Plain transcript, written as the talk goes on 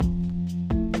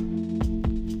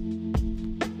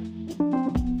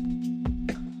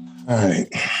All right.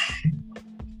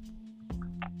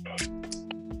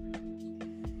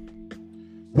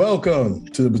 Welcome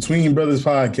to the Between Brothers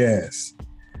podcast.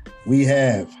 We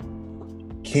have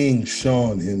King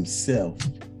Sean himself.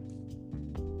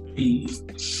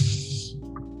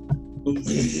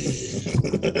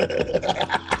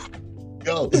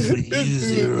 Go.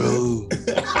 Zero.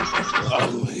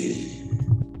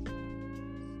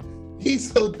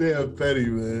 He's so damn petty,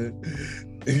 man.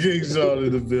 King Sean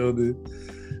in the building.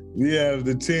 We have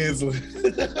the Chancellor.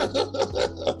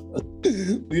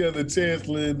 We have the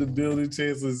Chancellor in the building,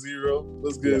 Chancellor Zero.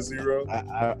 What's good, Zero?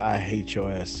 I hate your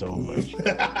ass so much.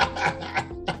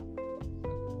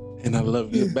 And I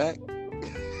love you back.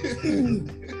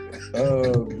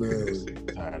 Oh, man. I'm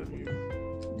tired of you.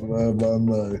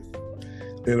 My.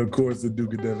 And of course, the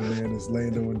Duke of Devon is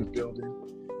Lando in the building.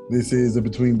 This is the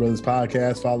Between Brothers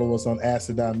podcast. Follow us on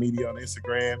Acid.media on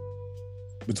Instagram,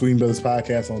 Between Brothers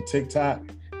podcast on TikTok,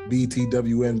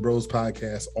 BTWN Bros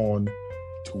podcast on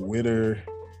Twitter,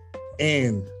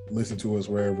 and listen to us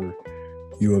wherever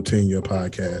you obtain your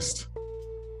podcast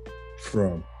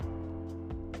from.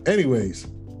 Anyways,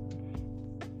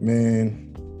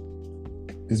 man,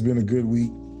 it's been a good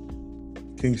week.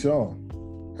 King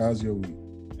Sean, how's your week?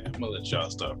 I'm gonna let y'all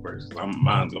start first.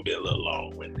 Mine's gonna be a little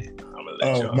long-winded. I'm gonna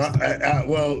let y'all start.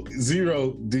 Well,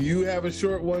 Zero, do you have a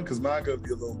short one? Because mine's gonna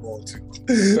be a little long too.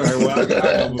 All right, well, I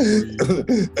go before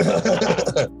you.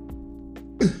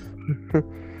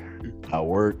 I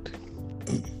worked.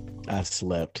 I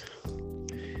slept.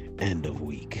 End of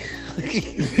week. Hey,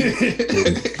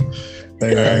 I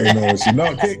ain't know what you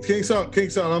know. King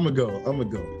Sean, I'm gonna go.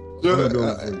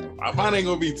 Mine ain't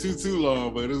gonna be too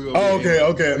long, but it's gonna. Oh,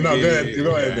 okay. No, yeah,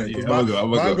 go ahead then. Yeah, Mine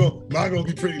go. gonna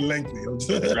be pretty lengthy.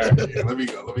 Right, yeah, let me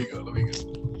go. All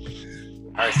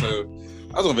right, so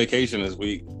I was on vacation this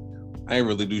week. I ain't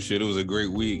really do shit. It was a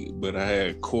great week, but I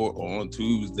had court on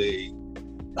Tuesday.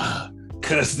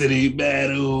 Custody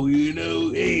battle, you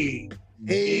know. Hey,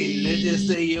 let's just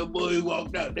say your boy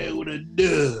walked out there with a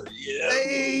dub,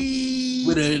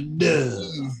 with a dub.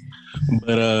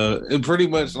 But it pretty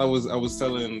much, I was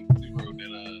telling people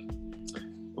that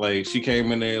like she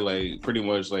came in there like pretty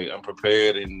much like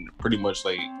unprepared and pretty much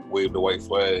like waved the white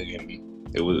flag, and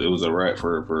it was a wrap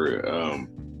for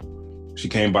she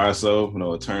came by herself,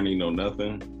 no attorney, no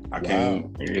nothing.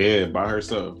 Came by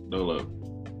herself, no love.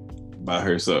 By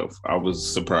herself. I was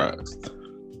surprised.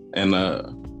 And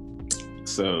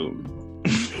so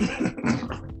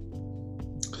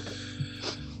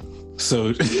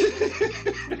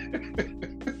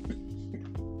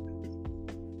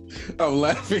I'm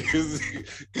laughing because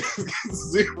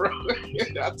Zero,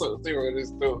 I told Zero this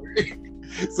story.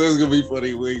 So it's gonna be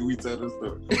funny when we tell this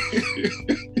story.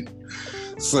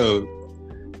 So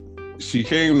she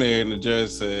came there and the judge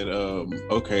said,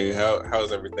 okay,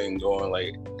 how's everything going?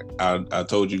 Like I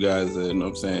told you guys that, you know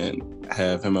what I'm saying,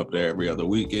 have him up there every other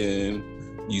weekend.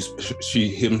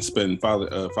 Him spend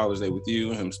Father's Day with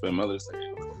you, him spend Mother's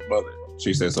Day with his mother.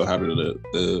 She said, so how did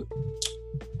the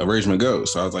arrangement go?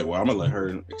 So I was like, well, I'm gonna let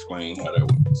her explain how that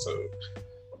went. So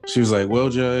she was like, well,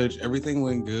 Judge, everything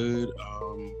went good.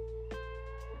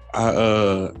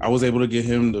 I was able to get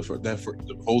him the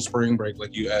whole spring break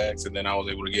like you asked, and then I was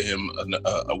able to get him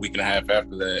a week and a half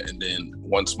after that, and then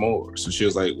once more. So she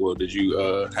was like, well, did you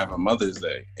have a Mother's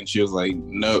Day? And she was like,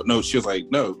 no. She was like,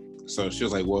 no. So she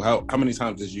was like, well, how many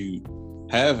times did you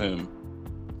have him?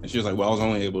 And she was like, well, I was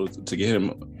only able to get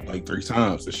him like 3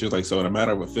 times. And she was like, so in a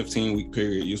matter of a 15-week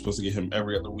period, you're supposed to get him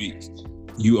every other week.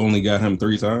 You only got him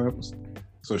 3 times?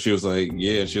 So she was like,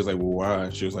 yeah. She was like, well, why?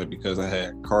 She was like, because I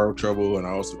had car trouble and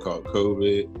I also caught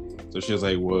COVID. So she was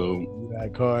like, well, You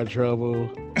got car trouble.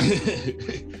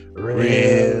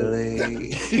 Really?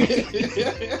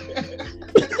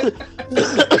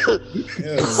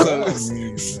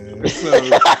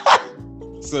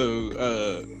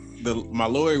 My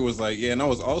lawyer was like, yeah, and I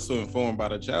was also informed by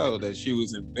the child that she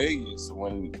was in Vegas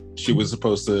when she was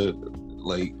supposed to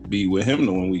like be with him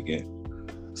the one weekend.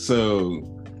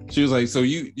 So she was like, so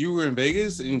you were in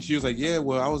Vegas? And she was like, yeah,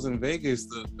 well, I was in Vegas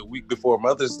the week before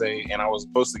Mother's Day, and I was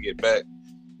supposed to get back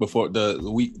before the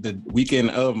weekend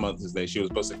of Mother's Day. She was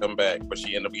supposed to come back, but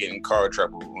she ended up getting car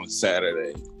trouble on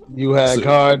Saturday. You had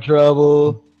car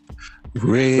trouble?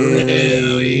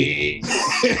 Really?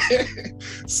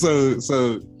 So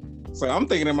I'm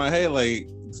thinking in my head, like,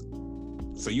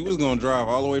 so you was gonna drive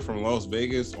all the way from Las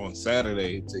Vegas on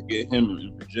Saturday to get him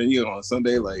in Virginia on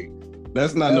Sunday? Like,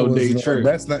 that's not no day trip.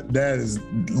 That is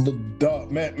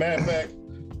dog. Man,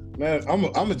 I'm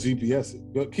a GPS it.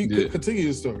 Continue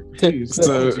the story.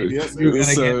 You're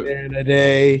gonna get there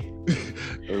today.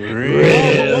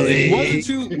 Really?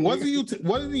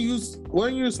 Wasn't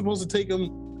you supposed to take him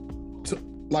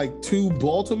to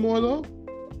Baltimore though?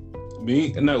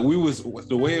 Me? No, we was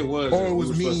the way it was. Or it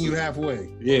was meeting you halfway.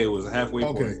 Yeah, it was halfway.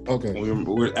 Okay.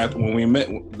 When we met,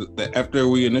 after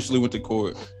we initially went to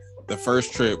court, the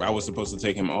first trip I was supposed to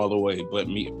take him all the way, but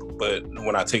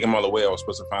when I take him all the way, I was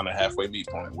supposed to find a halfway meet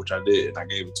point, which I did, and I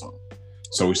gave it to him.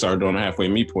 So we started doing a halfway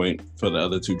meet point for the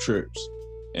other 2 trips.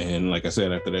 And like I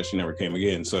said, after that, she never came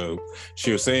again. So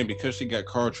she was saying because she got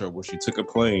car trouble, she took a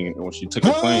plane. And when she took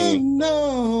a plane,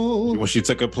 when she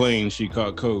took a plane, she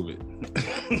caught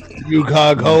COVID. You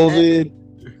caught COVID?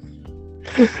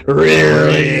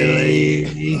 Really?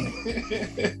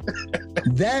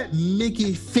 That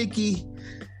Mickey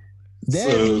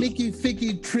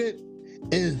Ficky trip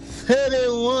is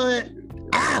 31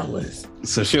 hours.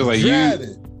 So she was like,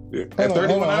 Hold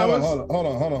 31 hours? Hold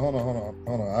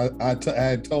on. I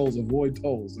had tolls, avoid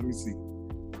tolls. Let me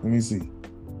see.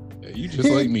 Yeah, you just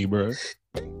like me, bro.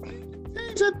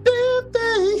 Change a damn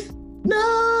thing. No.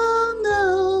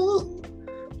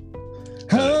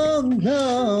 Oh,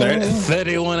 no.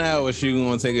 31 hours she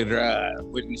gonna take a drive.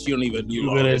 She don't even do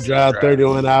You're gonna drive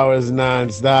 31 hours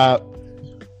nonstop.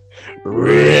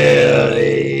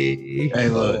 Really? Hey,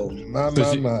 look. My.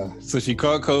 So she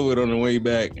caught COVID on the way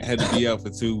back, had to be out for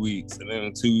 2 weeks, and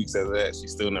then 2 weeks after that, she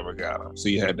still never got him. So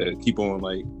you had to keep on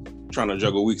like trying to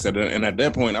juggle weeks. And at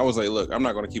that point, I was like, look, I'm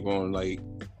not gonna keep on like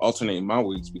alternating my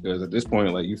weeks because at this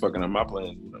point, like you fucking up my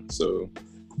plans with them. So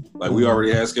like we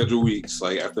already had scheduled weeks.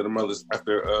 Like after the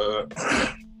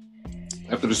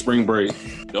spring break,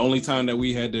 the only time that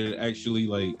we had to actually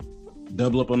like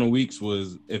double up on the weeks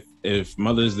was if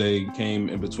Mother's Day came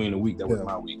in between a week that was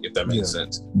my week, if that makes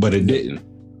sense. But it didn't,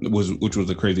 which was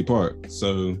the crazy part.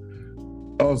 So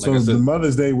so the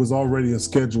Mother's Day was already a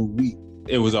scheduled week.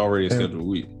 It was already a scheduled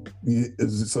week. Yeah,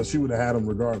 so she would have had him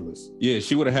regardless. Yeah,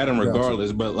 she would have had him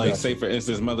regardless. But like, say for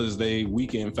instance, Mother's Day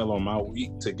weekend fell on my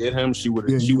week to get him. She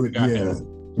would have got him.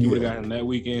 You would have got him that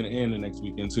weekend and the next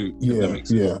weekend too. That makes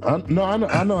sense. I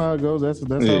know how it goes. That's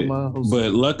how my host.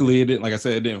 But luckily, it didn't. Like I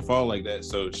said, it didn't fall like that.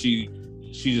 So she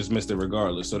just missed it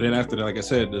regardless. So then after that, like I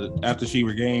said, after she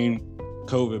regained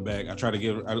COVID back, I tried to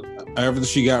give her. After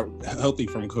she got healthy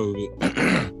from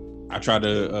COVID, I tried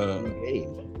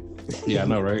to. Yeah, I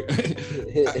know, right?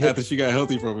 After she got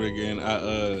healthy from it again,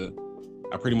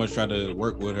 I pretty much tried to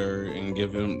work with her and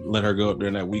let her go up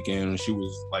during that weekend. And she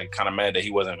was like kind of mad that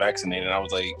he wasn't vaccinated. And I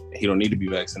was like, he don't need to be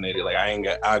vaccinated. Like I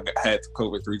had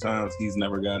COVID 3 times. He's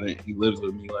never got it. He lives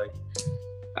with me. Like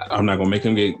I'm not gonna make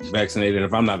him get vaccinated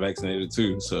if I'm not vaccinated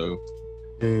too. So,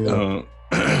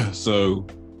 so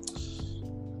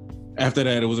after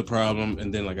that, it was a problem.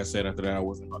 And then, like I said, after that, I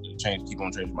wasn't about to keep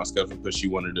on changing my schedule because she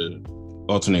wanted to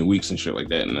alternate weeks and shit like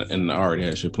that, and I already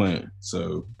had shit planned.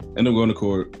 So ended up going to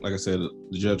court. Like I said,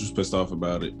 the judge was pissed off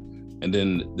about it, and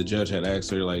then the judge had asked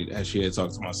her like, as she had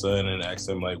talked to my son and asked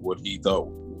him like what he thought,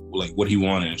 like what he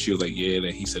wanted, and she was like, yeah,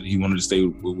 that he said he wanted to stay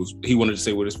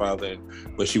with his father,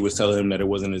 but she was telling him that it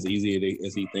wasn't as easy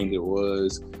as he think it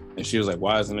was, and she was like,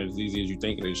 why isn't it as easy as you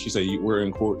think it is? She said, we're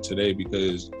in court today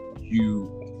because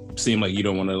you seem like you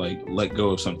don't want to like let go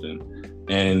of something,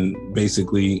 and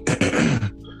basically.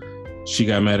 She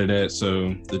got mad at that,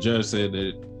 so the judge said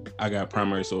that I got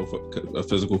primary sole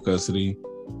physical custody,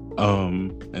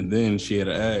 and then she had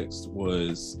asked,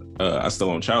 was I still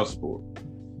on child support?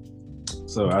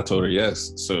 So I told her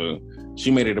yes. So she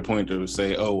made it a point to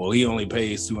say, oh, well, he only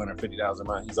pays $250 a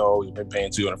month. He's always been paying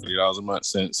 $250 a month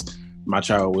since my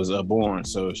child was born.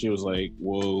 So she was like,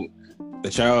 well,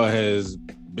 the child has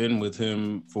been with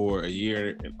him for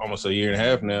almost a year and a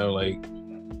half now, like,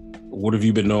 what have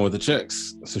you been doing with the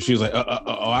checks? So she was like,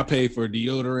 I pay for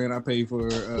deodorant. I pay for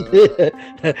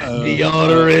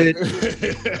deodorant.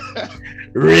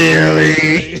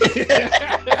 Really?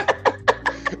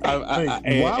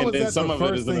 Why was that the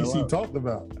first thing she talked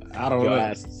about? I don't know.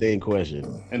 Asked the same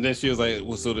question. And then she was like,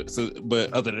 well,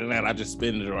 but other than that, I just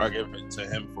spend it or I give it to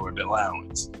him for the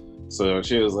allowance. So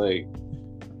she was like,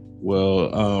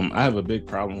 well, I have a big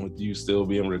problem with you still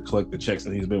being able to collect the checks,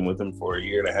 and he's been with him for a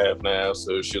year and a half now.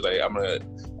 So she was like, I'm gonna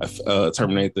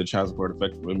terminate the child support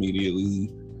effective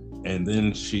immediately. And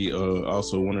then she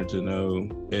also wanted to know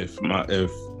if I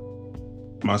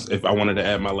wanted to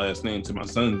add my last name to my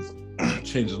son's,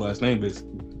 change his last name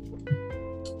basically.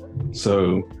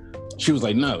 So she was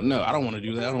like, no, I don't want to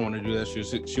do that.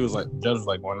 She was like, the judge was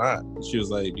like, why not? She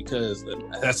was like, because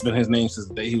that's been his name since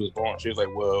the day he was born. She was like,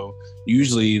 well,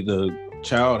 usually the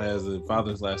child has a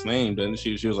father's last name, doesn't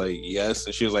she? She was like, yes.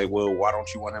 And she was like, well, why don't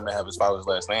you want him to have his father's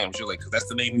last name? She was like, because that's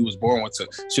the name he was born with. So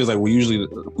she was like,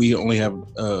 we only have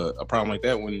a problem like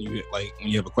that when you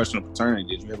have a question of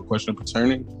paternity. Did you have a question of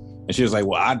paternity? And she was like,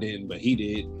 well, I didn't, but he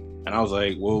did. And I was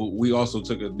like, well, we also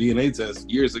took a DNA test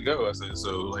years ago. I said,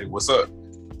 so like, what's up?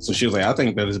 So she was like, I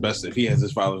think that it's best if he has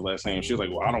his father's last name. She was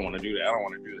like, well, I don't want to do that. I don't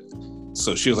want to do that.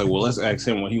 So she was like, well, let's ask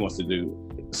him what he wants to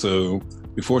do. So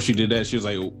before she did that, she was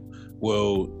like,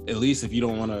 well, at least if you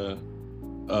don't want to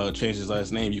change his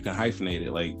last name, you can hyphenate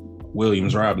it, like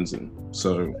Williams Robinson.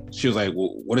 So she was like,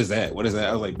 well, what is that? What is that?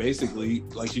 I was like, basically,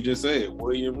 like she just said,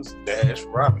 Williams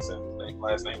Robinson.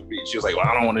 Last name would be. She was like, well,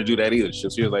 I don't want to do that either. She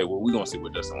was like, well, we're going to see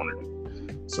what Justin want to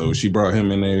do. So she brought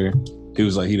him in there. He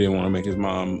was like, he didn't want to make his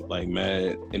mom like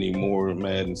mad anymore,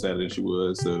 mad and sad than she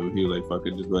was. So he was like, fuck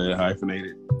it, just go ahead and hyphenate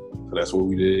it. So that's what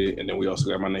we did. And then we also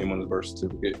got my name on the birth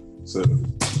certificate. So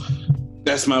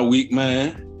that's my week,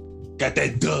 man. Got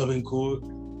that dub in court.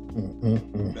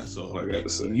 That's all I got to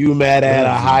say. You mad at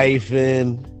a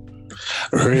hyphen?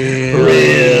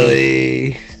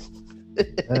 Really?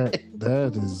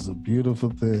 That is a beautiful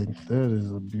thing. That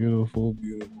is a beautiful,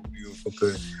 beautiful, beautiful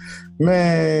thing.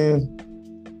 Man,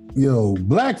 yo,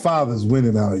 black fathers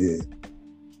winning out here.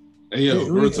 Hey, yo,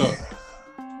 real talk.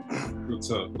 Real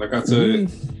talk. Like I said, it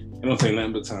don't take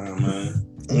nothing but time, man.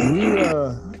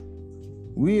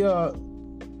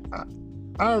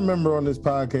 I remember on this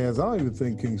podcast, I don't even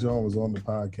think King Sean was on the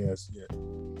podcast yet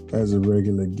as a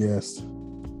regular guest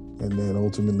and then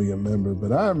ultimately a member.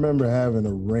 But I remember having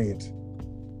a rant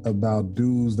about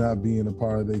dudes not being a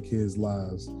part of their kids'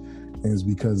 lives. And it's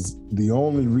because the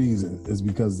only reason is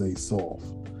because they soft.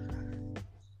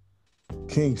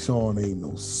 King Sean ain't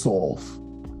no soft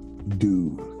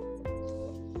dude.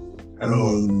 He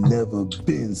ain't never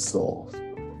been soft.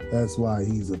 That's why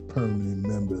he's a permanent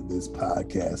member of this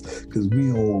podcast, because we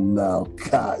don't allow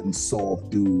cotton soft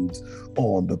dudes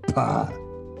on the pod.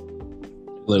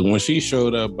 Look, when she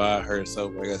showed up by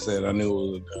herself, like I said, I knew it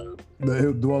was a dub.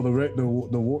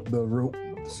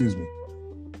 Excuse me.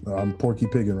 I'm Porky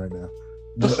Piggin right now.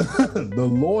 The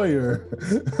lawyer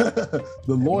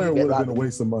would have been a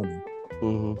waste of money.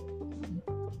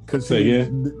 Because the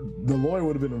lawyer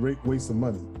would have been a waste of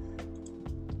money.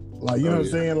 Like, you know what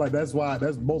I'm saying? Like, that's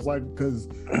most likely, because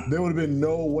there would have been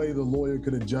no way the lawyer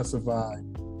could have justified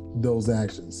those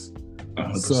actions.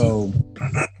 100%. So,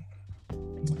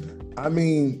 I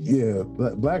mean, yeah,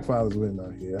 black fathers winning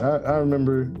out here. I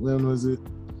remember, when was it?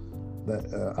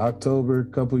 That October,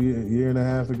 year and a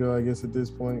half ago, I guess at this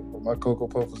point, when my Cocoa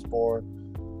Puff was born,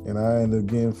 and I ended up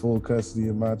getting full custody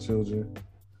of my children.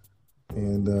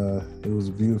 And it was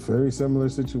a beautiful, very similar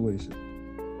situation.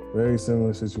 Very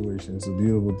similar situation. It's a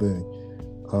beautiful thing.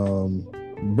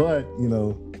 But, you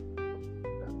know,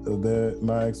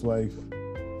 my ex-wife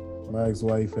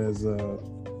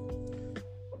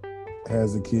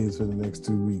has the kids for the next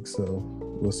 2 weeks, so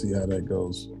we'll see how that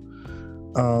goes.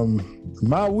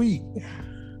 My week.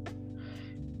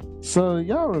 So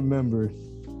y'all remember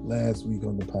last week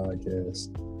on the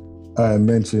podcast, I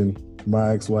mentioned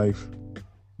my ex-wife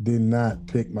did not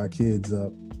pick my kids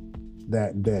up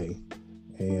that day.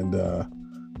 And I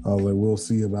was like, we'll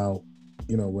see about,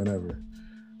 whenever.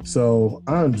 So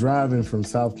I'm driving from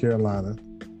South Carolina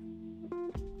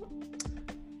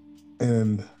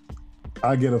and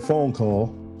I get a phone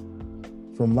call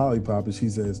from Lollipop and she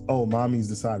says, oh, mommy's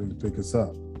deciding to pick us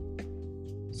up.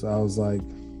 So I was like,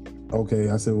 okay.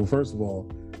 I said, well, first of all,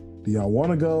 do y'all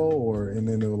want to go? And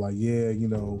then they were like, yeah,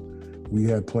 we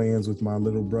had plans with our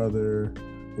little brother.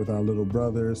 So,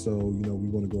 we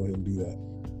want to go ahead and do that.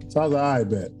 So I was like, all right,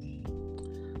 bet.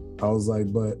 I was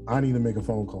like, but I need to make a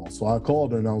phone call. So I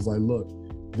called her and I was like, look,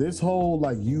 this whole,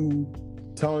 like, you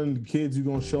telling the kids you're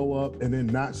going to show up and then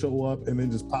not show up and then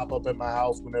just pop up at my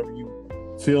house whenever you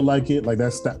feel like it, like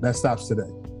that stops today.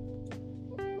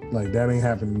 Like, that ain't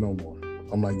happening no more.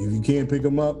 I'm like, if you can't pick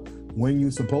them up when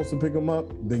you're supposed to pick them up,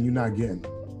 then you're not getting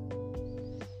them.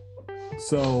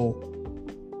 So,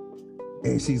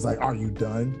 and she's like, are you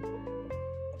done?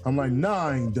 I'm like, nah,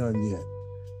 I ain't done yet.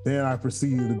 Then I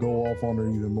proceeded to go off on her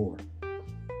even more.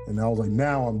 And I was like,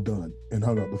 now I'm done, and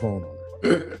hung up the phone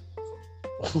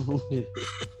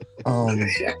on her.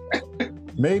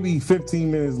 Maybe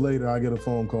 15 minutes later, I get a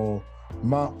phone call.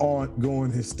 My aunt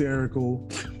going hysterical.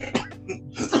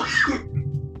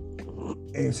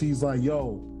 And she's like,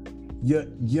 yo, your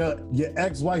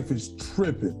ex-wife is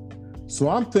tripping. So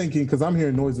I'm thinking, because I'm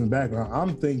hearing noise in the background,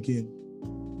 I'm thinking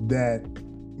that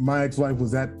my ex-wife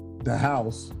was at the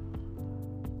house,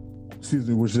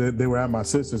 which they were at my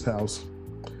sister's house,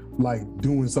 like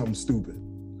doing something stupid,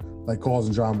 like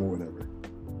causing drama or whatever.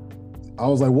 I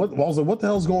was like, what? I was like, what the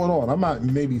hell's going on? I'm not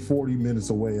maybe 40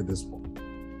 minutes away at this point.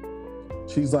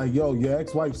 She's like, yo, your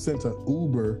ex-wife sent an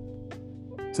Uber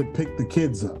to pick the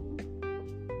kids up.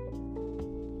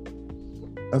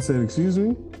 I said, excuse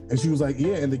me? And she was like,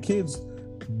 yeah, and the kids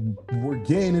were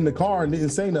getting in the car and didn't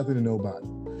say nothing to nobody.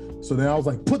 So then I was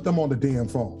like, put them on the damn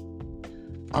phone.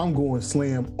 I'm going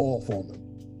slam off on them.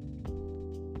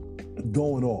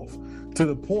 Going off. To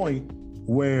the point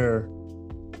where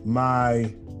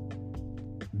my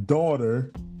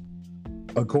daughter,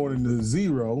 according to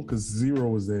Zero, because Zero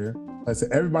was there, I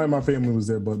said everybody in my family was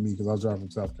there but me because I was driving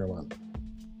from South Carolina,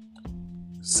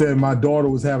 said my daughter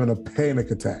was having a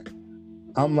panic attack.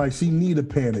 I'm like, she need a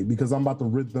panic because I'm about to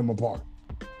rip them apart.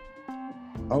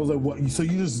 I was like, what? So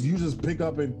you just pick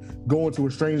up and go into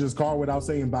a stranger's car without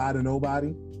saying bye to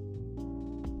nobody?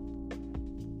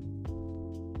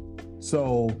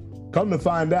 So come to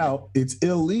find out, it's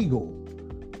illegal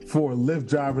for a Lyft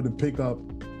driver to pick up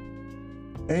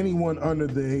anyone under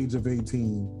the age of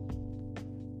 18,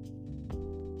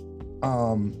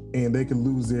 and they can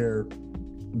lose their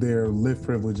Lyft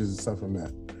privileges and stuff from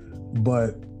that.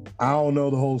 But I don't know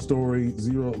the whole story.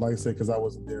 Zero, like I said, because I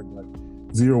wasn't there, but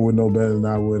Zero would know better than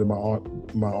I would, and my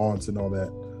aunts and all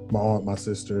that, my aunt, my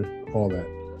sister, all that.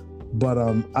 But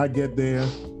I get there,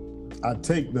 I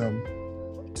take them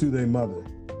to their mother.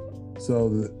 So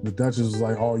the Duchess was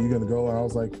like, "Oh, you gonna go?" And I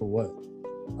was like, "For what?"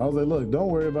 I was like, "Look, don't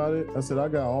worry about it." I said, "I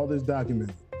got all this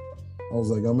documented." I was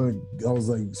like,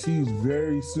 she's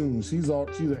very soon. She's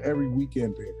an every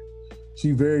weekend parent.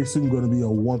 She's very soon going to be a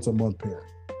once a month parent.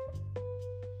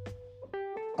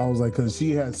 I was like, because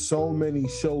she has so many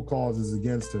show causes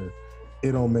against her,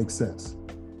 it don't make sense.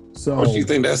 So, do you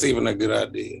think that's even a good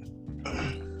idea?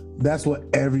 That's what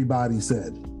everybody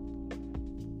said.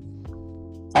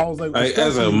 I was like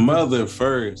as a mother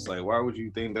first, like, why would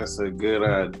you think that's a good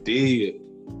idea?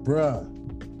 Bruh.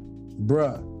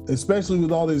 Especially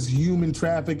with all this human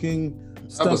trafficking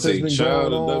stuff that's been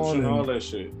child going adoption, on. all that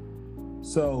shit.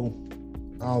 So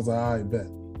I was like, all right, bet.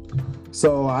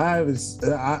 So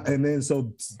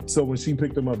so when she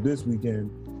picked them up this weekend,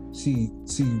 she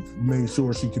made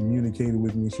sure she communicated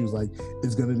with me. She was like,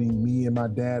 it's gonna be me and my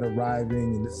dad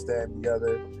arriving and this, that, and the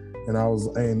other. And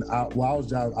while I was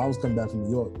driving, I was coming back from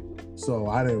New York, so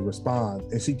I didn't respond.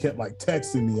 And she kept like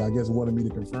texting me, I guess wanted me to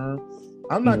confirm.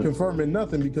 I'm not confirming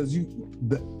nothing because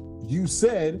you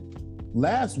said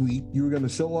last week you were gonna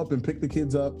show up and pick the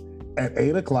kids up at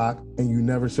 8:00 and you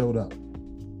never showed up.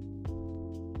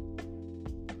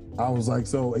 I was like,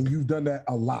 so, and you've done that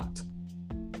a lot.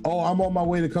 Oh, I'm on my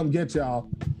way to come get y'all,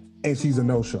 and she's a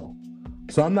no-show.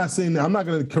 So I'm not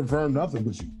gonna confirm nothing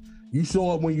with you. You show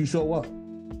up when you show up.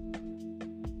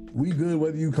 We good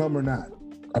whether you come or not.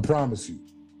 I promise you.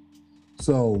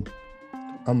 So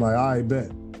I'm like, all right,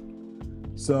 bet.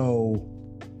 So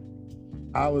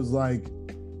I was like,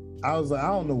 I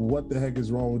don't know what the heck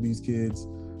is wrong with these kids,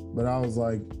 but I was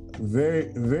like,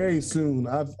 very, very soon,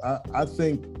 I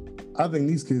think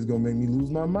these kids gonna make me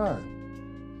lose my mind.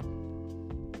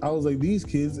 I was like, these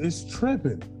kids is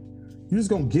tripping. You just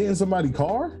gonna get in somebody's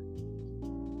car?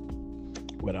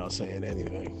 Without saying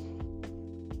anything.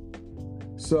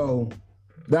 So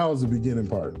that was the beginning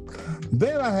part.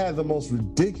 Then I had the most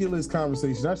ridiculous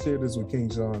conversation. I shared this with King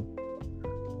Sean.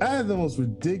 I had the most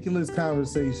ridiculous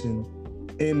conversation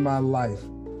in my life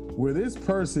where this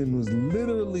person was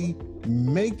literally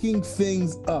making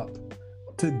things up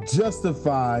to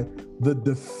justify the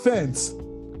defense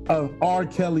of R.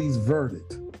 Kelly's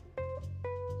verdict.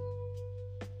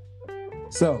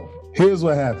 So here's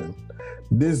what happened.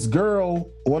 This girl,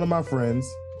 one of my friends,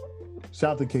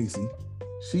 shout out to Casey,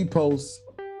 she posts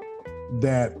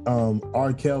that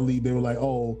R. Kelly, they were like,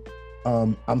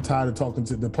 I'm tired of talking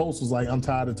to, the post was like, I'm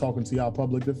tired of talking to y'all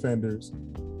public defenders.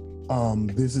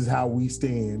 This is how we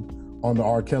stand on the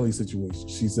R. Kelly situation.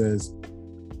 She says,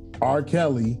 R.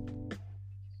 Kelly,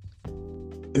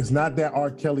 it's not that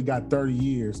R. Kelly got 30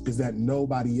 years, it's that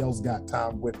nobody else got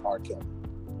time with R. Kelly.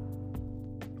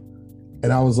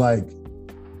 And I was like,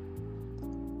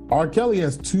 R. Kelly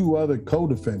has 2 other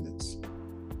co-defendants.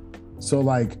 So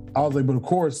like, I was like, but of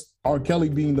course, R. Kelly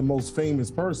being the most famous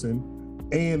person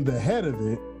and the head of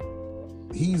it,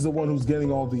 he's the one who's getting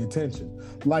all the attention.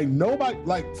 Like nobody,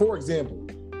 like for example,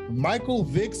 Michael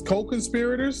Vick's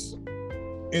co-conspirators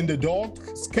in the dog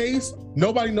case,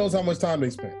 nobody knows how much time they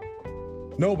spent.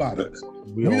 Nobody.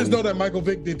 We just know that Michael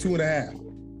Vick did 2.5.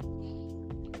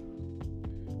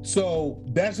 So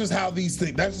that's just how these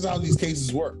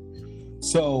cases work.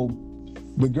 So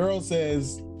the girl was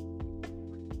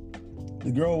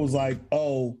like,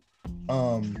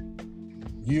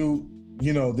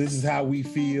 you know, this is how we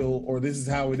feel, or this is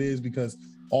how it is because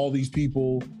all these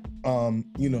people,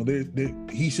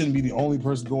 he shouldn't be the only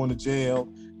person going to jail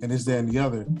and this, that, and the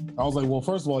other. I was like, well,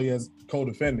 first of all, he has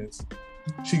co-defendants.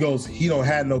 She goes, he don't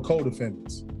have no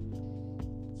co-defendants.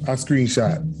 I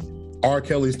screenshot R.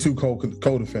 Kelly's 2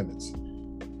 co-defendants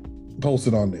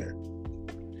posted on there.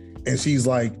 And she's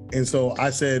like, and so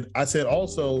I said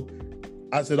also,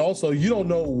 you don't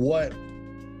know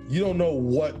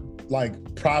what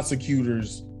like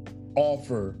prosecutors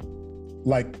offer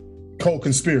like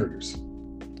co-conspirators.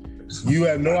 You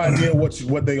have no idea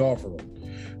what they offer them.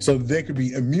 So there could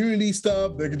be immunity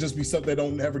stuff. There could just be stuff that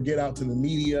don't ever get out to the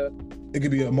media. It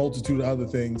could be a multitude of other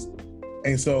things.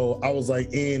 And so I was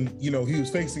like, and he was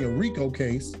facing a RICO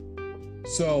case.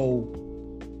 So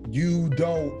you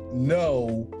don't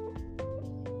know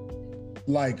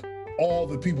like all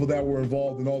the people that were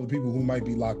involved and all the people who might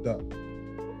be locked up.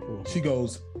 She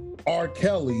goes, R.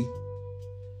 Kelly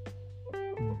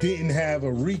didn't have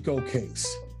a RICO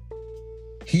case.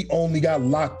 He only got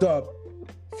locked up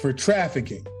for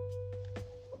trafficking.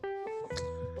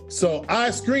 So I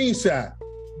screenshot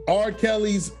R.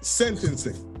 Kelly's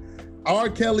sentencing.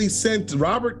 Robert Kelly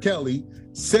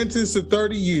sentenced to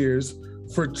 30 years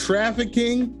for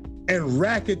trafficking and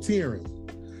racketeering.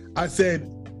 I said,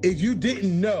 if you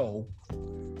didn't know,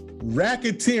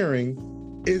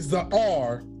 racketeering is the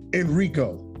R in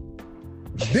RICO.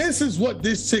 This is what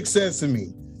this chick says to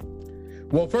me.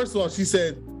 Well, first of all, she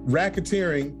said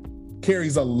racketeering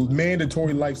carries a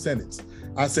mandatory life sentence.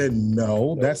 I said,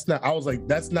 no, that's not. I was like,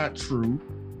 that's not true.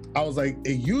 I was like,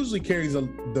 it usually carries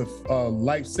the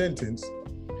life sentence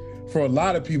for a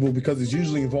lot of people because it's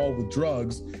usually involved with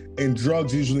drugs, and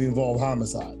drugs usually involve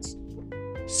homicides.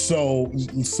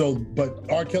 But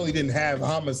R. Kelly didn't have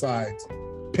homicides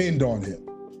pinned on him.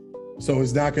 So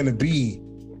it's not going to be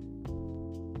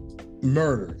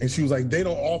murder. And she was like, they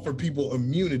don't offer people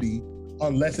immunity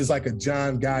unless it's like a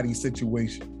John Gotti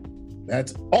situation.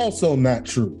 That's also not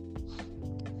true.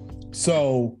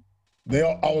 So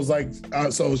I was like,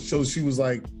 so she was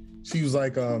like,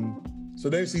 so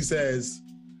then she says,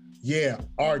 yeah,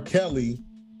 R. Kelly.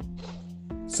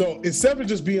 So instead of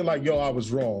just being like, yo, I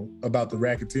was wrong about the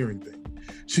racketeering thing,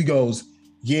 she goes,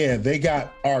 yeah, they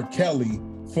got R. Kelly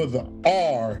for the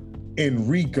R in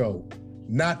RICO,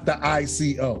 not the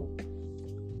ICO.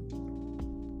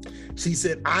 She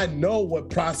said, I know what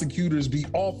prosecutors be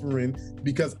offering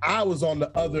because I was on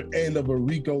the other end of a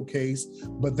RICO case,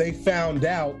 but they found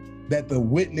out that the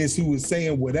witness who was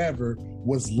saying whatever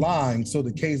was lying, so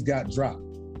the case got dropped.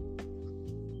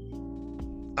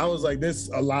 I was like, there's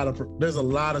a lot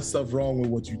of stuff wrong with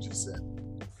what you just said.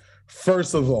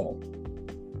 First of all,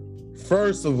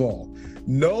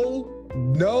 no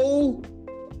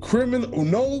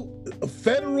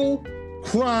federal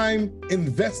crime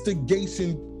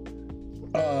investigation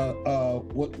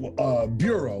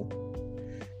bureau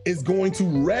is going to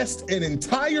rest an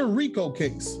entire RICO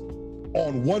case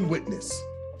on one witness.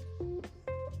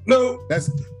 No, that's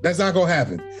not gonna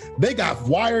happen. They got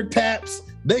wiretaps,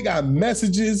 they got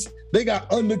messages, they got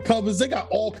undercovers, they got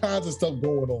all kinds of stuff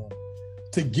going on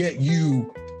to get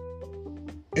you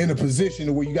in a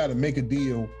position where you got to make a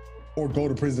deal or go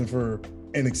to prison for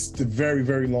a very,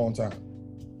 very long time.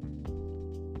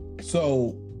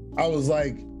 So I was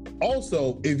like,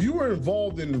 also, if you were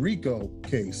involved in the RICO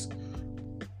case,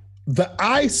 the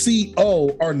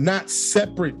ICO are not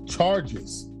separate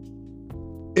charges.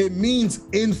 It means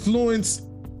influence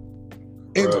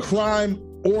in crime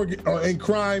well,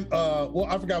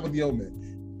 I forgot what the O meant.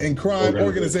 In crime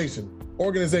organization.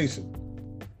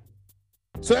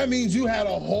 So that means you had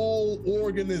a whole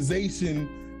organization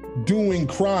doing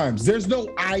crimes. There's no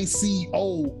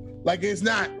ICO. Like what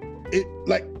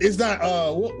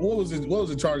was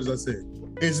the charges I said?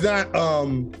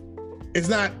 It's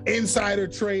not insider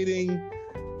trading,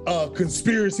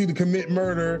 conspiracy to commit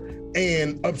murder,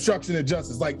 and obstruction of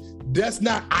justice. Like that's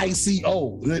not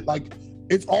ICO. Like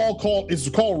it's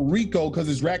called RICO because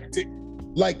it's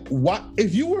racketeering. Like why?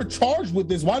 If you were charged with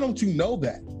this, why don't you know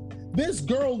that? This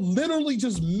girl literally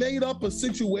just made up a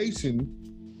situation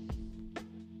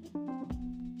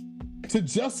to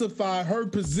justify her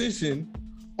position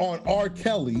on R.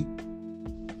 Kelly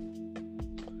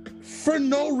for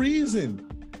no reason.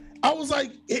 I was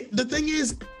like, the thing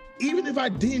is, even if I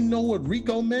didn't know what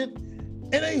RICO meant,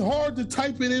 it ain't hard to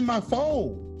type it in my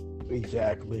phone.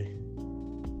 Exactly.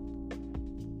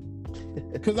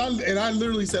 Because I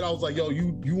literally said, I was like, yo,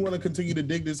 you want to continue to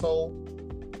dig this hole?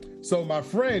 So my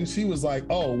friend, she was like,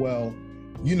 oh, well,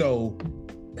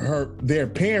 their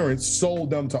parents sold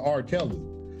them to R. Kelly.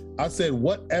 I said,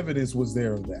 what evidence was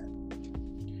there of that?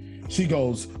 She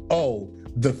goes, oh,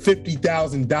 the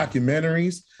 50,000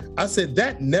 documentaries. I said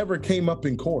that never came up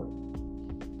in court.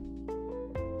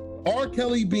 R.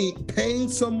 Kelly paying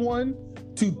someone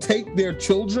to take their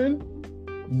children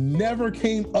never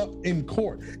came up in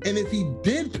court. And if he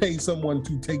did pay someone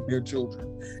to take their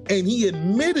children and he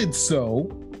admitted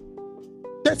so,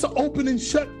 that's an open and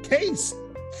shut case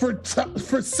for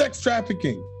sex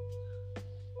trafficking.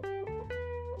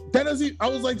 That doesn't. I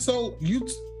was like,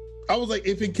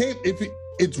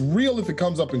 it's real if it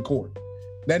comes up in court.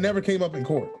 That never came up in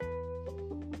court.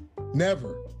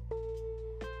 Never.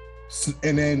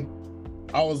 And then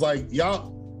I was like,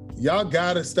 y'all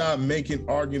gotta stop making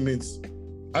arguments.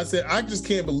 I said, I just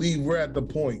can't believe we're at the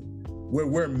point where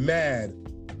we're mad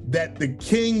that the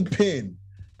kingpin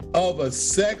of a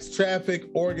sex traffic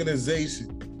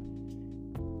organization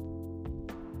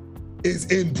is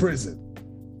in prison.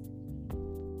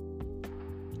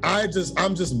 I'm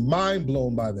just mind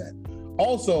blown by that.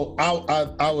 Also,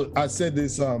 I said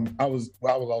this. I was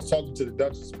talking to the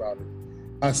Duchess about it.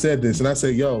 I said this, and I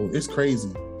said, "Yo, it's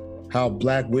crazy how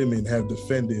Black women have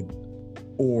defended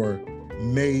or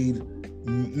made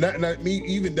not me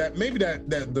even that maybe that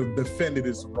the defended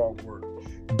is the wrong word,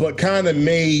 but kind of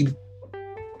made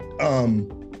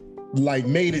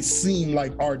it seem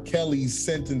like R. Kelly's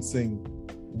sentencing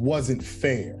wasn't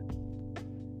fair."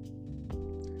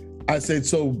 I said,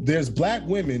 so there's Black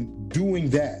women doing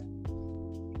that,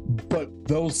 but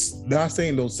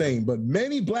but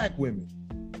many Black women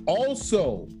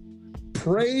also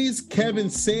praise Kevin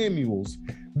Samuels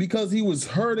because he was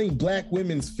hurting Black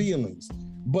women's feelings,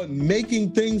 but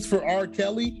making things for R.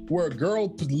 Kelly where a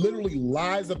girl literally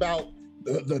lies about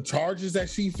the charges that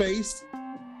she faced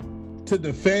to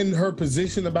defend her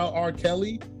position about R.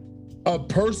 Kelly, a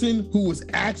person who was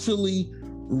actually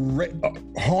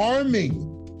harming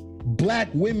Black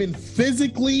women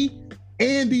physically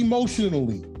and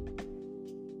emotionally.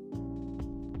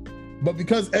 But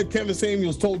because Kevin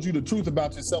Samuels told you the truth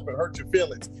about yourself and hurt your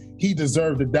feelings, he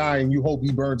deserved to die, and you hope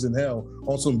he burns in hell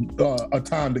on some a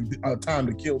time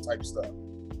to kill type stuff.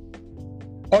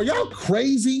 Are y'all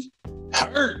crazy?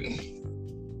 Hurt.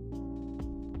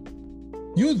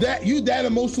 You that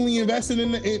emotionally invested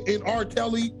in R.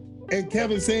 Kelly and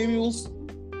Kevin Samuels?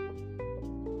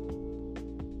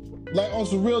 Like, on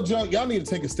some real junk, y'all need to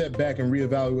take a step back and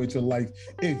reevaluate your life.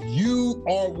 If you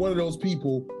are one of those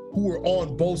people who are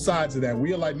on both sides of that, where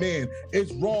you're like, man,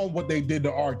 it's wrong what they did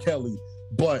to R. Kelly,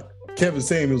 but Kevin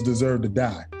Samuels deserved to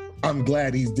die. I'm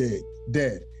glad he's dead.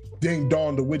 Ding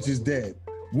dong, the witch is dead.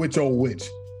 Witch, oh witch.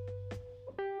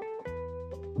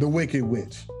 The wicked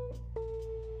witch.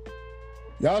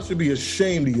 Y'all should be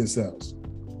ashamed of yourselves.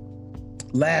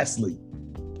 Lastly,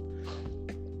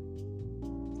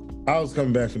 I was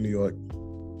coming back from New York,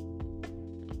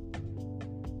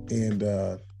 and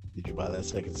did you buy that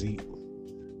second seat?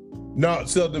 No,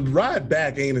 so the ride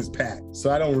back ain't as packed,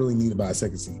 so I don't really need to buy a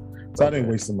second seat. So okay. I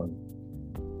didn't waste the money.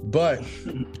 But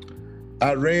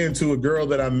I ran into a girl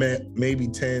that I met maybe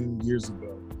 10 years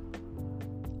ago,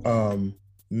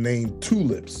 named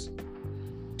Tulips.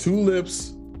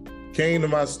 Tulips came to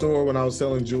my store when I was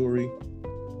selling jewelry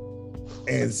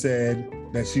and said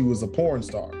that she was a porn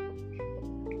star.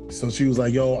 So she was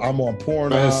like, "Yo, I'm on Pornhub."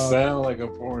 That sound like a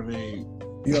porn name.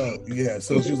 Yo, yeah.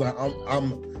 So she was like, "I'm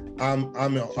on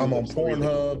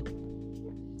Pornhub."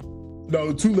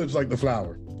 No, Tulips like the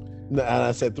flower. No,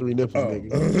 I said three nipples,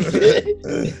 nigga.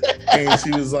 And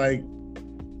she was like,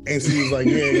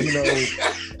 "Yeah, you know."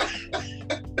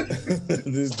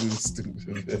 This dude's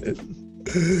stupid.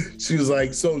 She was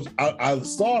like, so I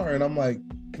saw her and I'm like,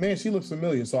 man, she looks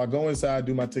familiar. So I go inside,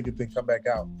 do my ticket thing, come back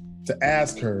out to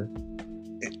ask her,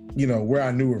 you know, where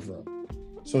I knew her from.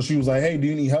 So she was like, hey, do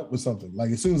you need help with something?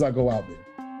 Like, as soon as I go out there.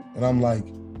 And I'm like,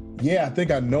 yeah, I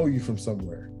think I know you from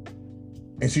somewhere.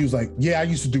 And she was like, yeah, I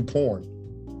used to do porn.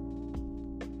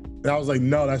 And I was like,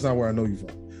 no, that's not where I know you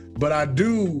from. But I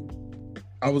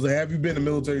was like, have you been to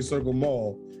Military Circle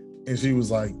Mall? And she was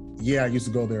like, yeah, I used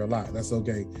to go there a lot. That's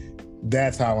okay.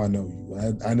 That's how I know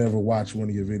you. I never watched one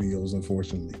of your videos,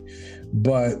 unfortunately.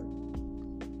 But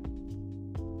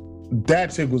that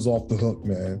chick was off the hook,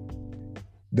 man.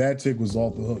 That chick was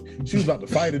off the hook. She was about to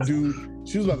fight a dude.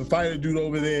 She was about to fight a dude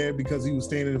over there because he was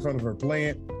standing in front of her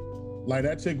plant. Like,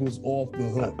 that chick was off the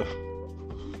hook.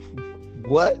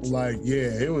 What? Like,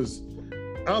 yeah, it was.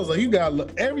 I was like, you gotta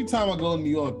look. Every time I go to New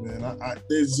York, man,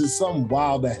 there's just something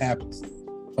wild that happens,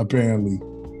 apparently,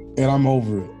 and I'm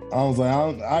over it. I was like,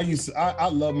 I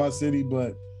love my city,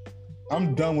 but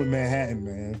I'm done with Manhattan,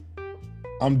 man.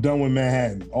 I'm done with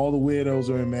Manhattan. All the weirdos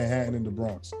are in Manhattan and the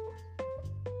Bronx.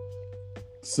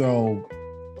 So,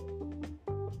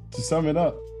 to sum it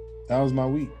up, that was my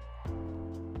week.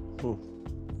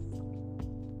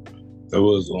 That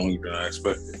was longer than I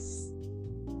expected.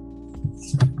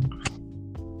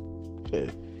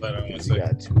 Yeah. But I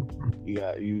You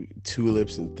got two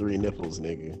lips and three nipples,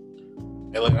 nigga.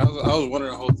 And like I was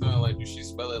wondering the whole time, like, did she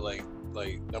spell it like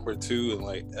number 2 and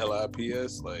like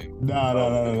LIPS? Like,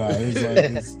 no.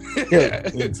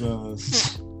 It's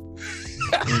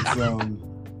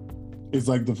it's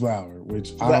like the flower,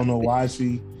 which I don't know why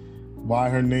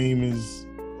her name is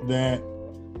that.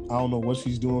 I don't know what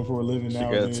she's doing for a living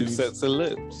now. She got 2 sets of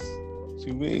lips. What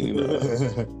you mean?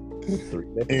 3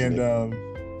 nipples, And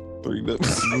 3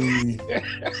 lips.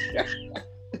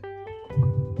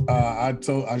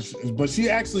 But she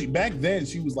actually back then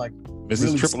she was like Mrs.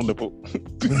 really Triple Nipple.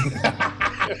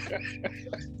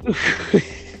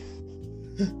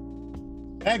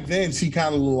 Back then she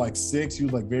kind of looked like 6. She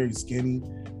was like very skinny.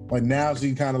 But now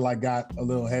she kind of like got a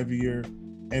little heavier,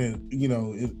 and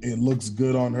it looks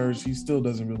good on her. She still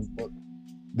doesn't really look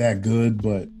that good,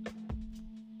 but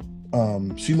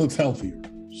she looks healthier.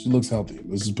 Let's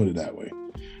just put it that way.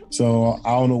 So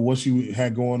I don't know what she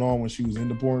had going on when she was in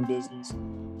the porn business,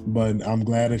 but I'm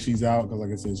glad that she's out because,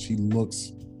 like I said, she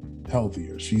looks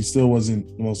healthier. She still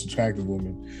wasn't the most attractive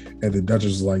woman, and the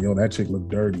Duchess was like, "Yo, that chick looked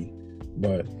dirty."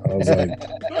 But I was like,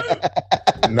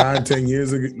 9-10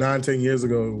 years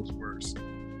ago, it was worse.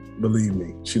 Believe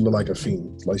me, she looked like a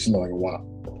fiend. Like she looked like a wop.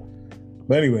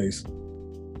 But anyways,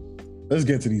 let's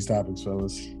get to these topics,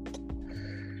 fellas.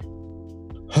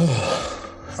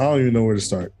 I don't even know where to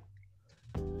start.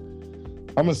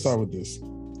 I'm gonna start with this.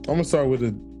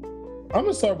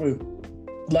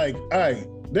 Like, all right,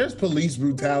 there's police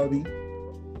brutality,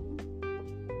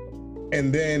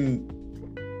 and then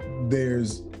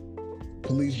there's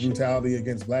police brutality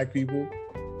against Black people,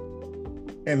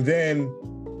 and then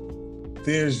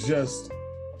there's just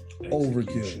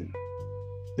overkill.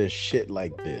 There's shit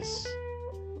like this.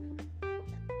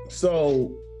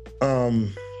 So, a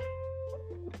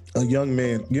young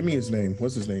man, give me his name.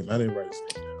 What's his name? I didn't write his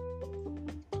name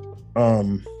down. I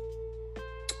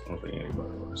don't think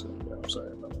anybody wants it. I'm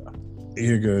sorry about that.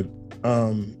 You're good.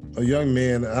 A young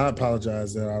man, I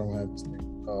apologize that I don't have his name.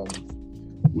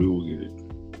 We will get it.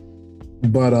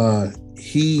 But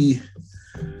he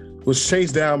was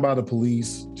chased down by the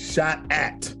police, shot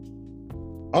at,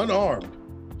 unarmed.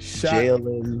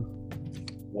 Jayland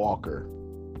Walker.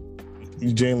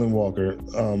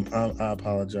 I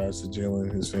apologize to Jayland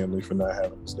and his family for not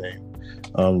having his name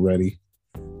ready.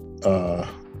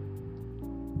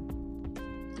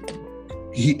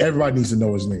 Everybody needs to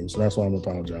know his name, so that's why I'm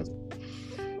apologizing.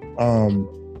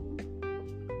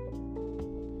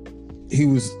 He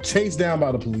was chased down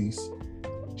by the police,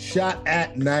 shot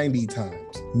at 90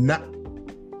 times.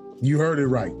 You heard it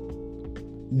right.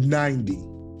 90.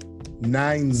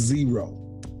 90.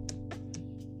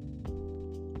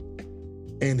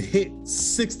 And hit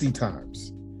 60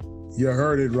 times. You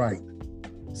heard it right.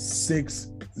 60.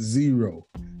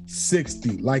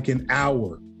 60, like an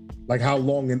hour. Like how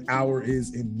long an hour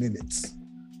is in minutes.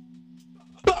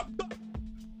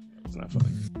 It's not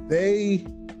funny.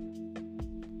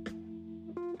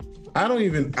 I don't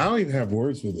even have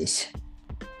words for this.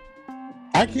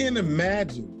 I can't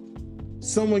imagine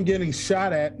someone getting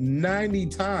shot at 90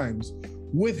 times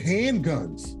with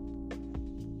handguns.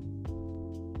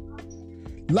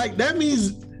 Like that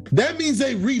means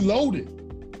they reloaded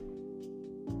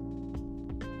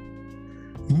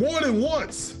more than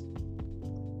once.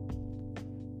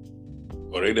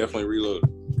 Well, they definitely reloaded.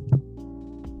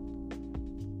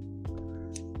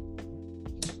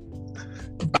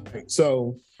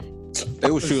 So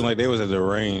they was shooting like they was at the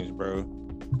range, bro.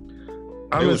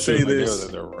 I'm gonna say this. They was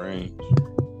at the range.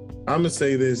 I'm gonna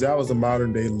say this. That was a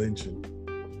modern day lynching,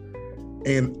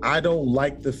 and I don't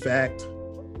like the fact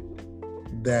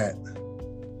that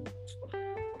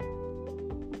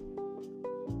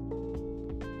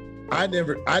I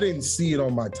didn't see it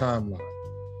on my timeline.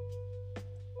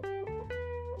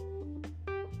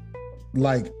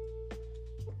 Like,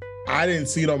 I didn't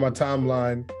see it on my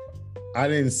timeline. I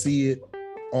didn't see it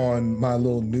on my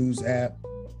little news app.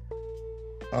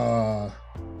 I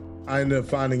ended up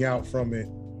finding out from it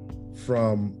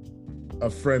from a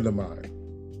friend of mine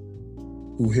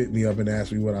who hit me up and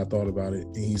asked me what I thought about it.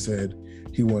 And he said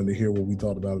he wanted to hear what we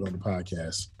thought about it on the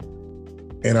podcast.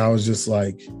 And I was just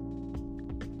like,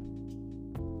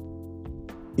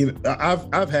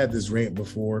 I've had this rant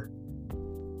before,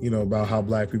 about how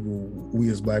we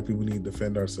as Black people need to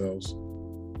defend ourselves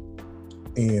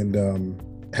and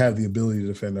have the ability to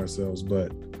defend ourselves.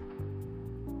 But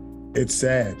it's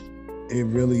sad. It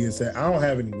really is sad. I don't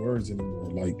have any words anymore.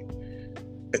 Like,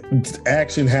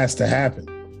 action has to happen.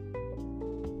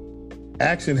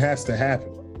 Action has to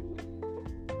happen.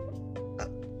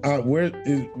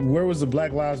 where was the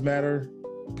Black Lives Matter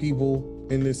people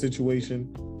in this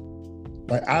situation?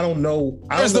 Like, I don't know.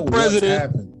 Where's the president? What's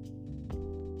happened.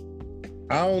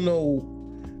 I don't know.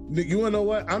 You wanna know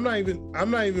what? I'm not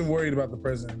even worried about the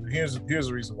president. Here's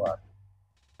the reason why.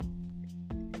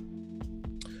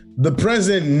 The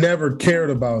president never cared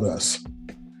about us.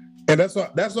 And that's why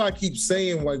I keep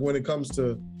saying, like, when it comes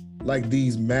to like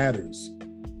these matters,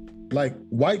 like,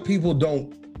 white people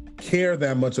don't care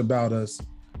that much about us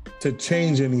to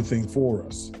change anything for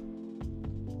us.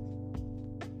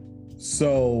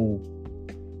 So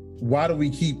why do we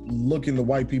keep looking to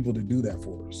white people to do that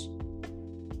for us?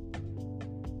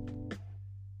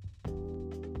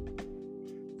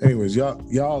 Anyways,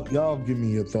 y'all give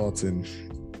me your thoughts and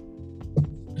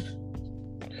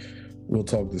we'll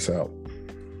talk this out.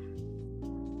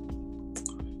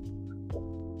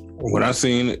 When I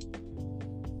seen it,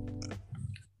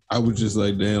 I was just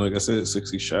like, damn, like I said,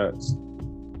 60 shots.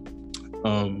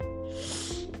 I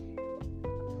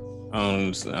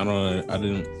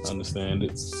didn't understand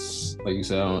it. Like you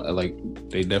said, like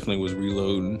they definitely was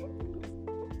reloading.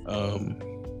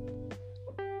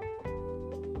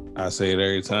 I say it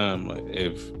every time, like,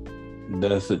 if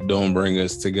death don't bring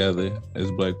us together as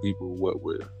Black people, what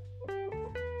will?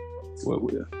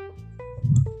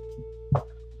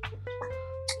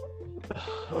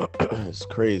 It's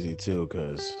crazy too,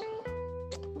 because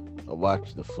I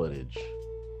watched the footage,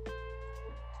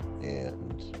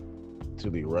 and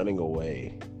to be running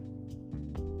away,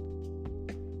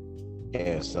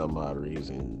 and some odd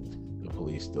reason the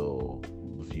police still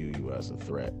view you as a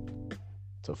threat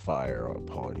to fire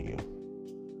upon you.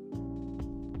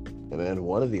 And then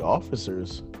one of the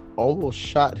officers almost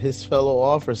shot his fellow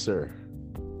officer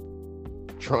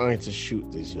trying to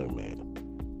shoot this young man.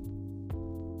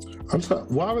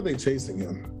 Why were they chasing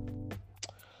him?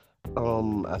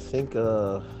 I think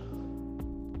let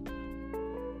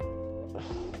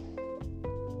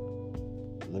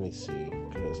me see,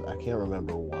 because I can't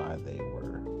remember why they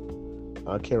were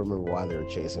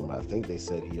chasing him. I think they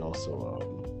said he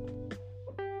also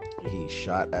he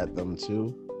shot at them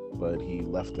too, but he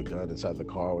left the gun inside the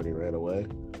car when he ran away.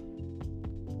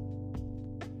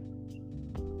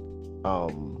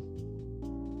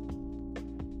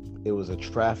 It was a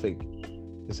traffic.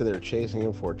 They said they were chasing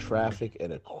him for a traffic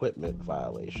and equipment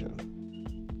violation.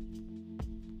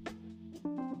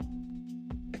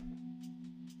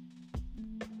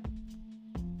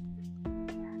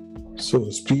 So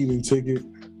a speeding ticket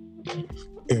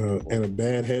and a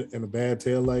bad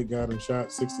tail light got him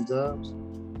shot 60 times.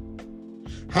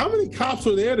 How many cops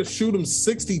were there to shoot him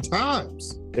 60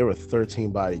 times? There were 13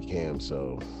 body cams,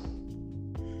 so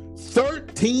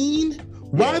 13?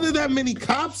 Why are there that many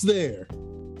cops there?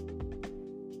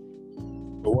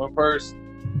 For one person?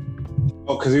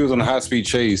 Oh, because he was on a high-speed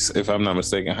chase, if I'm not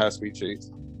mistaken. High-speed chase.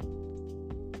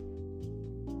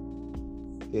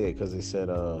 Yeah, because they said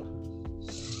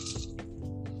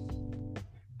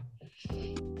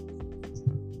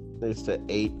they said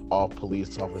 8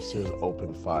 police officers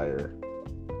opened fire.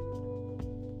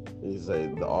 They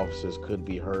said the officers could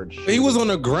be heard shooting. He was on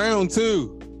the ground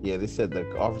too. Yeah, they said the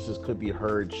officers could be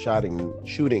heard shooting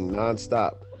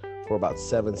nonstop for about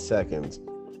 7 seconds,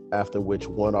 after which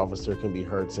one officer can be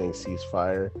heard saying cease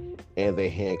fire, and they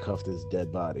handcuffed his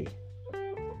dead body.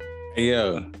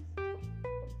 Yeah.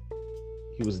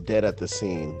 He was dead at the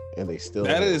scene, and they still...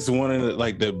 That is one of the,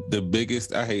 like, the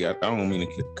biggest... I don't mean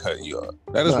to cut you off.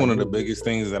 That is one of the biggest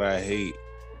things that I hate,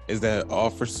 is that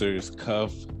officers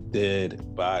cuff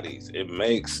dead bodies. It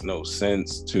makes no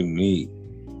sense to me.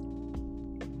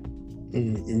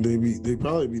 And they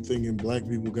probably be thinking Black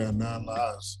people got 9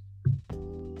 lives.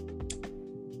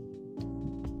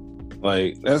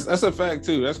 Like, that's a fact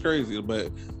too. That's crazy.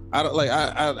 But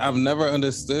I've never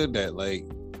understood that. Like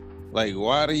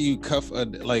why do you cuff a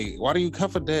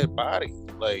dead body?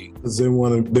 Like, because they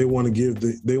want to give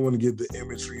the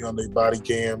imagery on their body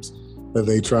cams that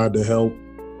they tried to help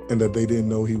and that they didn't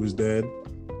know he was dead.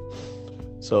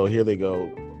 So here they go.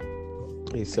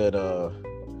 He said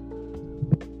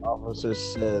officers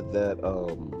said that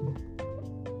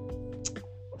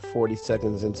 40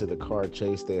 seconds into the car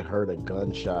chase, they heard a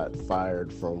gunshot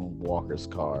fired from Walker's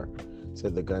car.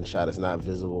 Said the gunshot is not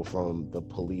visible from the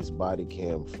police body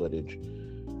cam footage.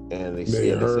 And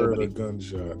they heard a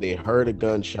gunshot. They heard a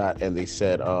gunshot, and they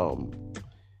said,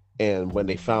 and when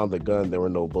they found the gun, there were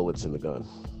no bullets in the gun.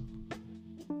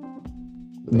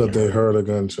 But they heard a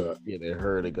gunshot. Yeah, they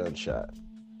heard a gunshot.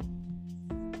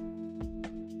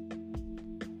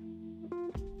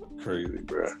 Crazy,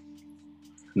 bro.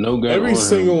 No gun. Every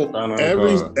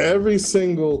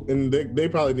single, and they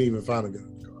probably didn't even find a gun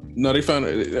in the car. No, they found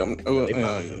it. They found it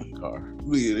in the car.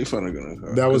 Yeah, they found a gun in the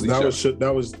car. That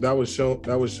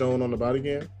was shown on the body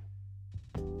cam.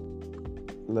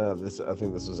 No, I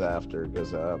think this was after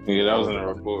because that was in the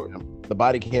report. The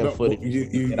body cam footage.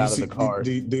 You get out see, of the car.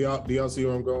 Do y'all see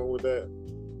where I'm going with that?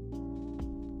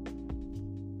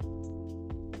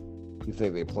 You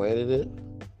think they planted it?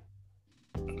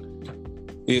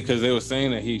 Yeah, because they were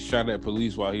saying that he shot at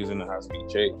police while he was in the high-speed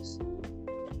chase.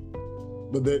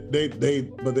 But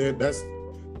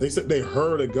they said they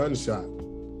heard a gunshot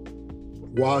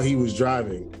while he was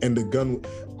driving, and the gun.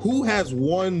 Who has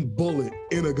one bullet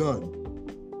in a gun?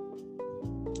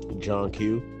 John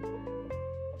Q.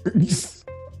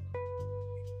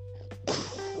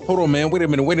 Hold on, man. Wait a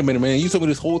minute, man. You told me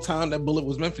this whole time that bullet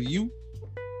was meant for you?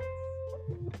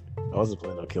 I wasn't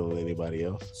planning on killing anybody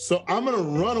else. So I'm gonna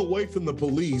run away from the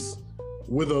police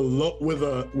while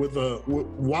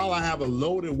I have a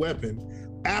loaded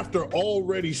weapon after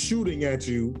already shooting at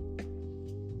you.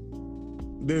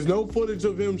 There's no footage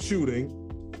of him shooting,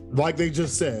 like they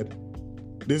just said.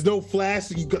 There's no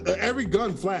flash. Every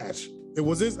gun flash. It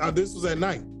was this. This was at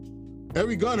night.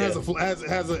 Every gun has a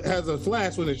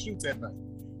flash when it shoots at night.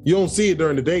 You don't see it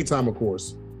during the daytime, of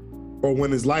course, or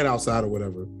when it's light outside or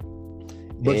whatever.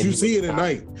 But you see it at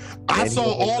night. I saw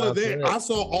all of their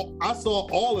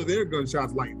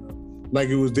gunshots lighting up, like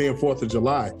it was damn 4th of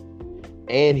July.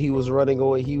 And he was running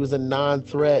away. He was a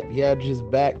non-threat. He had his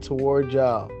back toward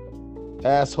y'all,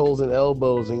 assholes and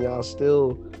elbows, and y'all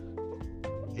still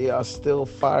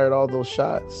fired all those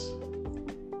shots.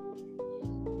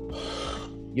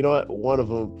 You know what? One of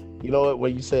them. You know what?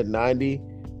 When you said 90,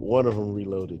 one of them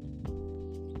reloaded.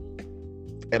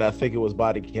 And I think it was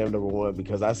body cam number 1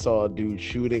 because I saw a dude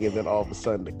shooting and then all of a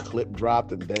sudden the clip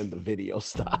dropped and then the video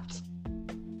stopped.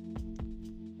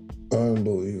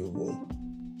 Unbelievable.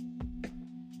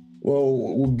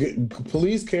 Well,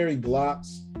 police carry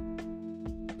Glocks.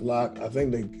 I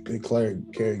think they carry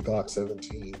Glock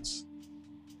 17s.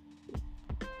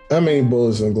 How many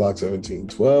bullets in Glock 17?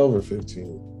 12 or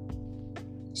 15?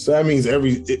 So that means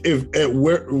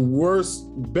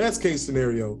best case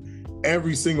scenario,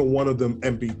 every single one of them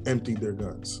emptied their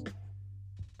guns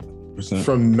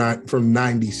from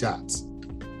 90 shots.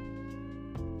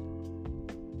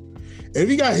 And if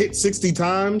he got hit 60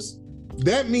 times,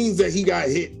 that means that he got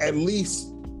hit at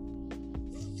least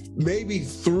maybe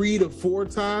 3 to 4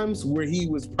 times where he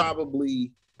was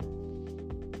probably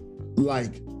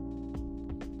like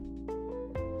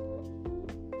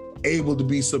able to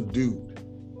be subdued.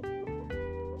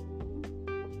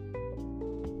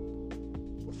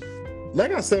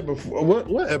 Like I said before,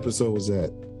 what episode was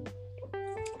that?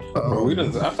 Bro,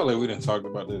 I feel like we didn't talk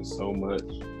about this so much.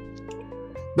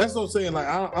 That's what I'm saying. Like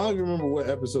I don't even remember what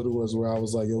episode it was where I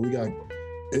was like, "Yo, we got."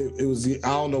 It was I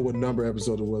don't know what number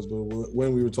episode it was, but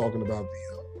when we were talking about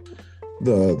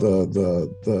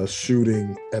the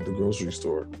shooting at the grocery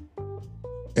store,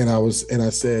 and I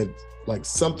said like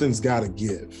something's got to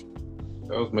give.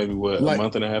 That was maybe a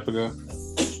month and a half ago.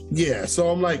 Yeah, so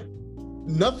I'm like,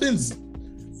 nothing's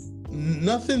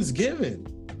given.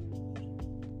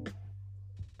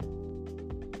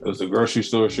 It was the grocery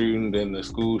store shooting, then the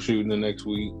school shooting the next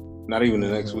week. Not even the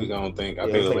next week, I don't think. I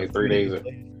think it was like 3 days.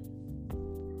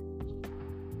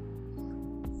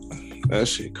 That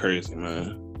shit crazy,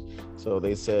 man. So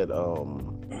they said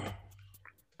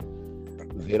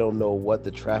they don't know what the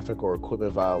traffic or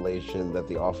equipment violation that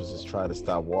the officers tried to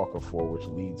stop Walker for, which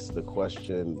leads the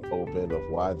question open of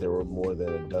why there were more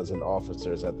than a dozen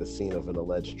officers at the scene of an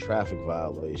alleged traffic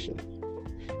violation.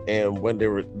 And when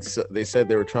they said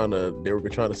they were trying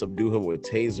to subdue him with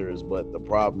tasers, but the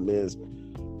problem is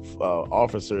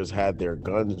officers had their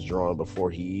guns drawn before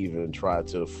he even tried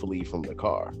to flee from the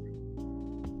car.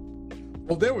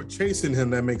 Well, they were chasing him.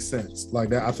 That makes sense. Like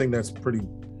that, I think that's pretty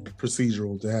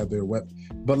procedural to have their weapon.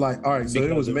 But like, all right, so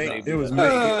it was made. I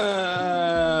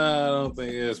don't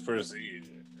think it's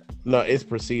procedure. No, it's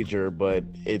procedure, but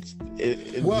I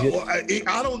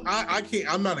can't.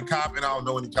 I'm not a cop, and I don't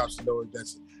know any cops to know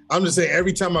that's. I'm just saying,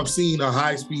 every time I've seen a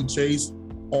high-speed chase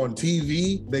on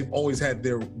TV, they've always had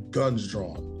their guns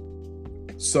drawn.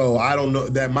 So I don't know.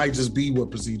 That might just be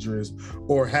what procedure is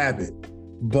or habit.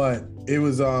 But it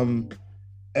was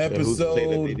episode.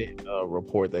 They didn't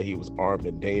report that he was armed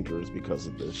and dangerous because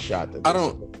of the shot that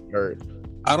heard.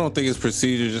 I don't think it's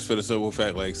procedure just for the simple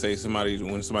fact, like, say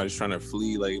when somebody's trying to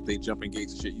flee, like if they jump in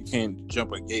gates and shit, you can't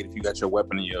jump a gate if you got your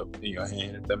weapon in your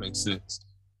hand, if that makes sense.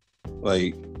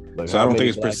 Like, Like, So I don't think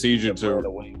it's procedure to run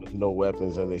away with no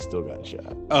weapons and they still got shot.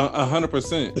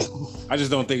 100%. I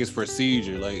just don't think it's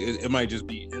procedure. Like it might just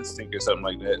be instinct or something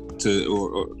like that.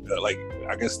 Or like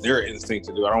I guess their instinct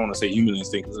to do. I don't want to say human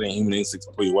instinct because it ain't human instinct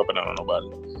to put your weapon out on nobody.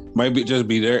 Might be just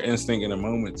be their instinct in a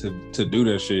moment to do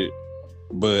that shit.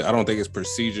 But I don't think it's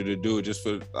procedure to do it just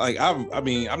for like I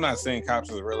mean I'm not saying cops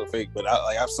is real or fake, but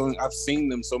I've seen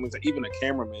them so many times. Even a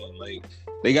cameraman, like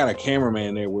they got a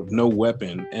cameraman there with no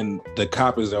weapon, and the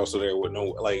cop is also there with no,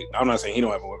 like I'm not saying he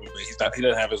don't have a weapon, but he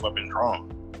doesn't have his weapon drawn.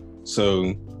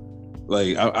 So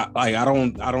like I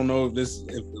don't know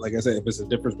if like I said, if it's a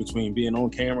difference between being on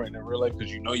camera and in real life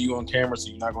because you on camera,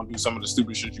 so you're not gonna do some of the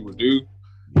stupid shit you would do.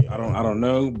 I don't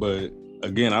know, but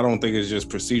again, I don't think it's just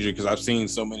procedure because I've seen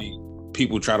so many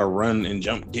people try to run and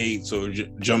jump gates or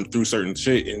jump through certain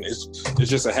shit, and it's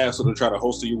just a hassle to try to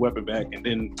holster your weapon back, and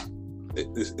then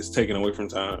it's taken away from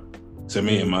time. To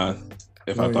me, I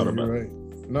thought about right. it.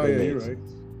 No, yeah, you're right.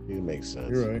 It makes sense.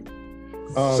 You're right.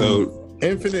 So,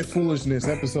 Infinite Foolishness,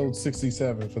 episode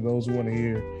 67. For those who want to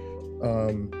hear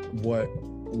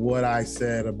what I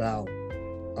said about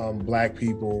black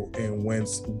people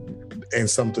and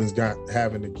something's got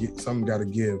to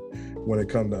give when it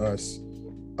comes to us.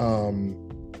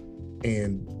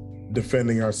 And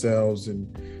defending ourselves and,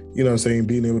 you know what I'm saying,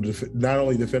 being able to not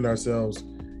only defend ourselves,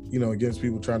 you know, against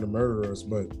people trying to murder us,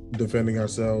 but defending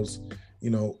ourselves,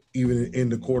 you know, even in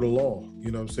the court of law,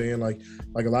 you know what I'm saying? Like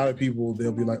a lot of people,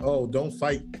 they'll be like, oh, don't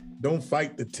fight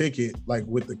the ticket, like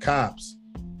with the cops,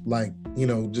 like, you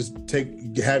know, just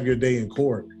have your day in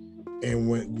court. And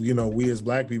when, you know, we as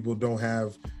black people don't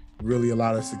have really a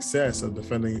lot of success of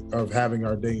having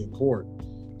our day in court.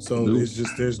 So it's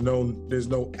just there's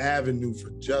no avenue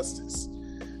for justice,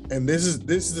 and this is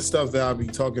the stuff that I'll be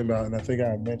talking about, and I think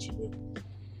I mentioned it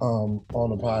on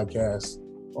the podcast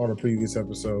on a previous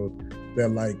episode that,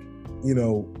 like, you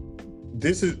know,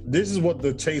 this is what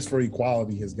the chase for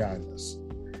equality has gotten us.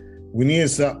 We need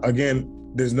to,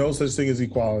 again, there's no such thing as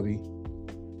equality.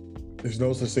 There's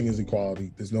no such thing as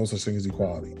equality. There's no such thing as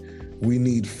equality. We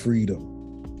need freedom.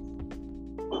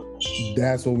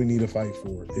 That's what we need to fight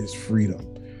for, is freedom.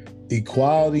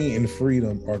 Equality and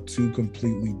freedom are two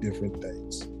completely different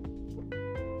things.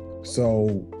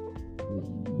 So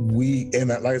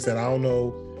like I said, I don't know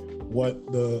what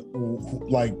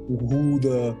who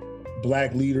the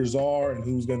black leaders are and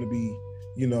who's going to be,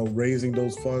 you know, raising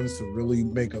those funds to really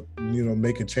make a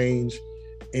change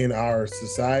in our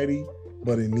society.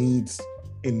 But it needs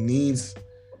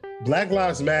Black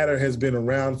Lives Matter has been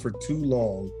around for too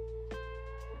long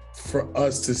for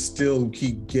us to still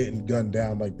keep getting gunned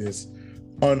down like this,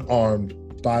 unarmed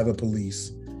by the police,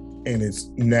 and it's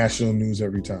national news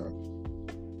every time.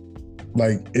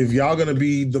 Like, if y'all gonna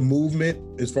be the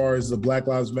movement as far as the Black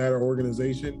Lives Matter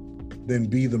organization, then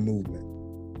be the movement.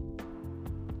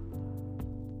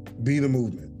 Be the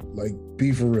movement. Like,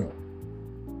 be for real.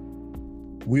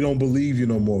 We don't believe you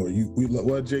no more.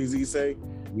 What Jay-Z say?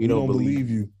 We don't believe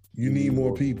you. You need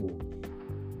more people.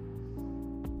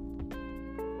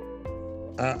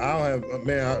 I'll have,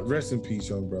 man, rest in peace,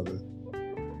 young brother.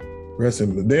 Rest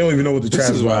in. They don't even know what the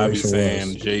traffic violation was. This is why I be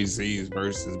saying Jay-Z's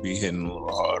verses be hitting a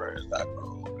little harder as I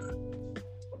grow older.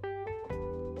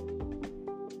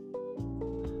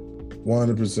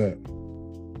 100%.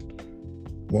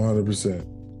 100%.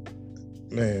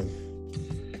 Man.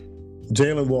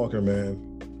 Jayland Walker, man.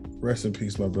 Rest in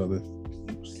peace, my brother.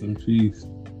 Rest in peace.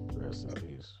 Rest in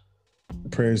peace.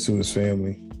 Prayers to his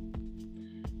family.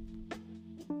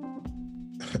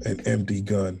 An empty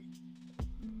gun.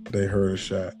 They heard a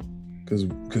shot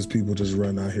because people just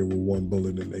run out here with one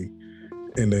bullet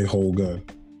in they whole gun.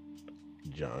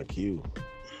 John Q.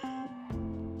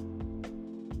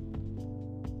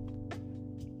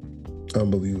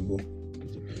 Unbelievable.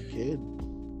 He's a big kid.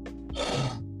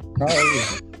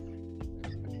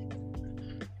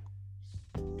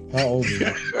 How old is he?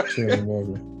 Jayland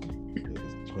Walker.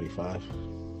 He's 25.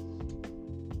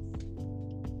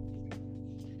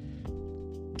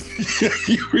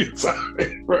 You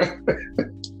retired, right?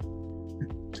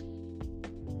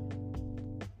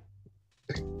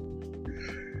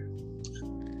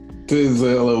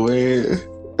 Denzel away.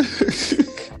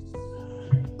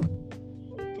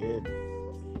 Good.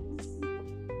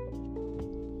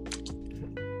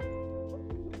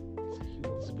 He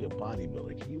wants to be a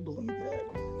bodybuilder. Can you believe that?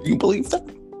 You believe that?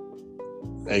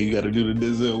 Hey, you got to do the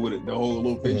Denzel with it, the whole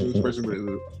little facial expression with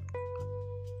it.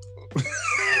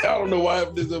 I don't know why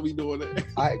Denzel be doing that.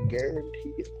 I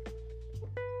guarantee it.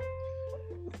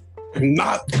 I'm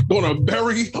not gonna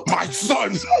bury my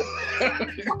son.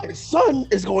 My son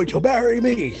is going to bury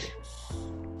me.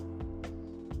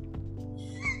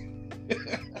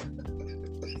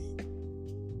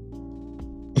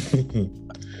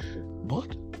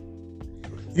 What?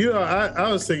 You know,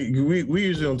 I was thinking we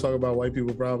usually don't talk about white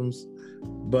people problems,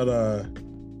 but I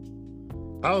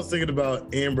was thinking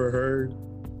about Amber Heard,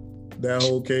 that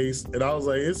whole case, and I was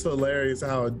like, it's hilarious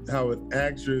how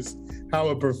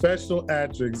a professional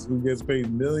actress who gets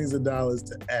paid millions of dollars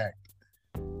to act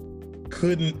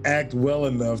couldn't act well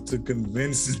enough to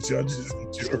convince the judges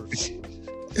and jury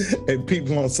and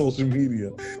people on social media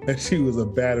that she was a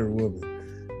battered woman.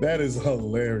 That is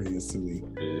hilarious to me.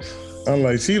 I'm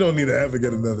like, she don't need to ever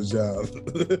get another job.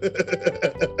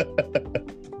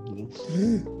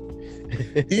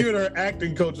 Even her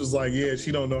acting coach was like, yeah,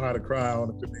 she don't know how to cry on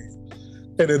a command.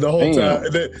 And then the whole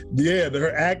time,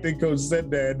 her acting coach said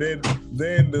that. And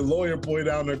then the lawyer pointed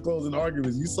out in her closing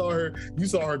arguments, you saw her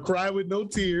cry with no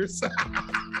tears.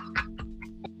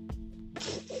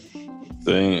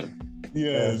 Damn.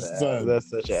 Yeah, son.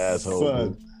 That's such an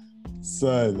asshole.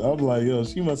 Son, I'm like, yo,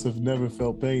 she must have never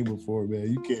felt pain before,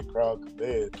 man. You can't cry on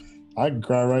command. I can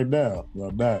cry right now, but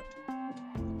I'm not.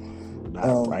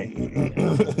 Not right.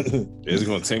 It's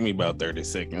gonna take me about 30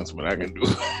 seconds, but I can do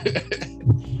it.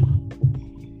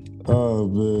 Oh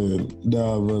man,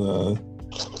 nah, but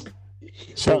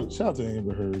shout to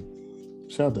Amber Heard.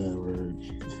 Shout to Amber Heard.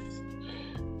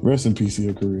 Rest in peace to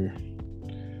your career.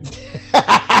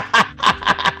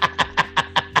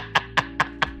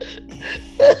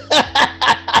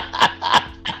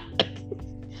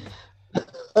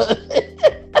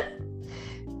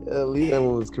 Leave that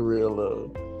woman's career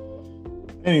alone.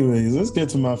 Anyways, let's get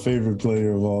to my favorite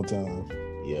player of all time.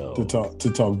 Yo.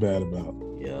 To talk bad about.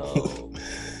 Yo.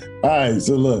 All right,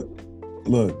 so look.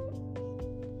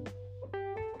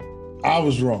 I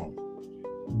was wrong.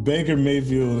 Baker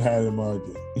Mayfield had a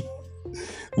market.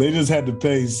 They just had to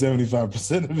pay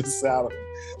 75% of his salary.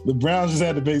 The Browns just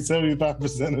had to pay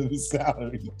 75% of his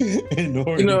salary in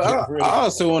order to get rid of I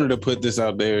also wanted to put this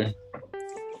out there.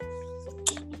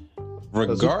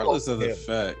 Regardless of the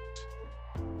fact,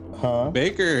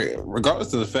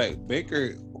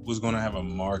 Baker was going to have a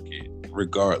market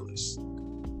regardless.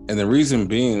 And the reason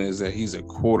being is that he's a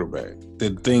quarterback. The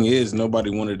thing is, nobody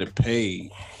wanted to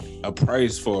pay a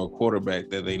price for a quarterback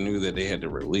that they knew that they had to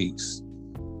release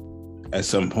at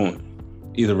some point,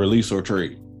 either release or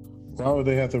trade. Why would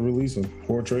they have to release him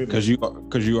or trade him? Because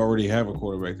you already have a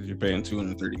quarterback that you're paying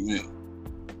 $230 million.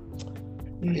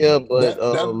 Yeah,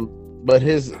 but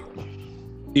his,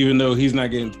 even though he's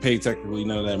not getting paid technically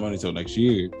none of that money till next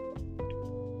year.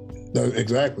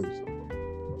 Exactly.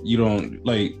 You don't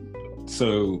like.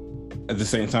 So at the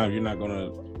same time, you're not gonna.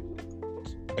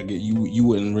 I get you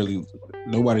wouldn't really.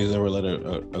 Nobody's ever let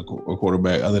a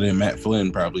quarterback other than Matt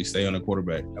Flynn probably stay on a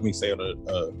quarterback. I mean, stay on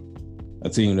a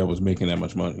team that was making that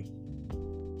much money.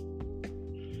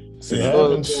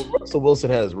 Russell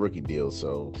Wilson has rookie deal,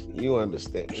 so you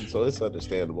understand. So it's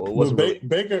understandable. It wasn't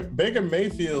Baker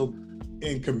Mayfield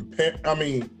in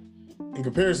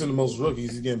comparison to most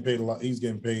rookies, he's getting paid a lot. He's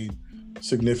getting paid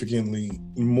significantly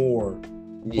more.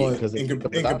 Yeah, but in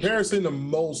comparison to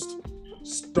most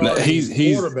starting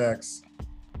quarterbacks,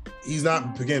 he's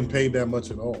not getting paid that much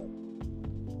at all.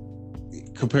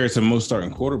 Compared to most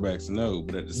starting quarterbacks, no.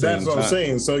 But at the same that's what I'm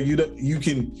saying. So you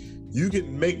can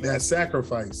make that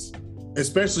sacrifice,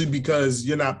 especially because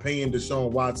you're not paying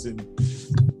Deshaun Watson.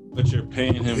 But you're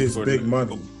paying him his big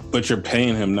money. But you're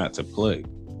paying him not to play.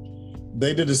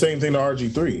 They did the same thing to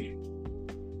RG3.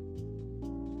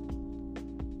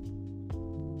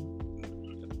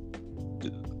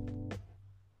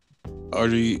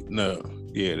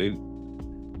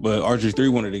 But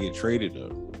RG3 wanted to get traded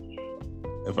though,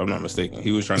 if I'm not mistaken.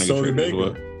 He was trying to get traded as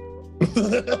well.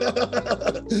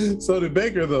 So did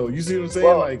Baker though. You see what I'm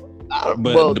saying?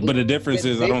 But the difference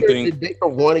is, I don't think did Baker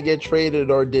want to get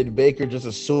traded, or did Baker just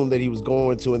assume that he was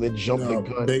going to and then jump the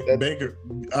gun? Baker.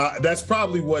 That's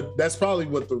probably what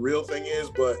the real thing is.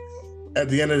 But at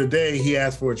the end of the day, he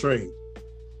asked for a trade.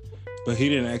 But he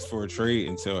didn't ask for a trade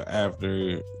until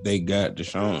after they got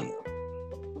Deshaun.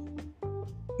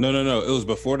 No. It was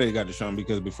before they got Deshaun,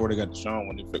 because before they got Deshaun,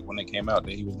 when they came out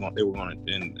that they were going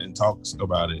to and talk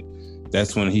about it.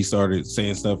 That's when he started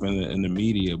saying stuff in the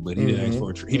media, but he didn't ask for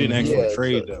a trade. He didn't ask for a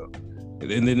trade though.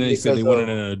 And then they said they wanted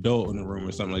an adult in the room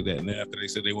or something like that. And then after they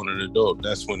said they wanted an adult,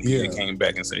 that's when he came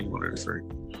back and said he wanted a trade.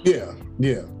 Yeah.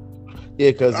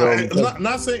 Because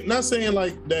not saying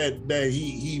like that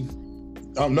he.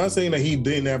 I'm not saying that he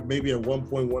didn't have maybe at one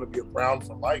point want to be a Brown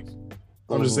for life.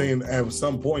 I'm just saying at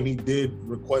some point he did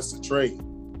request a trade.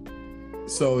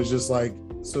 So it's just like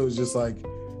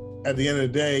at the end of the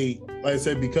day, like I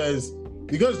said, because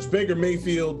Baker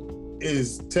Mayfield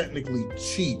is technically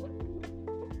cheap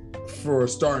for a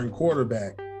starting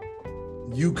quarterback,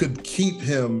 you could keep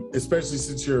him, especially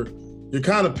since you're you're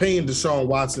kind of paying Deshaun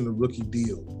Watson a rookie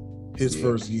deal his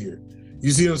first year.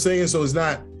 You see what I'm saying? So it's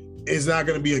not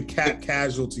going to be a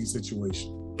casualty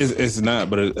situation. It's not,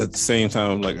 but at the same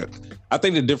time, like I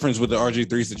think the difference with the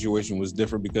RG3 situation was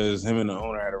different because him and the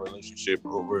owner had a relationship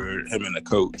over him and the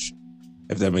coach,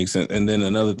 if that makes sense. And then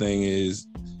another thing is,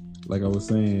 like I was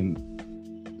saying,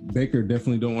 Baker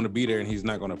definitely don't want to be there, and he's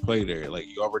not going to play there. Like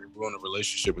you already ruined the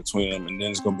relationship between them, and then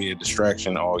it's going to be a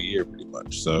distraction all year, pretty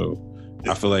much. So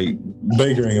I feel like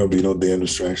Baker ain't gonna be no damn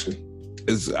distraction.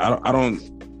 It's going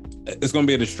to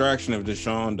be a distraction if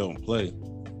Deshaun don't play.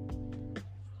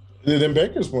 Then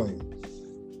Baker's playing.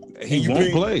 He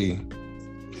won't play.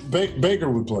 Baker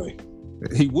would play.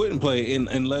 He wouldn't play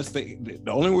unless the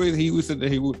only way he said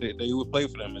that he would play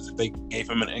for them is if they gave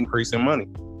him an increase in money.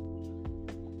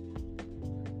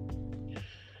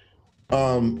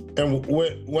 And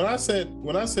when I said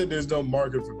there's no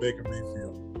market for Baker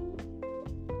Mayfield,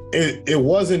 it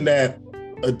wasn't that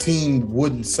a team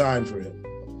wouldn't sign for him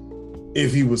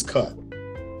if he was cut.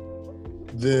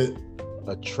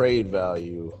 A trade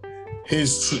value.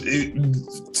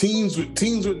 Teams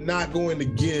were not going to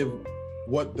give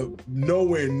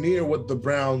nowhere near what the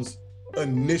Browns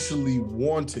initially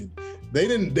wanted. They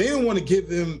didn't want to give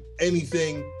him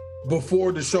anything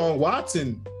before Deshaun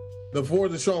Watson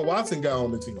got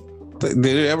on the team. Did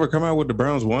it ever come out what the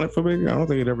Browns wanted for Baker? I don't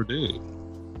think it ever did.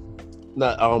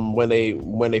 Not when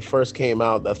they first came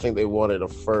out, I think they wanted a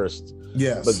first.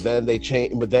 Yes. But then they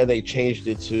changed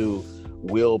it to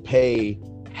we'll pay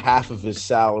half of his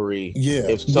salary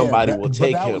if somebody will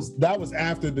take him. That was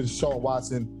after the Deshaun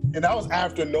Watson, and that was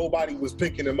after nobody was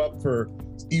picking him up for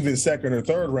even second or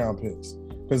third round picks,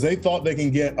 because they thought they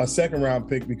can get a second round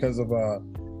pick because of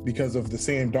the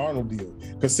Sam Darnold deal.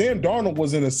 Because Sam Darnold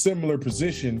was in a similar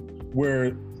position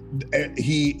where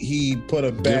he put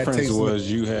a bad difference taste.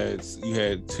 Was you had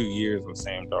 2 years of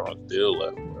Sam Darnold's deal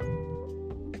left.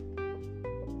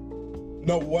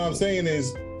 No, what I'm saying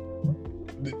is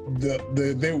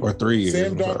they or 3 years.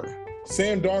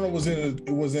 Sam Darnold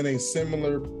was in a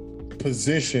similar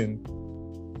position,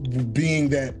 being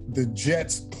that the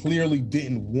Jets clearly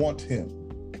didn't want him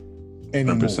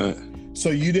anymore. 100%. So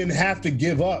you didn't have to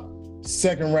give up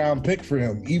second round pick for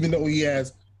him, even though he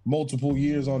has multiple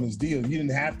years on his deal. You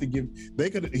didn't have to give. They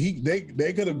could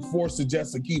have forced the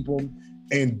Jets to keep him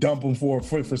and dump him for a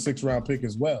 5th or 6th round pick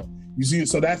as well. You see,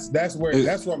 so that's where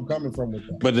I'm coming from with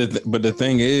that. But the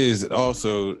thing is,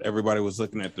 also everybody was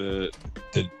looking at the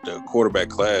quarterback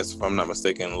class. If I'm not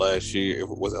mistaken, last year,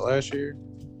 was it last year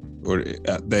or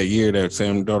that year that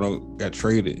Sam Darnold got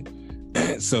traded?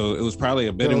 So it was probably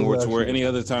a bidding war to where any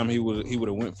other time he would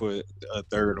have went for a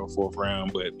 3rd or 4th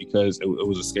round, but because it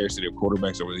was a scarcity of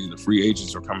quarterbacks that were either free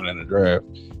agents or coming in the draft,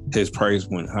 his price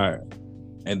went higher.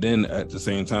 And then at the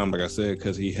same time, like I said,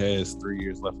 because he has 3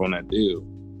 years left on that deal,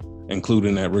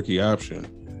 including that rookie option,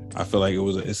 I feel like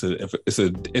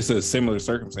it's a similar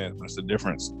circumstance, but it's a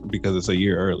difference because it's a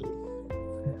year early.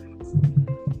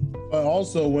 But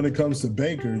also, when it comes to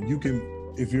Baker, you can,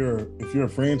 if you're a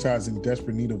franchise in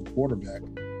desperate need of a quarterback,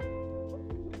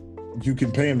 you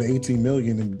can pay him the $18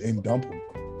 million and dump him.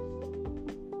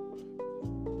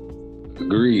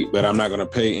 Agreed, but I'm not going to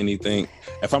pay anything.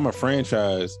 If I'm a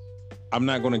franchise, I'm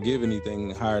not going to give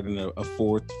anything higher than a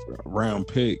 4th round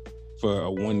pick for a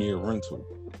 1-year rental.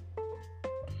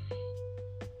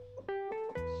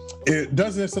 It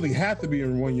doesn't necessarily have to be a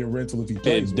 1-year rental if he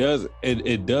plays.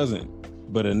 It doesn't.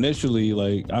 But initially,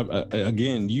 like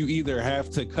again, you either have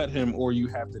to cut him or you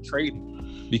have to trade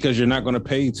him, because you're not going to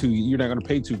pay two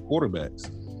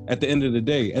quarterbacks. At the end of the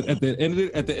day, at the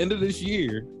end of this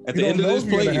year, at the end of this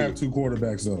play, you're going to have 2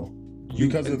 quarterbacks though,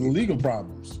 because of the legal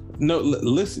problems. No,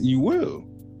 listen, you will,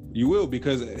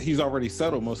 because he's already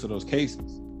settled most of those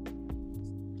cases.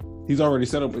 He's already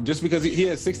settled, just because he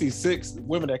had 66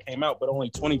 women that came out, but only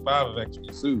 25 have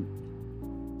actually sued.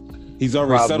 He's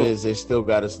already settled. Is they're still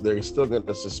going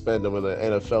to suspend him, and the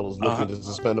NFL is looking to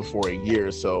suspend him for a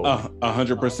year. So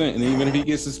 100%. And even if he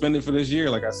gets suspended for this year,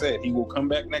 like I said, he will come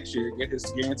back next year, get his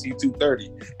guaranteed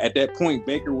 $230. At that point,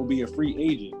 Baker will be a free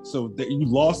agent. So you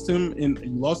lost him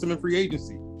in free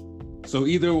agency. So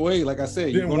either way, like I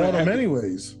said, you didn't want him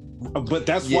anyways. But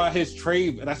that's why his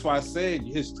trade. That's why I said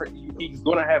his trade. He's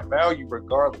going to have value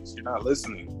regardless. You're not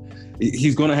listening.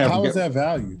 He's going to have. How is that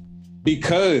value?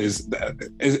 Because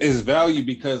it's value.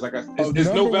 Because like I said,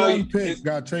 there's no value. Pick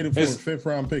got traded for a 5th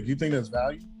round pick. You think that's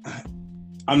value?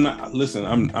 I'm not. Listen,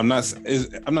 I'm not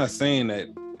saying that.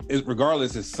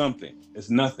 Regardless, it's something. It's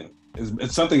nothing.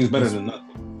 It's something is better than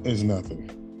nothing. It's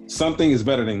nothing. Something is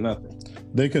better than nothing.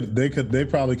 They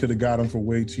probably could have got him for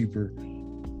way cheaper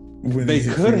They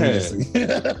could have.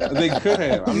 They could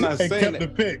have. I'm not saying the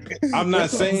pick. I'm not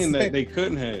saying that they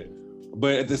couldn't have.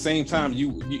 But at the same time,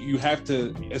 you have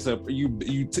to. You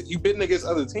bidding against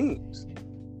other teams.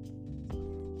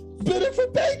 Bidding for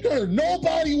Baker.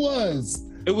 Nobody was.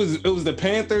 It was the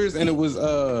Panthers, and it was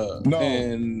the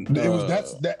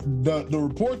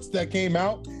reports that came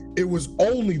out. It was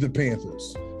only the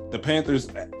Panthers. The Panthers,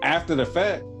 after the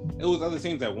fact, it was other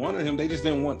teams that wanted him. They just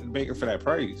didn't want Baker for that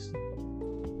price.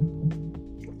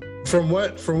 From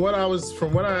what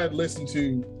I had listened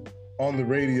to on the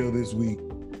radio this week,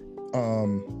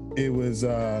 it was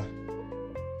the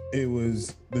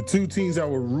two teams that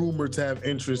were rumored to have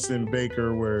interest in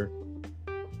Baker were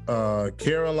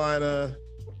Carolina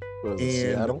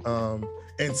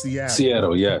and Seattle.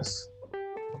 Seattle, yes.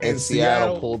 And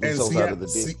Seattle pulled themselves out of the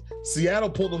deal. Seattle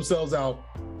pulled themselves out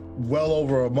well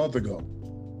over a month ago.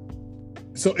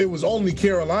 So it was only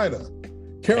Carolina.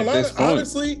 Carolina,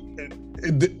 honestly,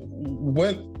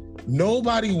 when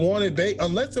nobody wanted Baker,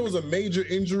 unless there was a major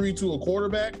injury to a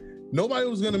quarterback, nobody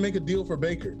was going to make a deal for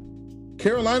Baker.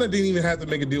 Carolina didn't even have to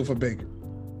make a deal for Baker.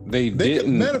 They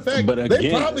didn't. Matter of fact, but again, they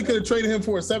probably could have traded him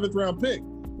for a 7th round pick.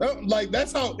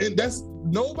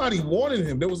 Nobody wanted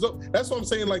him. That's what I'm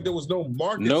saying. Like, there was no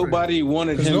market. Nobody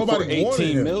wanted him for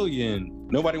 18 million.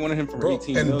 Nobody wanted him for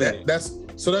 18 million. That's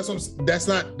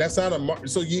not a market.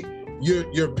 So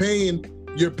you're paying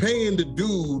the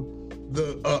dude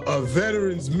a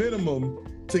veteran's minimum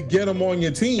to get him on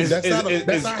your team. That's not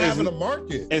having a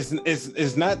market. It's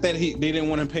not that they didn't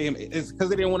want to pay him. It's because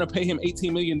they didn't want to pay him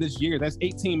 18 million this year. That's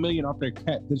 18 million off their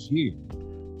cap this year.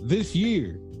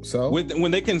 So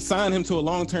when they can sign him to a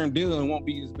long-term deal and won't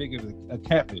be as big as a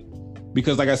cap hit,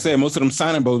 because like I said, most of them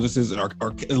signing bonuses are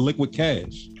liquid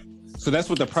cash. So that's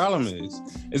what the problem is.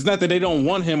 It's not that they don't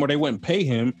want him or they wouldn't pay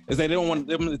him. It's that they don't want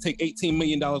them to take $18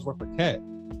 million worth of cap.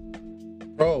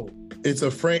 Bro, it's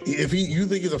if you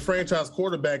think he's a franchise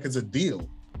quarterback, it's a deal.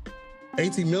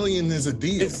 18 million is a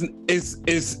deal.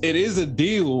 It is a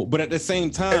deal, but at the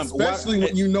same time, especially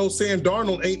when you know Sam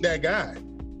Darnold ain't that guy.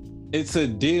 It's a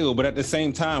deal, but at the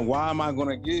same time, why am I going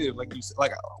to give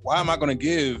why am I going to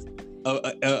give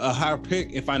a higher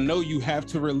pick if I know you have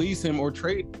to release him or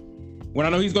trade him? When I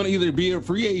know he's going to either be a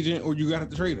free agent or you got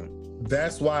to trade him.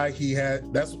 That's why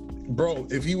bro,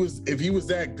 if he was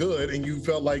that good and you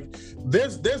felt like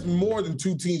there's more than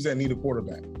 2 teams that need a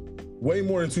quarterback. Way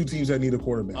more than 2 teams that need a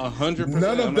quarterback. 100%.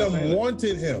 None of them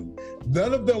wanted him.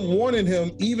 None of them wanted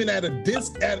him, even at a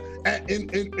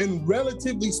in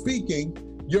relatively speaking,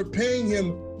 you're paying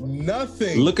him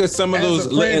nothing. Look at some of those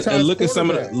look at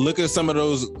some of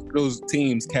those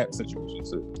teams' cap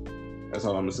situations. That's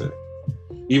all I'm gonna say.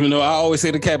 Even though I always say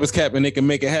the cap is cap and they can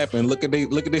make it happen. Look at their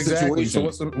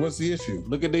situation. So what's the issue?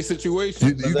 Look at their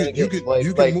situation.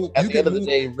 You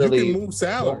can move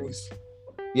salaries.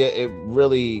 Yeah,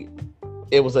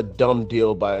 it was a dumb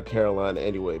deal by Carolina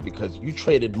anyway, because you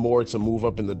traded more to move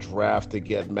up in the draft to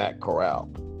get Matt Corral.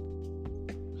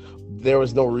 There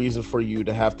was no reason for you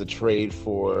to have to trade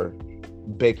for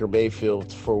Baker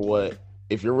Mayfield for what?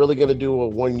 If you're really going to do a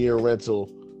 1-year rental,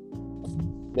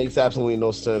 makes absolutely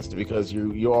no sense, because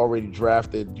you already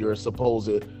drafted your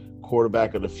supposed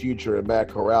quarterback of the future in Matt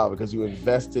Corral because you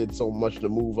invested so much to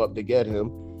move up to get him.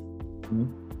 Mm-hmm.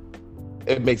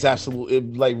 It makes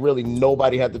really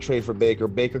nobody had to trade for Baker.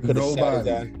 Baker could have sat his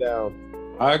ass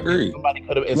down. I agree. Somebody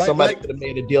could have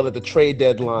made a deal at the trade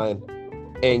deadline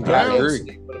and got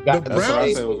him.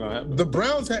 The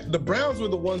Browns were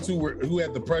the ones who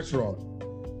had the pressure on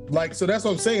them. Like, so that's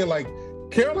what I'm saying. Like,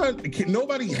 Carolina,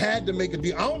 nobody had to make a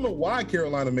deal. I don't know why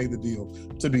Carolina made the deal,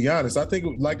 to be honest. I think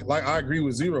like I agree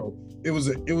with Zero. It was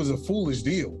a foolish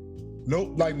deal.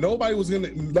 Nobody was gonna.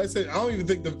 Let's say I don't even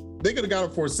think they could have got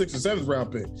him for a 6th or 7th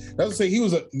round pick. That's to say he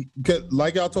was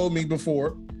like y'all told me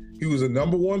before, he was a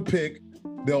number 1 pick.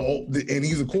 And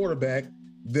he's a quarterback.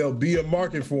 There'll be a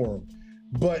market for him.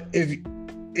 But if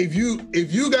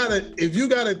you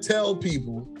gotta tell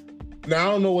people, now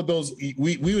I don't know what those I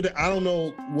don't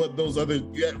know what those other,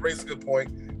 you raised a good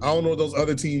point. I don't know what those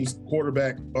other teams'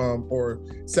 quarterback or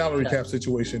salary cap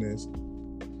situation is,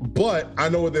 but I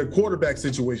know what their quarterback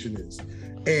situation is,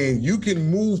 and you can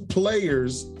move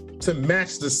players to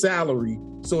match the salary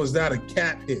so it's not a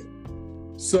cap hit.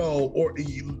 So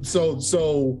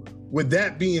with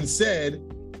that being said,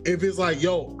 if it's like,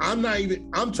 yo, I'm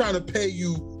trying to pay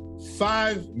you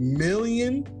 $5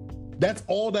 million. That's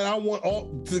all that I want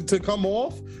to come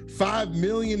off. $5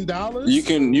 million. You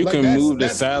can move the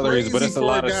salaries, but that's a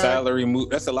lot of salary move.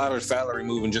 That's a lot of salary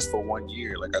moving just for 1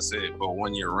 year. Like I said, for a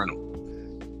 1-year rental.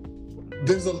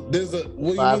 There's a what do you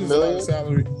 $5 mean million? it's a lot of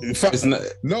salary? It's not.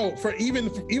 No, for even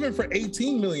for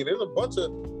 18 million, there's a bunch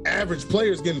of average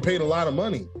players getting paid a lot of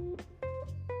money.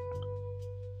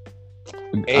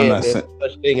 I'm And not there's saying.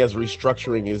 such thing as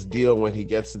restructuring his deal when he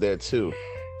gets there too.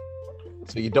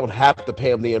 So you don't have to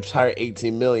pay him the entire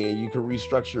 18 million. You can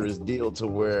restructure his deal to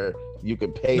where you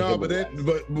can pay No, him. but that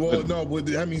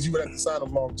means you would have to sign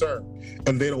him long term,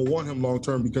 and they don't want him long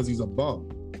term because he's a bum.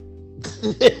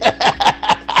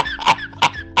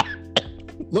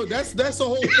 Look, that's the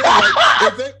whole thing.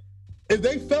 Like, if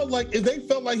they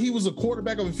felt like he was a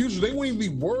quarterback of the future, they wouldn't even be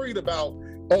worried about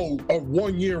a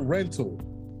 1 year rental.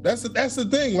 That's the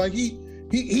thing. Like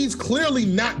he's clearly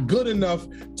not good enough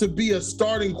to be a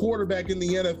starting quarterback in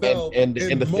the NFL in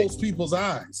most people's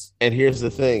eyes. And here's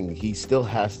the thing: he still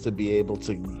has to be able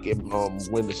to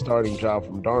win the starting job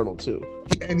from Darnold too.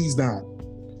 And he's not.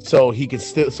 So he could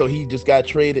still. So he just got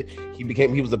traded. He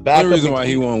was a backup. The reason why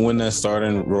he won't win that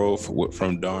starting role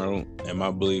from Darnold, and my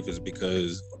belief is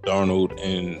because Darnold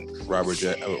and whatever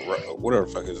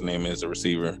the fuck his name is, the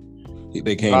receiver,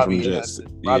 they came from the Jets.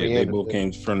 They both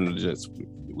came from the Jets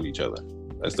with each other.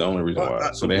 That's the only reason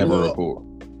why. So they have a rapport.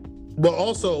 But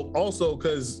also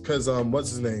because what's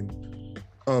his name?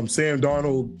 Sam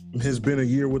Darnold has been a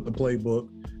year with the playbook.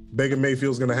 Baker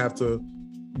Mayfield's gonna have to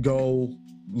go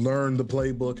learn the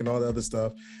playbook and all that other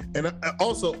stuff. And I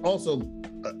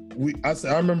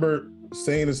remember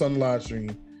saying this on the live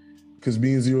stream because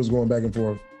me and Zero was going back and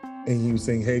forth, and he was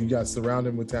saying, "Hey, you got to surround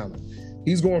him with talent."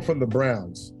 He's going from the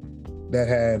Browns that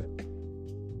had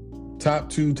top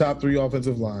 2, top 3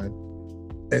 offensive line,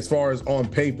 as far as on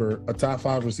paper, a top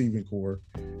 5 receiving core,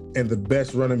 and the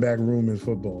best running back room in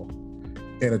football,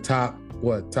 and a top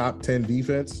 10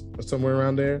 defense or somewhere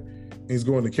around there. And he's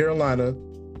going to Carolina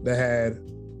that had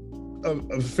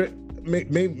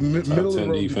maybe middle of the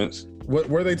road defense.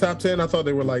 Were they top 10? I thought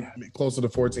they were like closer to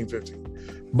 14,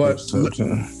 15. But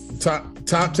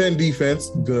top 10 defense,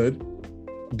 good.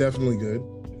 Definitely good.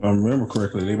 If I remember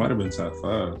correctly, they might have been top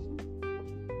 5.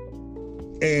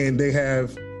 And they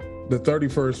have the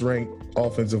 31st ranked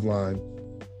offensive line,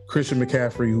 Christian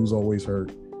McCaffrey, who's always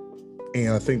hurt.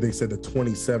 And I think they said the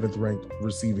 27th ranked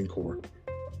receiving core.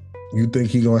 You think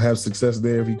he's gonna have success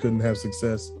there if he couldn't have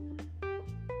success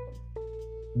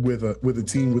with a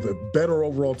team, with a better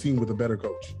overall team, with a better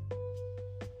coach?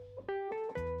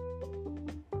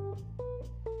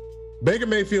 Baker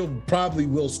Mayfield probably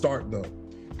will start though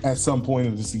at some point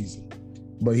of the season,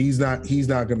 but he's not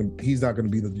gonna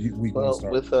be the week one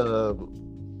starter. With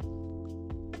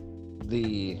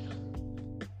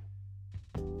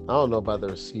I don't know about the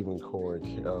receiving core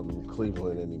in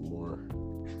Cleveland anymore.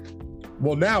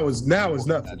 Well, now is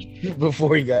nothing.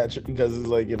 Before he got, because it's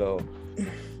like,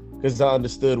 because I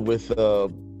understood with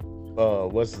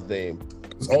what's his name,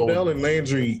 Odell and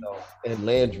Landry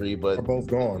but are both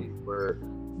gone.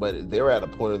 But they were at a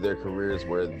point of their careers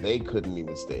where they couldn't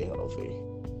even stay healthy.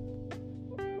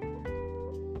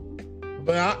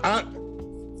 But I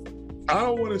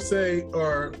don't want to say,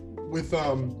 or with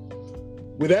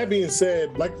that being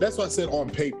said, like that's what I said on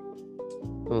paper.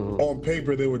 Mm-hmm. On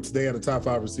paper, they had a top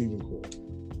 5 receiving core.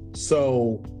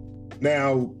 So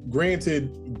now,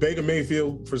 granted, Baker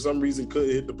Mayfield for some reason could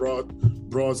hit the broad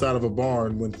side of a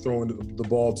barn when throwing the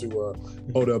ball to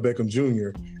Odell Beckham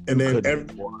Jr. And then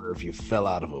if you fell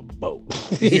out of a boat.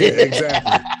 Yeah,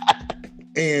 exactly.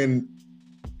 And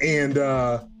in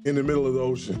the middle of the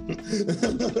ocean.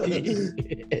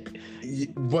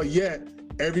 But yet,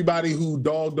 everybody who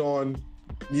dogged on,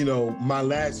 my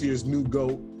last year's new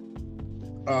GOAT,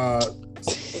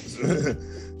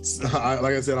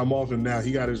 like I said, I'm off him now.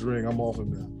 He got his ring. I'm off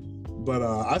him now. But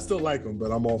I still like him,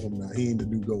 but I'm off him now. He ain't the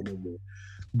new GOAT no more.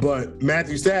 But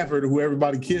Matthew Stafford, who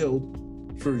everybody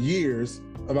killed for years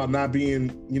about not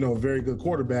being, a very good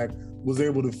quarterback, was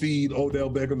able to feed Odell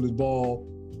Beckham the ball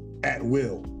at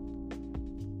will.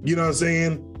 You know what I'm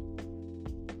saying?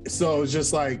 So it's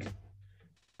just like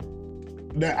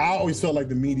that. I always felt like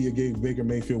the media gave Baker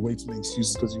Mayfield way too many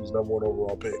excuses because he was number 1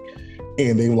 overall pick,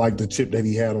 and they liked the chip that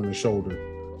he had on his shoulder,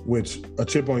 which a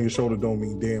chip on your shoulder don't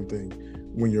mean damn thing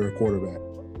when you're a quarterback.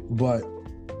 But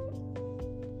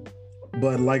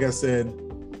like I said,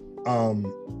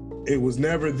 it was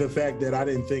never the fact that I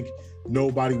didn't think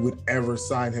nobody would ever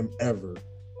sign him ever.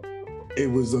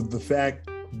 It was of the fact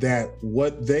that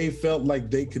what they felt like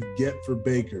they could get for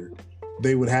Baker,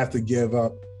 they would have to give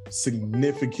up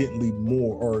significantly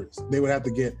more, or they would have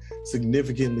to get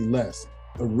significantly less.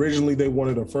 Originally, they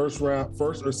wanted a first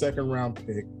or second round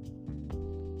pick,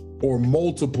 or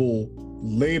multiple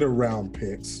later round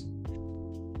picks.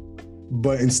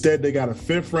 But instead, they got a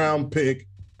 5th round pick,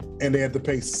 and they had to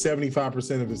pay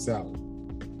 75% of his salary.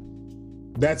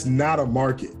 That's not a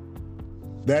market.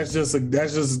 That's just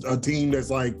a team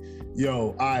that's like,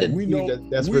 yo, we know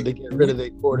that's where they get rid of their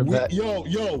quarterback.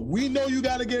 We know you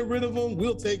got to get rid of them.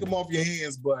 We'll take them off your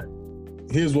hands, but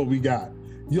here's what we got.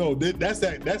 Yo, that's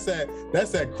that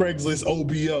Craigslist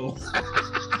OBO.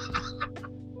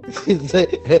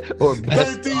 Or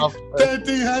best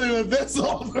 1300 best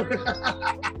offer.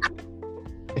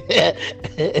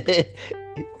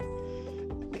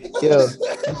 Yo,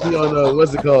 you don't know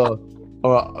what's it called?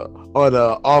 Or on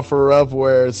an offer up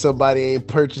where somebody ain't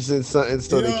purchasing something,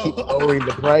 so they keep lowering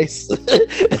the price.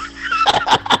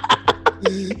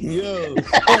 Yo,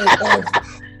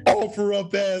 offer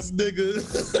up ass nigga.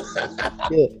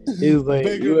 Yeah, he was like,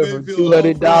 you went from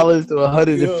 $200 to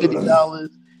 $150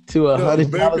 to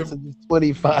 $100 to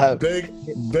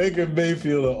 $25. Baker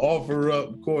Mayfield, an offer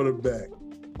up quarterback.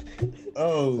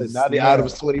 Oh, so now the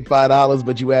item's $25,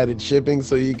 but you added shipping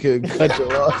so you could cut your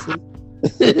losses.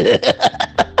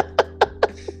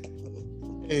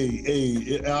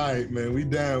 Hey, all right, man. We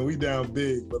down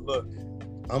big, but look,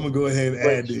 I'm gonna go ahead and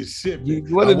add this shipping.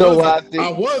 You want to know why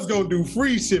I was gonna do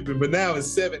free shipping, but now it's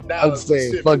 $7. I'm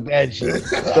saying, fuck that shit.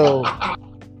 So,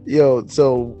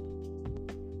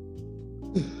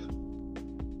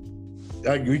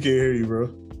 we can't hear you, bro.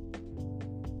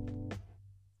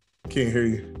 Can't hear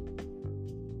you.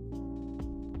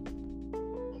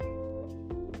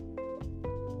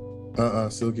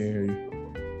 Still can't hear you.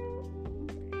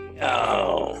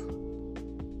 Oh.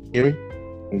 Hear me?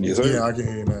 Yes, sir. Yeah, I can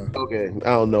hear you now. Okay.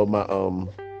 I don't know.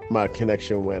 My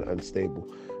connection went unstable.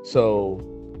 So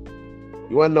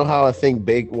you want to know how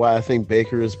why I think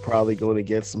Baker is probably going to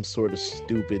get some sort of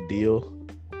stupid deal?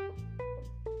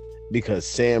 Because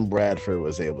Sam Bradford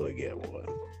was able to get one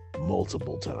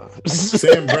multiple times.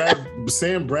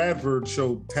 Sam Bradford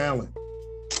showed talent.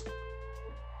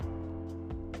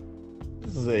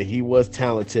 He was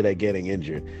talented at getting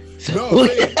injured. No,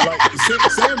 like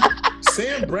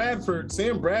Sam Bradford's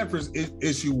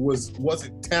issue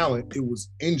wasn't talent; it was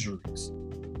injuries.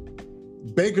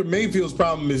 Baker Mayfield's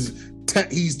problem is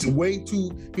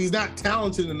he's not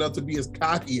talented enough to be as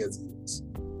cocky as he is.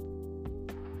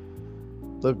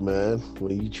 Look, man,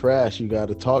 when you trash, you got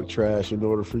to talk trash in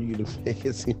order for you to make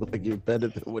it seem like you're better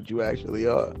than what you actually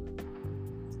are.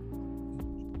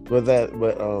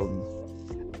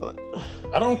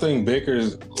 I don't think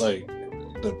Baker's like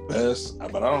the best,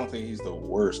 but I don't think he's the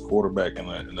worst quarterback in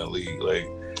the league.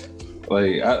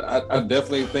 I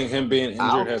definitely think him being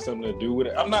injured has something to do with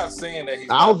it. I'm not saying that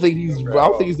I don't think he's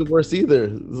the worst either.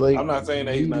 Like, I'm not saying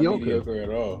that he's not mediocre at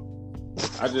all.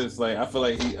 I just I feel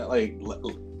like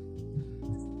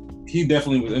he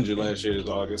definitely was injured last year. Is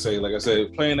all I can say. Like I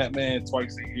said, playing that man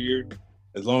twice a year,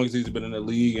 as long as he's been in the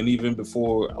league, and even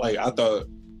before, I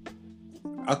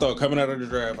thought coming out of the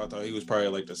draft, I thought he was probably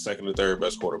like the second or third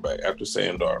best quarterback after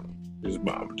Sam Darnold.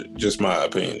 Just my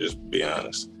opinion, just to be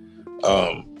honest.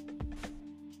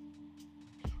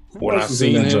 When I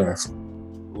seen him, draft?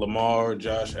 Lamar,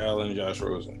 Josh Allen, Josh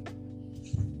Rosen.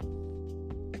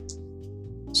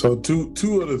 So two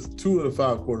of the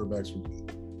five quarterbacks were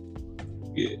good.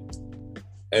 Yeah.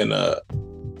 And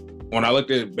when I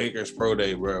looked at Baker's pro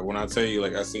day, bro, when I tell you,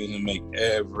 I seen him make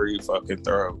every fucking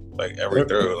throw,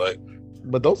 throw.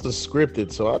 But those are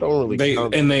scripted, so I don't really. They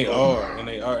are, and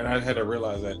I had to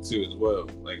realize that too as well.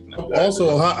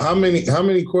 Also, how many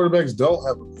quarterbacks don't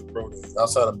have a good pro day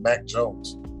outside of Mac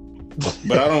Jones?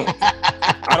 But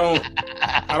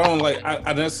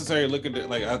I necessarily look at it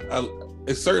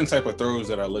it's certain type of throws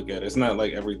that I look at. It's not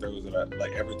like every throw that I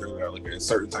look at. It's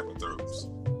certain type of throws,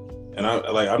 and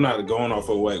I'm not going off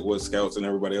of what scouts and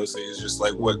everybody else say. It's just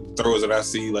what throws that I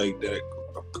see that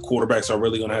quarterbacks are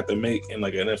really gonna have to make in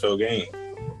an NFL game,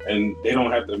 and they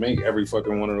don't have to make every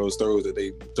fucking one of those throws that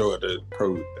they throw at the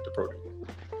pro day.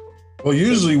 Well,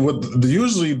 usually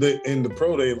in the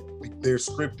pro day, they're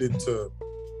scripted to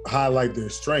highlight their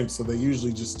strengths, so they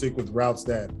usually just stick with routes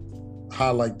that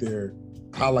highlight the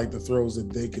throws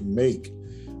that they can make.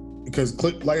 Because,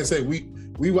 like I said,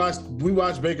 we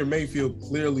watched Baker Mayfield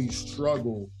clearly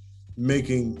struggle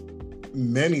making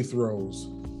many throws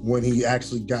when he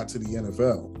actually got to the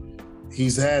NFL.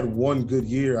 He's had one good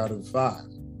year out of 5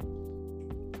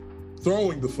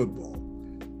 throwing the football.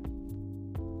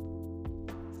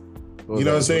 You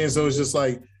know what I'm saying? So it's just no,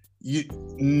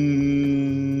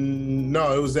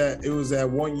 it was that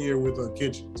 1 year with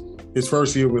Kitchens. His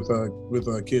first year with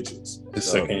Kitchens. His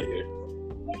second year.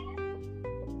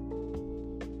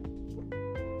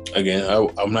 Again,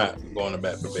 I'm not going to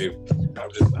bat for Baker.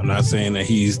 I'm not saying that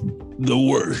he's the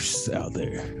worst out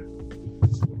there.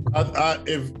 I'm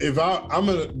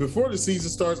gonna, before the season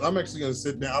starts, I'm actually gonna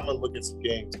sit down. I'm gonna look at some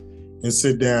games and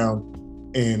sit down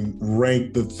and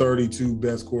rank the 32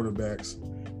 best quarterbacks,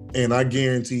 and I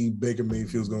guarantee Baker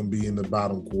Mayfield's going to be in the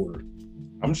bottom quarter.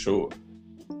 I'm sure.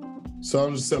 So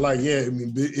I'm just saying, like, yeah, I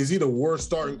mean, is he the worst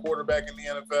starting quarterback in the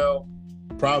NFL?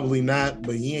 Probably not,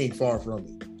 but he ain't far from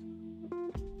it.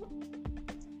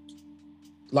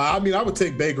 Like, I mean, I would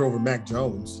take Baker over Mac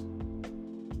Jones.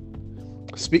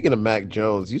 Speaking of Mac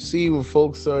Jones, you see when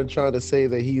folks are trying to say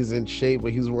that he's in shape,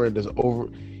 but he was wearing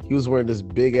this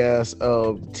big ass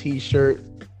T-shirt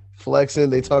flexing.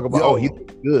 They talk about, he's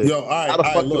good. Yo, all right, how the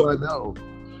fuck do I know?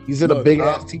 He's in a big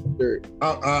ass T-shirt.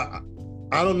 I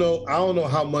don't know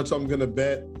how much I'm gonna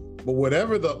bet, but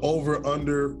whatever the over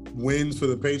under wins for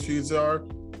the Patriots are,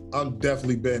 I'm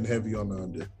definitely betting heavy on the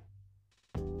under.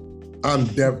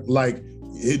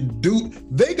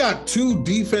 They got 2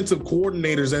 defensive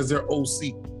coordinators as their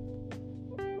OC.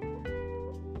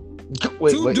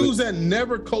 Two dudes that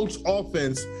never coach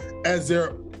offense as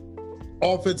their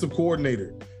offensive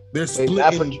coordinator. They're split.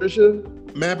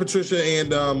 Matt Patricia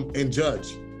and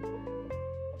Judge.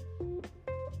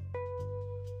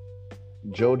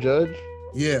 Joe Judge?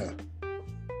 Yeah.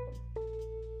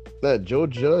 That Joe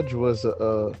Judge was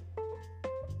a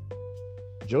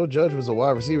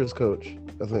wide receivers coach,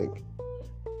 I think.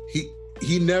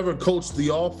 He never coached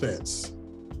the offense.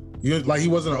 He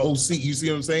wasn't an OC. You see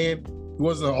what I'm saying? He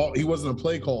wasn't a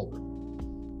play caller.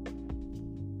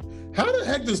 How the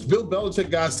heck does Bill Belichick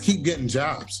guys keep getting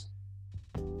jobs?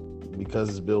 Because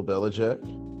it's Bill Belichick.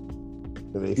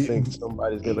 They think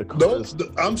somebody's gonna coach.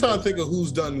 I'm trying to think of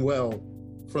who's done well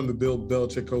from the Bill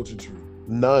Belichick coaching tree.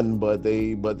 None, but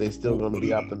they still gonna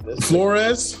be optimistic.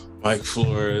 Mike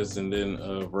Flores, and then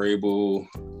Vrabel.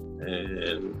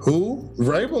 And who?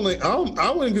 Vrabel? I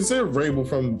wouldn't consider Vrabel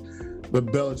from the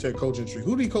Belichick coaching tree.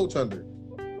 Who did he coach under?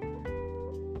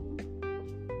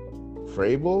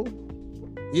 Vrabel?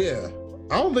 Yeah.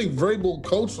 I don't think Vrabel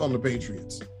coached on the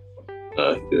Patriots.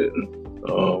 He didn't.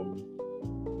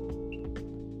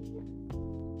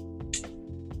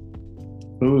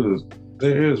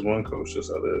 There is one coach that's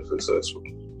out there successful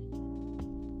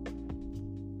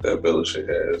that Belichick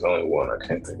has. Only one. I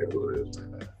can't think of who it is right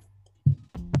now.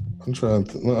 I'm trying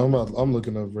to. I'm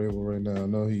looking up Vrabel right now. I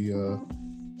know he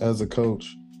as a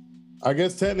coach. I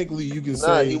guess technically you can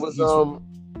say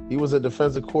he was a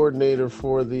defensive coordinator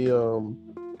for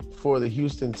the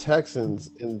Houston Texans,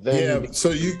 and then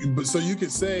so you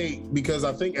could say, because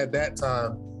I think at that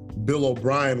time Bill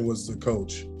O'Brien was the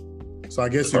coach. So I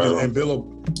guess you can, and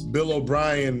Bill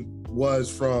O'Brien was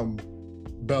from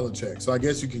Belichick. So I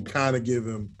guess you can kind of give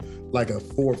him like a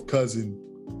fourth cousin.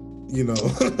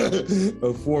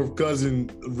 A fourth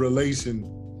cousin relation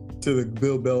to the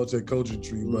Bill Belichick coaching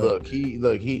tree. But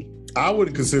I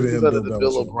wouldn't consider him under the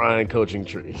Bill O'Brien coaching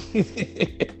tree.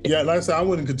 Yeah, like I said, I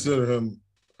wouldn't consider him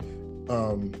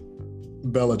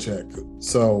Belichick.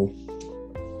 So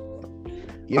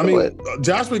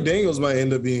Josh McDaniels might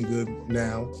end up being good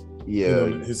now. Yeah,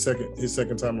 his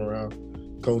second time around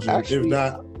coaching. Actually,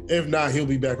 if not, he'll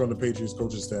be back on the Patriots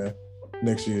coaching staff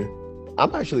next year.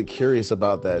 I'm actually curious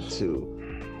about that too.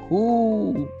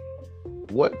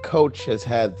 What coach has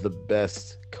had the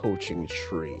best coaching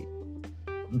tree?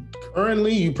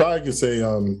 Currently, you probably could say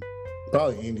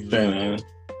probably Andy Shanahan.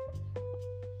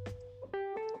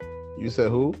 You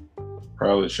said who?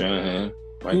 Probably Shanahan.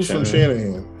 Who's from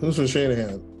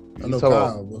Shanahan? I know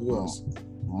Kyle, but who else?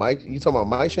 Mike? You talking about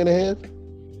Mike Shanahan?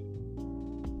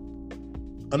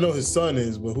 I know his son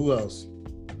is, but who else?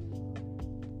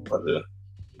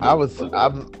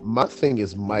 My thing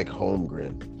is Mike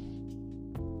Holmgren.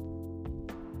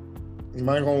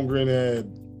 Mike Holmgren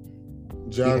had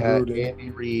John Gruden.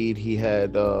 Andy Reid. He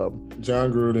had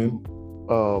John Gruden.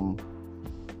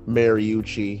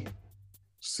 Mariucci.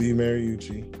 C.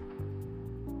 Mariucci.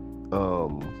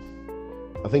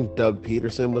 I think Doug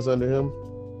Peterson was under him.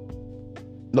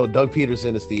 No, Doug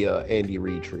Peterson is the Andy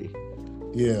Reid tree.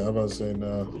 Yeah, I'm about to say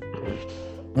no.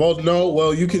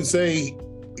 Well, you can say,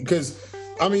 because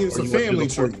I mean it's a family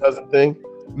tree. Thing?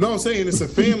 No, I'm saying it's a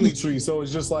family tree, so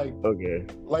it's just like, okay.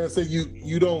 Like I said,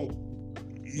 you're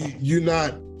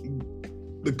not,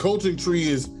 the coaching tree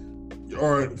is,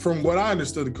 or from what I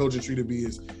understood the coaching tree to be,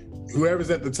 is whoever's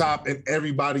at the top and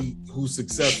everybody who's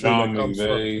successful. Sean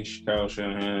McVay, Kyle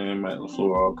Shanahan, Matt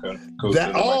LaFleur,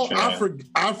 that all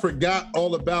I forgot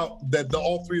all about that.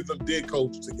 All three of them did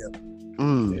coach together.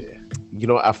 Yeah.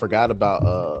 I forgot about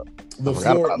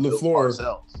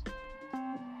LaFleur.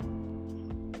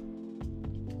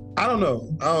 I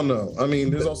don't know. I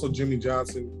mean, there's also Jimmy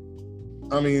Johnson.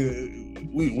 I mean,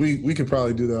 we could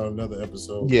probably do that on another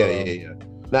episode. Yeah.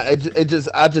 Now I just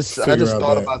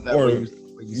thought about that when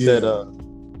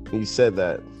you said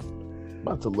that.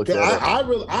 About to look at it.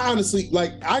 I honestly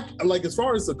like as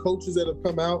far as the coaches that have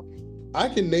come out, I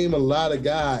can name a lot of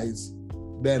guys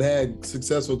that had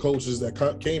successful coaches that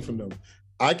came from them.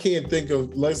 I can't think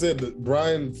of, like I said,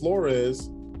 Brian Flores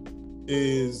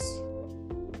is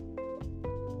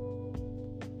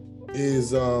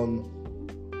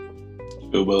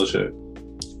Bill Belichick.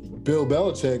 Bill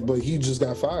Belichick, but he just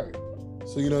got fired.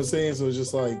 So you know what I'm saying? So it's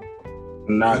just like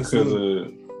not because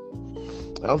of.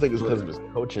 I don't think it's because of his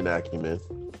coaching acumen.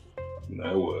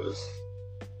 No, it was.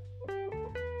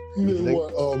 He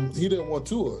didn't want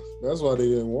Tua. That's why they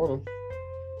didn't want him.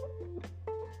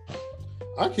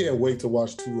 I can't wait to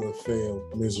watch Tua fail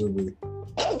miserably.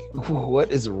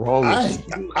 What is wrong with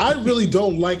you? I really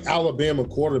don't like Alabama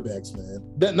quarterbacks, man.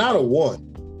 Not a one.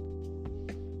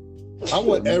 I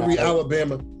want every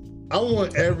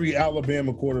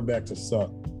Alabama quarterback to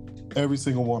suck. Every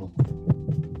single one of them.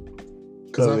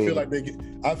 Because I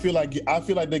feel like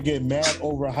they get mad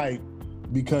overhyped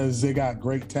because they got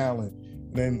great talent.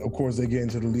 And then of course they get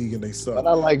into the league and they suck. But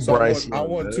I like Bryce. I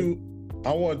want Tua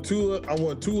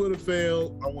to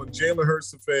fail. I want Jalen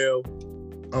Hurts to fail.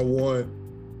 I want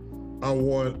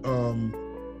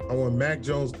Mac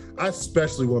Jones. I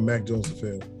especially want Mac Jones to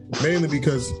fail. Mainly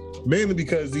because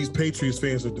these Patriots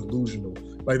fans are delusional.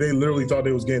 Like they literally thought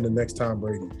they was getting the next Tom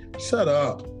Brady. Shut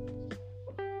up.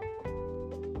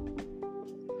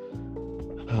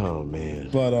 Oh man.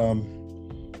 But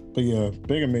yeah,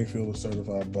 Baker Mayfield is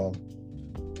certified bum.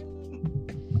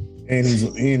 And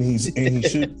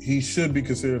he should be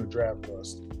considered a draft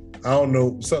bust. I don't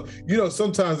know. So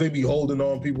sometimes they be holding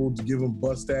on people to give them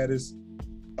bust status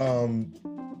a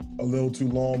little too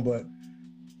long, but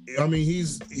I mean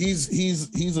he's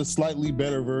a slightly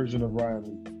better version of Ryan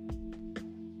Leaf.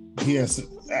 He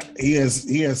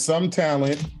has some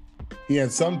talent. He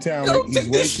had some talent. He's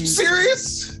way too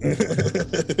serious.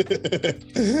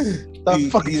 Stop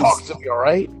fucking talking to me, all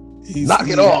right? Knock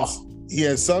it off. He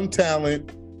has some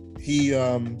talent. He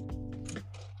had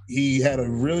a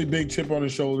really big chip on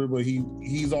his shoulder, but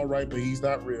he's all right, but he's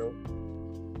not real.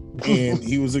 And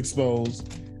he was exposed.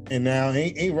 And now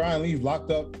ain't Ryan Leaf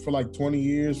locked up for like 20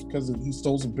 years because he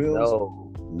stole some pills?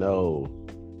 No.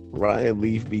 Ryan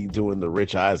Leaf be doing the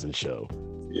Rich Eisen show.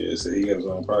 Yeah, so he got his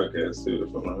own podcast too,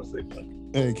 if I'm not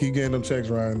mistaken. Hey, keep getting them checks,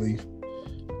 Ryan Leaf.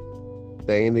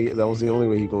 That was the only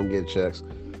way he gonna get checks.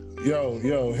 Yo,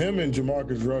 him and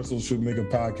Jamarcus Russell should make a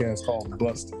podcast called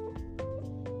Busted.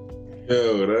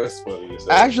 Yo, that's funny.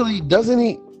 Actually, doesn't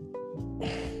he?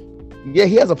 Yeah,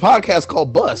 he has a podcast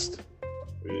called Bust.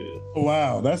 Yeah.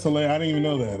 Wow, that's hilarious. I didn't even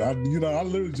know that. I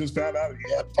literally just found out he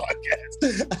had a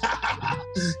podcast.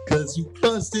 Because you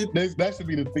busted. That should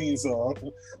be the theme song.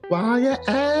 While you're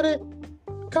at it,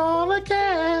 call a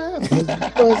cab.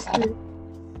 Busted.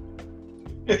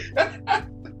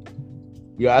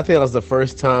 Yeah, I think that was the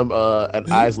first time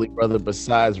an Isley brother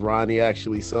besides Ronnie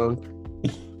actually sung.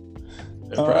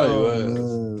 It probably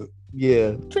was.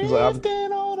 Yeah.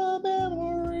 Drifting on a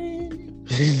memory.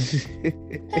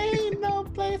 Ain't no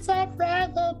place I'd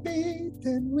rather be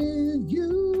than with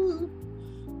you.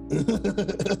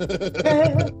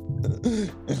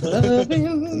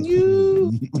 Loving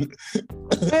you.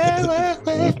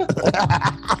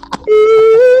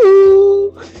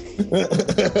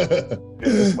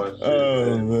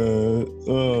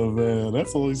 Oh man,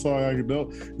 that's the only song I can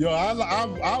know. Yo,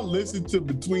 I'll listen to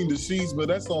Between the Sheets, but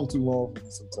that song's too long for me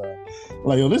sometimes.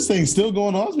 Like, yo, this thing's still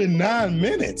going on. It's been 9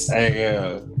 minutes.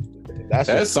 Hey,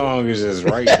 that song is just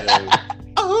right there.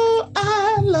 Oh,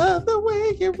 I love the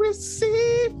way you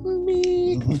receive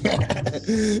me.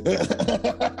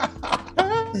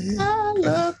 I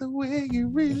love the way you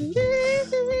release.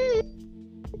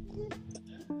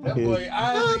 That boy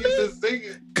Ozzy is just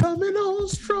singing. Coming on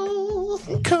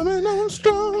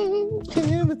strong,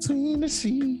 in between the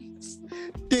sheets.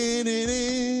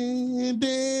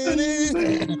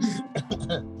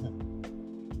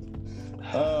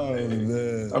 Oh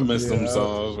man, I miss them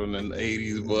songs from the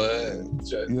 80s, boy.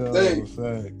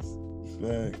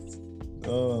 Facts.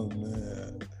 Oh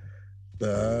man,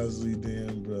 the Osley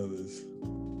damn brothers.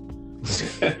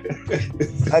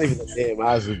 Not even the damn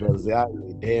Isley brothers. They are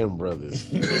the damn brothers.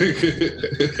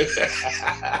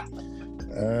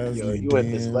 Yo, you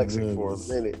went dyslexic for a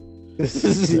minute.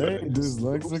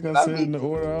 Dyslexic, I said in the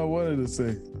order I wanted to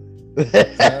say.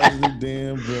 Isley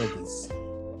damn brothers.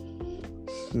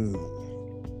 Shoot.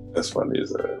 That's funny as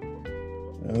that.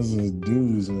 Those are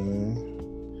dudes, man.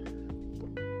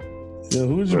 Yo,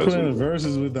 who'd you put in the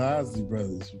verses with the Osley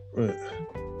brothers? What?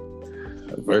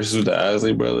 Versus with the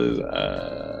Isley brothers.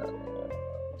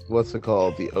 What's it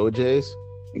called? The OJs?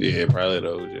 Yeah, probably the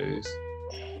OJs.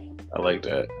 I like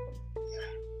that.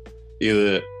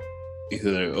 Either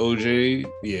Either OJ,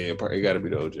 yeah, it probably got to be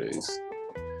the OJs.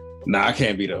 Nah, I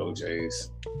can't be the OJs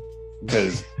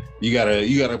because you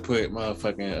gotta put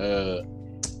motherfucking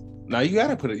Nah, you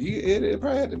gotta put it. It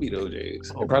probably had to be the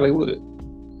OJs. It probably would.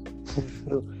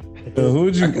 Who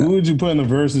would you put in the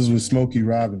verses with Smokey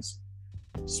Robinson?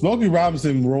 Smokey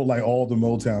Robinson wrote like all the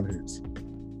Motown hits.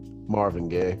 Marvin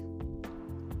Gaye.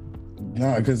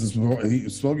 Nah, because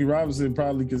Smokey Robinson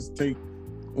probably could take.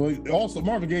 Well, also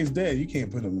Marvin Gaye's dead. You can't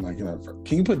put him like in a.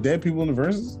 Can you put dead people in the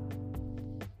verses?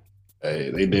 Hey,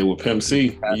 they did with Pimp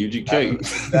C, UGK.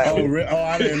 Oh,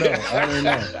 I didn't know.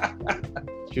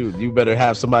 Shoot, you better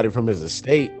have somebody from his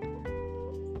estate.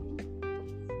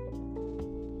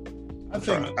 I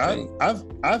think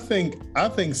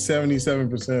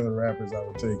 77% of the rappers I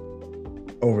would take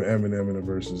over Eminem in the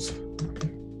verses.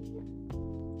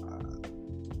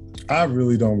 I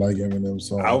really don't like Eminem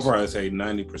songs. I would probably say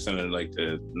 90% of like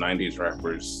the 90s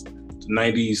rappers,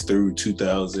 90s through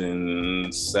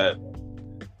 2007.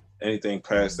 Anything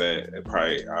past that, I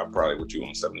probably would you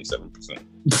on 77%.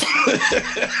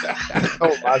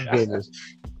 Oh my goodness!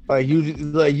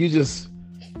 You just.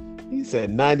 He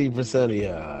said 90%.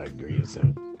 Yeah, I agree with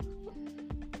him.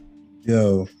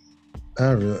 Yo,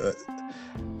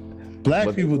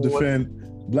 black people defend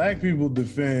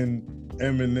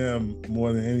Eminem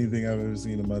more than anything I've ever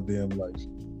seen in my damn life.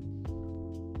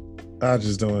 I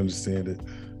just don't understand it.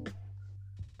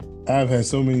 I've had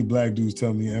so many black dudes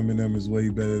tell me Eminem is way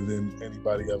better than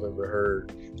anybody I've ever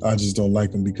heard. I just don't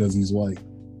like him because he's white.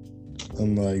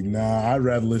 I'm like, nah, I'd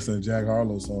rather listen to Jack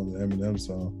Harlow song than Eminem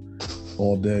song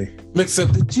all day. Mix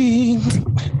up the G,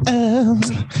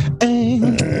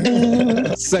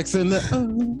 sex in the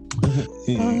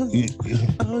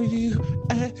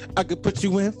I could put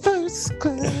you in first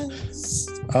class.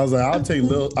 I was like, I'll take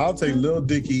Lil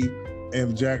Dicky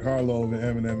and Jack Harlow over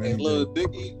Eminem any Lil day.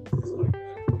 Dicky.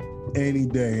 Any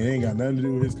day. It ain't got nothing to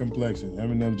do with his complexion.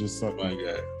 Eminem just sucked. My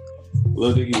God.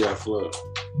 Lil Dicky got flow.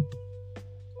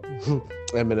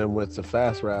 Eminem went to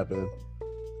fast rapping.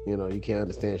 You know, you can't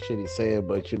understand shit he's saying,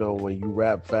 but you know, when you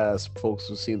rap fast, folks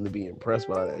will seem to be impressed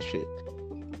by that shit.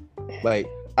 Like,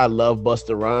 I love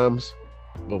Busta Rhymes,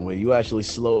 but when you actually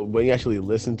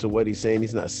listen to what he's saying,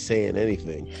 he's not saying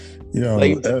anything. Yo,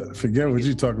 like, forget what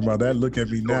you talking about. That look at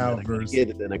me now verse. Get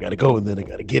it, then I gotta go, and then I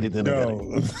gotta get it, then I gotta.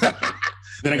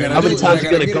 How many times you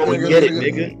gonna go and get it,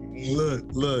 nigga?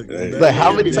 Look. Like,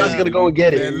 how many times you gonna go and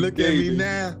get it? Look at me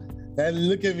now.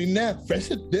 Look at me now.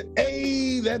 Fresh.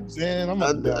 Hey, that's man.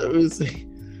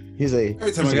 He's like,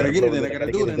 every time I gotta get it, then I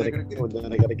gotta do it, then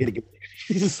I gotta get it.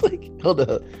 He's just like, hold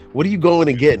up, what are you going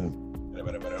and getting?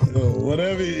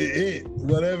 Whatever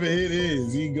it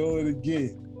is, he going to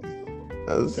get.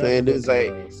 I was saying, it's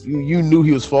like you knew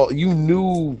he was fault. You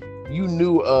knew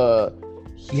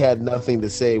he had nothing to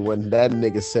say when that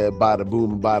nigga said bada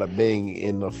boom, bada bing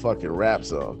in the fucking rap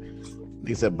song.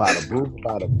 He said bada boom,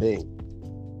 bada bing.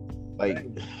 Like,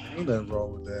 ain't nothing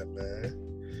wrong with that, man.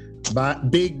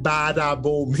 Big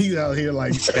badaboom. He out here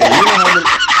like, hey, you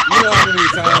know how many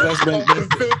times that's been the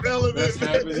Fifth Element.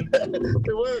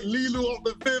 What? Lilu off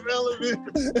the Fifth Element.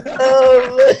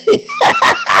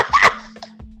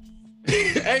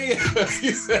 Hey,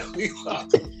 you said Lilu off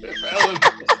the Fifth Element.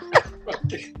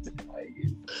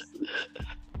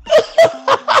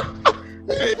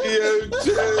 Hey, yo,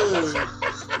 chill.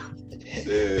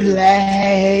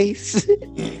 Place.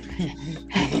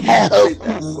 Help.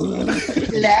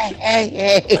 Place.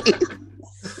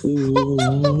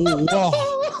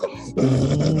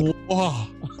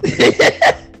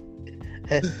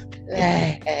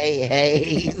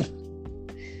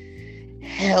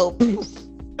 Help.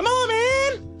 Come on,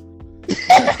 man.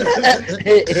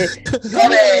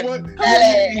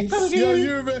 Yo,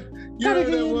 you remember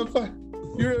that one part?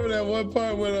 You remember that one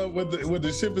part when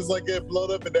the ship is like that,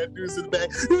 blown up, and that dude's in the back.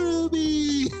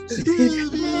 Ruby.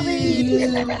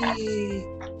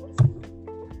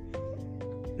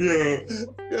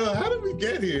 Yo, how did we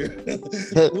get here?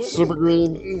 Super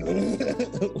Green.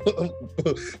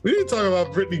 We didn't talk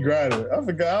about Brittany Griner. I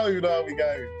forgot. I don't even know how we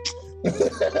got here.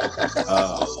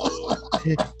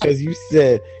 Because you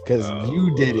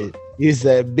did it. You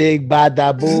said big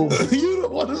badaboom. You the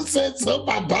one who said something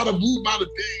about badaboom, bada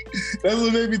bing. That's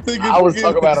what made me think. I was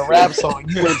talking about a rap song.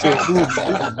 You went to a movie.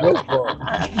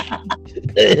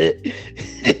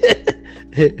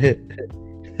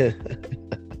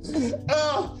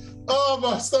 Oh,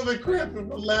 my stomach cramping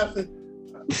from laughing.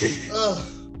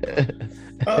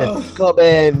 Come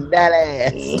in, that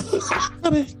ass.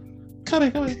 Come in.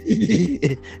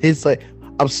 It's like,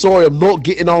 I'm sorry, I'm not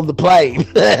getting on the plane.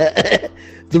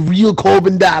 The real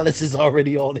Corbin Dallas is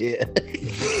already on here.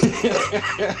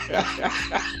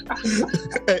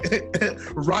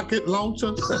 Rocket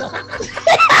launcher.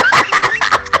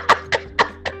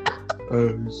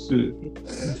 Oh shit!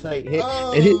 It's like,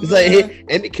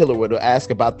 and the killer would ask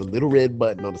about the little red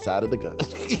button on the side of the gun.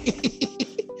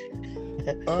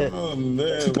 Oh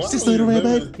man! What's this little red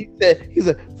button? He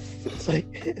said, it's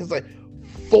like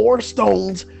 4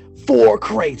 stones, 4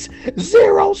 crates,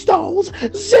 0 stones,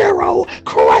 0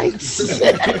 crates.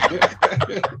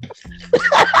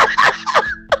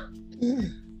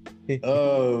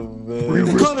 Oh man!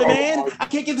 It's coming, man! I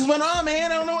can't get this one on,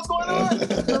 man! I don't know what's going on.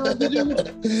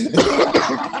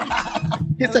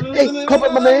 He's like, hey, come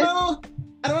on, my man.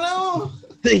 I don't know.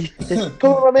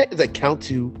 Come on, my man. It's like count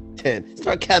to 10.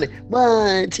 Start counting.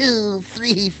 1, 2,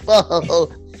 3, 4, 5.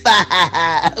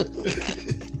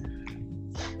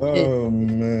 Oh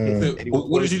man! Said,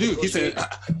 what did you do? He said,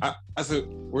 I said,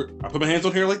 I put my hands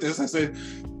on here like this. I said,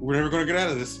 we're never going to get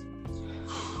out of this.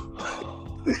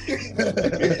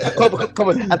 Come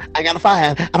on. I got a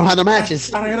fire. I don't have no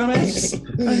matches. I don't have no matches.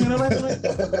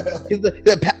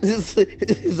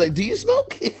 He's like, do you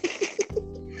smoke?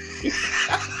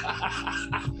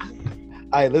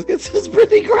 All right, let's get to this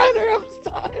Brittany griner. I'm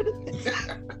tired.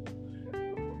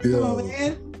 Yo. Come on,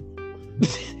 man.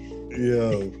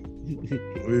 Yo.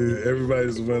 Everybody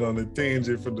just went on a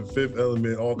tangent from The Fifth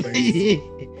Element, all things.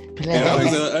 And that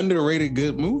was an underrated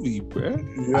good movie, bro.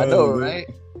 Yo, I know, right?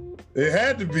 It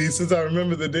had to be since I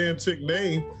remember the damn chick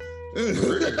name.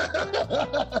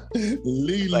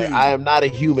 Lily. Like, I am not a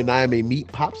human. I am a meat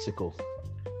popsicle.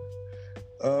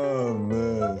 Oh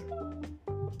man.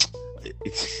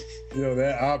 Yo,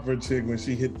 that opera chick when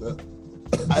she hit the.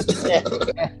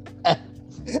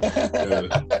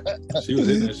 She was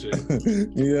in that shit.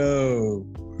 Yo.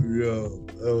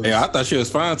 Hey, I thought she was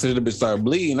fine until the bitch started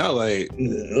bleeding. I was like,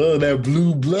 oh, that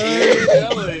blue blood. yeah,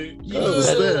 I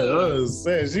was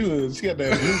sad. She got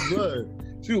that blue blood.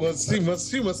 She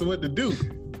must have went to Duke.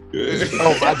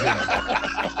 Oh my god.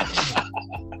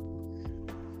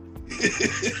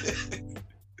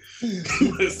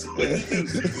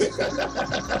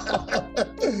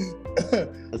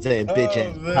 I'm saying, bitch,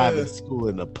 at private school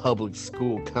in a public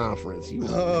school conference.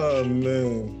 Oh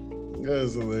man,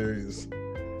 that's hilarious.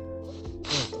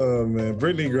 Oh man,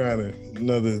 Brittany griner,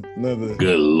 another.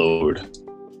 Good lord.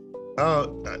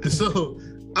 So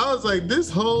I was like, this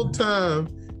whole time,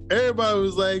 everybody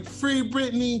was like, free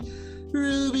Brittany,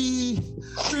 Ruby.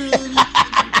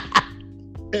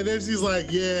 And then she's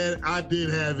like, yeah, I did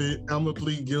have it. I'm gonna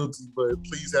plead guilty, but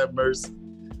please have mercy.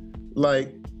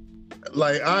 Like, all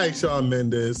right, Shawn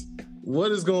Mendes,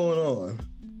 what is going on?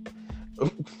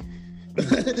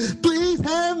 Please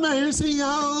have mercy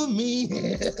on me.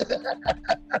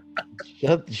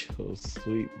 Shut your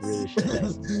sweet British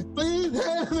ass. Please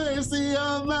have mercy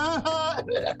on my heart.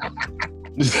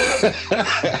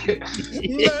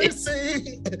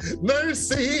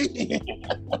 Mercy.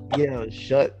 Yeah,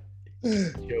 shut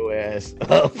your ass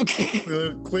up.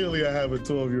 Clearly, I have a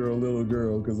 12-year-old little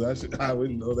girl because I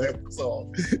wouldn't know that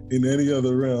song in any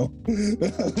other realm.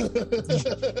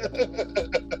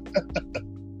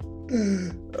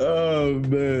 Oh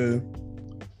man,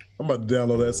 I'm about to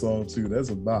download that song too. That's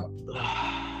a bop.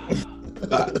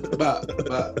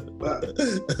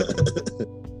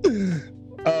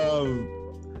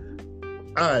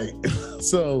 All right,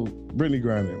 so Brittany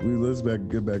griner. Let's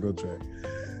get back on track.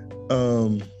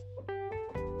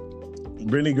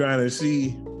 Brittany griner,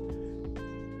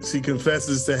 she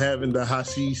confesses to having the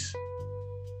hashish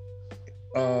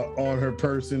on her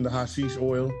person, the hashish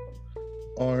oil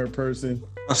on her person.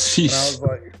 Hashish.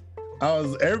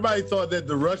 Everybody thought that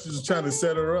the Russians was trying to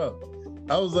set her up.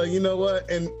 I was like, you know what?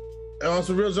 And on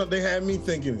some real junk, they had me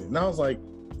thinking it. And I was like,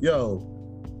 yo,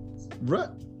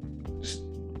 Russia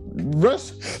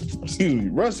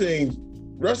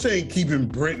ain't keeping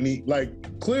Brittany.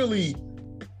 Like, clearly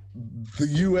the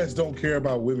US don't care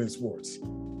about women's sports.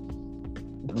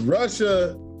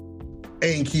 Russia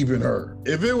ain't keeping her.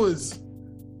 If it was,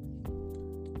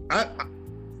 I'm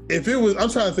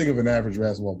trying to think of an average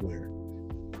basketball player.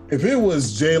 If it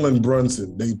was Jalen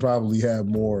Brunson, they'd probably have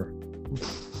more.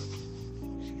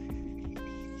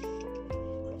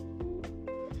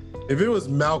 If it was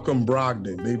Malcolm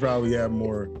Brogdon, they'd probably have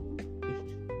more.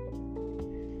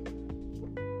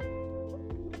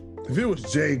 If it was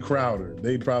Jay Crowder,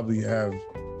 they'd probably have.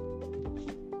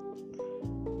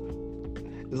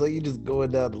 It's like you just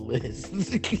going down the list.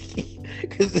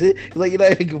 Because it's like you're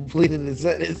not even completing the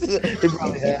sentence. They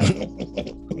probably have.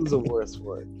 Who's the worst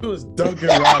one? It was Duncan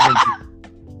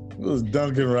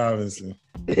Robinson.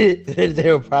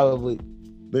 They were probably.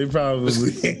 They probably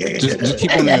just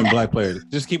keep on naming black players.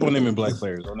 Just keep on naming black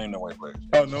players. Don't name no white players.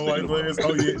 Oh, no white players.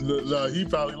 Oh yeah, no, he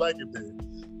probably like it then.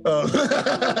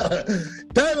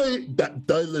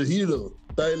 Tyler Hero.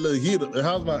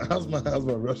 How's my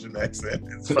Russian accent?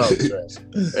 It's probably trash.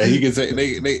 And he can say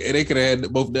they could have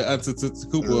had both the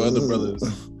Cooper or other brothers.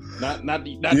 Not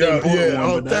the important one.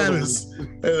 Oh,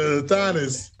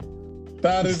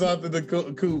 Thanos after the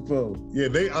Kupo. Yeah,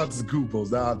 they answer Kupos,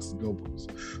 they answer Gopos.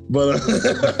 But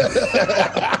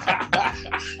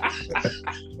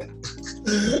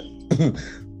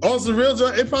also, real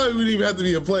talk, it probably wouldn't even have to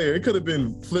be a player. It could have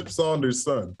been Flip Saunders'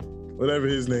 son, whatever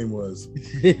his name was.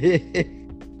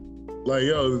 Like,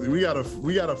 yo, we got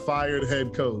a fired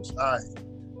head coach. All right,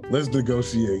 let's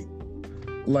negotiate.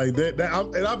 Like that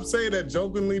and I'm saying that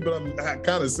jokingly, but I'm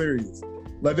kind of serious.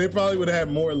 Like, they probably would have had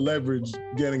more leverage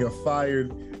getting having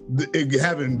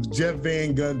Jeff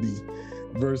Van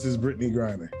Gundy versus Brittany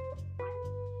Griner.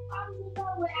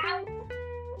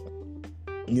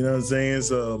 You know what I'm saying?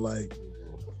 So, like,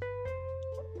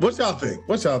 what y'all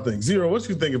think? Zero, what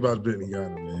you think about Brittany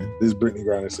Griner, man? This Brittany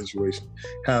Griner situation.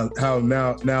 How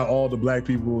now all the black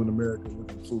people in America are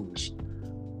looking foolish.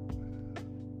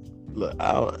 Look,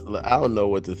 I don't know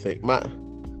what to think.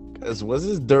 Was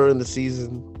this during the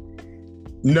season?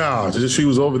 No, she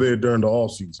was over there during the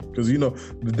off season, because the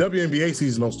WNBA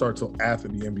season don't start till after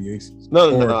the NBA season.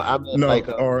 No.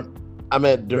 I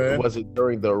meant was it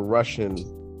during the Russian?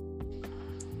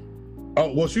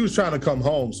 Oh well, she was trying to come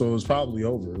home, so it was probably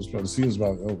over. The season's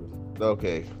probably over.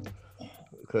 Okay,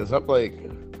 because I'm like,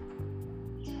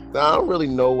 I don't really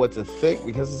know what to think,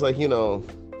 because it's like,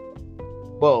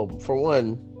 well, for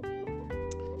one,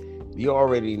 you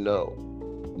already know,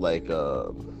 like,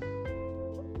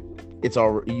 you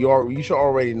should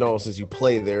already know, since you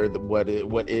play there, what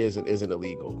is and isn't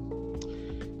illegal.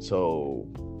 So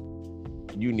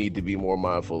you need to be more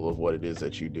mindful of what it is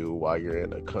that you do while you're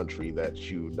in a country that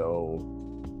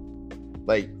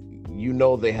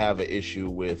they have an issue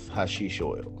with hashish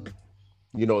oil.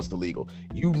 It's illegal.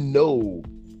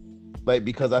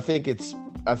 Because I think it's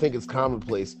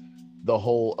commonplace, the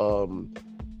whole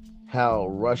how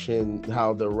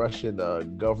the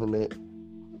Russian government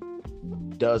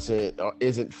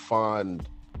isn't fond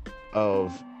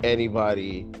of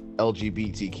anybody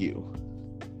LGBTQ.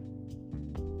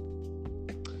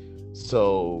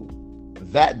 So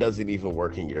that doesn't even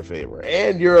work in your favor.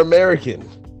 And you're American.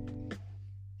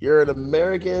 You're an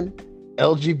American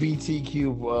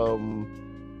LGBTQ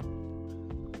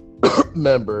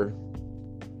member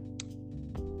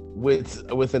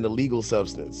with an illegal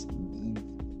substance.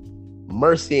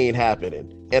 Mercy ain't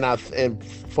happening. And I think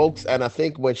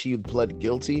when she pled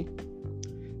guilty,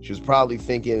 she was probably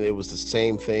thinking it was the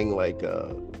same thing, like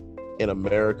in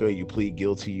America, you plead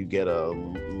guilty, you get a.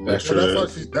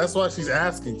 That's why she's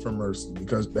asking for mercy,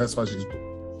 because that's why she's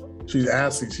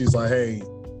asking. She's like, hey,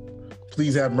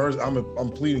 please have mercy. I'm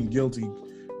pleading guilty.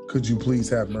 Could you please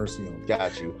have mercy on me?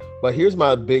 Got you. But here's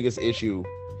my biggest issue: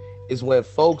 is when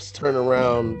folks turn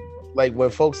around, like when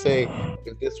folks say,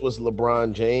 if this was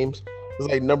LeBron James. It's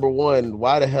like, number one,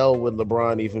 why the hell would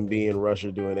LeBron even be in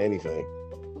Russia doing anything?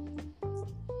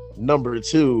 Number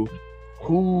two,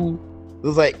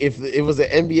 if it was an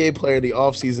NBA player in the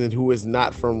offseason who is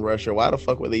not from Russia, why the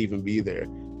fuck would they even be there?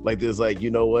 Like, there's like, you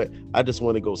know what? I just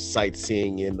want to go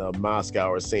sightseeing in Moscow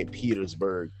or St.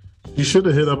 Petersburg. You should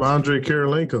have hit up Andrei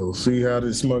Kirilenko, see how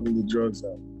they smuggle the drugs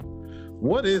out.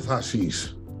 What is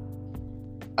hashish?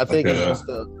 I think it's just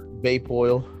a vape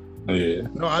oil. Yeah.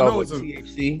 No, I know it's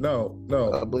THC. No.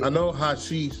 I know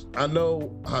hashish. I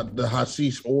know the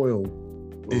hashish oil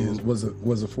was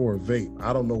it for a vape.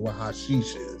 I don't know what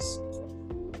hashish is.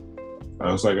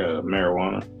 It's like a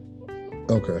marijuana.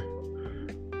 Okay.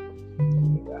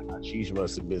 Hashish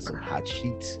must have been some hot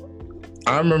sheets.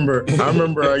 I remember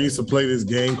I used to play this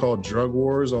game called Drug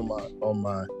Wars on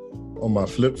my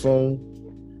flip phone,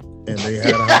 and they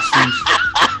had a hashish.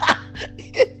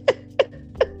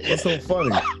 What's so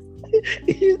funny?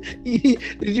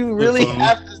 Did you really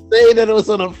have to say that it was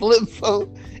on a flip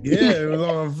phone? Yeah, it was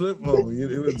on a flip phone.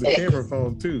 It was a camera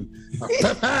phone too.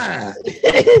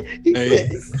 Hey,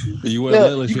 you wouldn't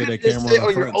let us share that camera on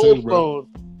the front too, bro.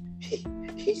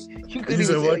 You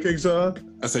said what, King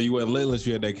Sean? I said you wouldn't let us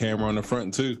share that camera on the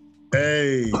front too.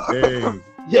 Hey.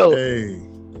 Yo. Hey.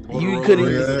 You couldn't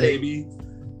even say, baby.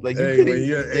 Like,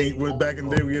 when back in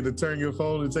the day we had to turn your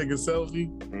phone and take a selfie.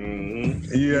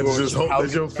 Mm-hmm. You had to just hope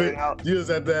that your face. You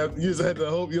just had to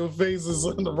hope your face is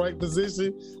in the right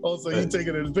position. Also, you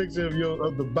taking a picture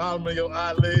of the bottom of your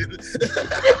eyelid.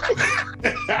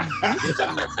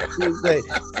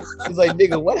 He's like,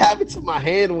 nigga, what happened to my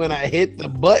hand when I hit the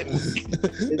button?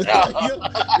 We get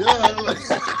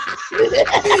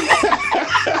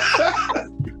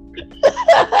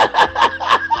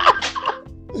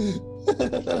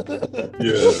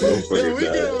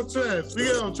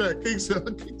on track. King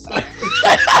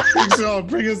Sean,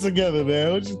 bring us together,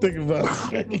 man. What you think about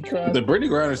the Brittany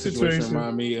Griner situation?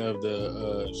 Remind me of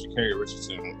the Sha'Carri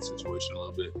Richardson situation a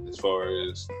little bit, as far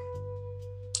as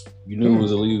you knew it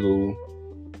was illegal,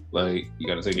 like you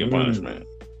got to take your punishment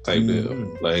type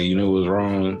deal. Like you knew it was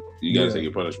wrong, you got to take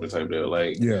your punishment type deal.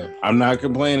 Like I'm not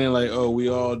complaining. Like we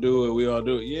all do it.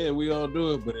 Yeah, we all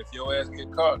do it. But if your ass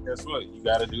get caught, guess what? You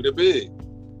got to do the bid.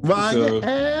 Why you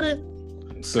at it?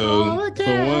 So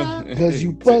for one, because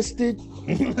you busted.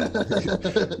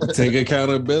 Take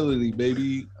accountability,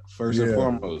 baby. First and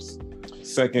foremost.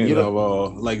 Second of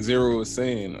all, like Zero was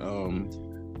saying,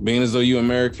 being as though you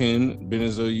American, being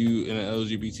as though you in the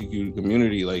LGBTQ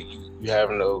community, like you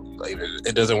have no, like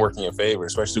it doesn't work in your favor,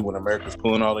 especially when America's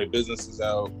pulling all their businesses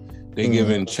out. They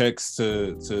giving checks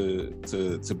to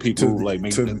people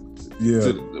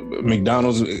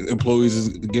McDonald's employees is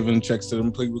giving checks to them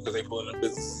people because they pulling their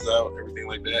businesses out, everything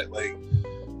like that. Like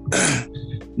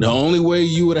the only way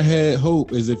you would have had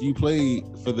hope is if you played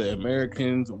for the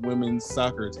American women's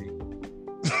soccer team.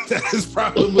 That is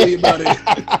probably about it.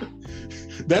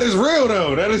 That is real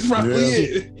though. That is probably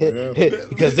it.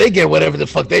 Because they get whatever the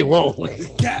fuck they want. They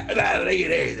get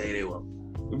everything they want.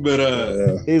 But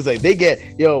he's like, they get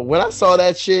when I saw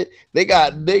that shit, they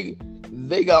got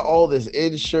all this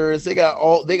insurance, they got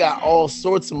all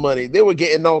sorts of money. They were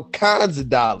getting all kinds of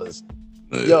dollars.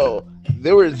 Yo,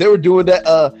 they were doing that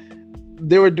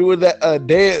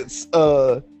dance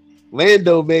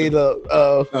Lando made up.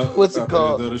 What's it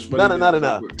called? No.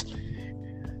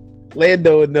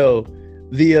 Lando would know.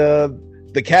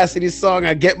 The Cassidy song,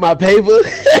 I Get My Paper.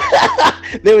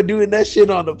 They were doing that shit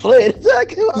on the plane. I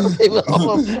get my paper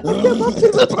home.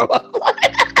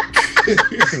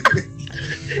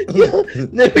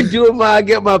 They were doing I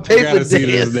Get My Paper I gotta see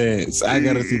this dance. I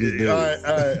gotta see this dance.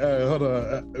 All right, hold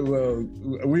on. Well,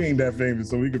 we ain't that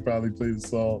famous, so we could probably play the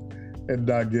song and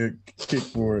not get kicked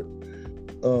for it.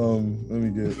 Let me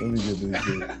get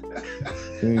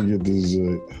this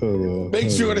shit. Hold on.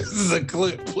 Make sure this is a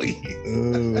clip, please.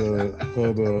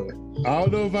 Hold on. I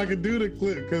don't know if I can do the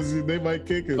clip because they might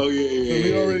kick it. Oh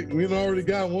yeah. We already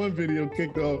got one video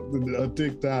kicked off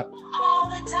TikTok. All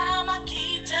the time I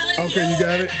keep telling Okay, you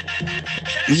got it.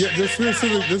 Yeah, just do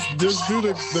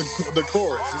the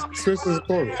chorus. Just switch to the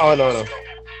chorus. Oh no.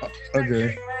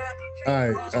 Okay. All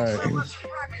right.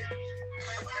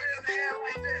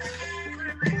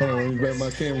 Hold on, let me back my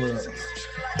camera up.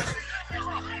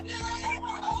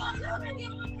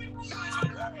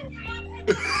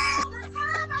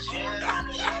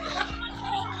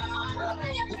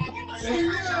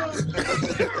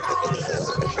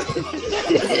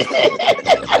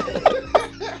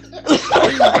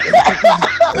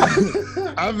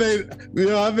 I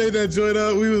made that joint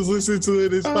up. We was listening to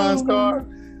it in Spot's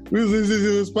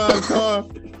car.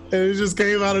 And it just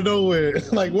came out of nowhere.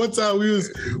 Like one time we was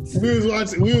watching. I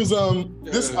think we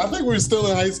were still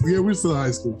in high school. Yeah, we were still in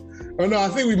high school. Oh no, I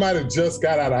think we might have just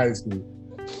got out of high school.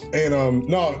 And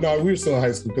no, we were still in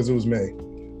high school because it was May.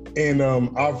 And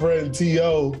our friend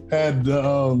T.O. had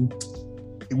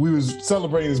we was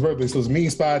celebrating his birthday, so it was me,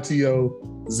 Spy,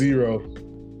 T.O., Zero,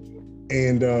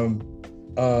 and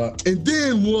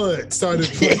then what started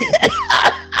playing.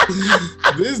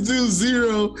 This dude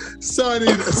Zero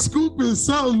started scooping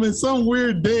something in some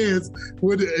weird dance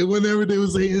whenever they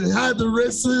was saying, hide the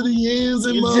rest of the ends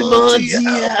in my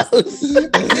house.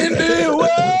 And then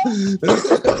what?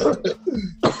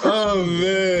 Oh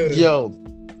man. Yo,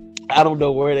 I don't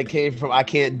know where that came from. I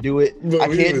can't do it. I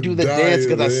can't do the dance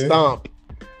because I stomp.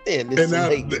 Man, this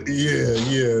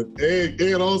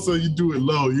yeah. And also you do it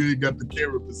low. You ain't got the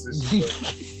camera position.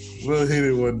 We'll hit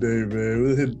it one day,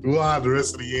 man. We'll have the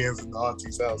rest of the ends in the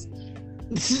auntie's house.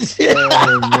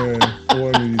 Oh man,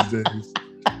 one of these days.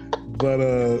 But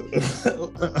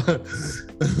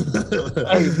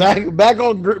hey, back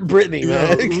on Brittany,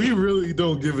 man. We really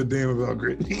don't give a damn about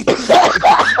Brittany.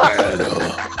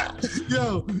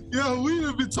 Yo, we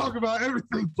have been talking about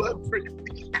everything but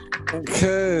Brittany.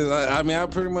 Because I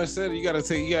pretty much said it. You gotta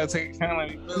take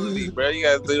accountability, bro. You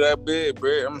gotta do that bid,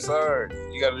 bro. I'm sorry.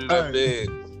 You gotta do that bid.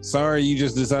 Sorry, you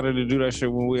just decided to do that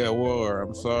shit when we at war.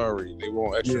 I'm sorry. They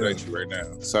won't extradite you right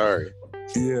now. Sorry.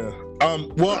 Yeah.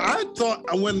 Well, I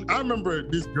remember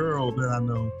this girl that I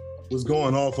know was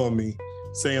going off on me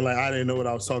saying like I didn't know what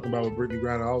I was talking about with Brittany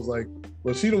Griner. I was like,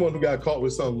 well, she the one who got caught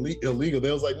with something illegal.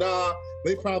 They was like, nah,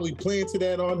 they probably planted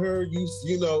that on her.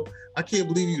 You know, I can't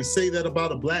believe you say that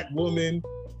about a black woman.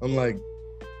 I'm like,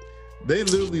 they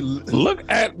literally look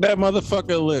at that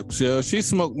motherfucker lips, yo. She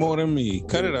smoked more than me.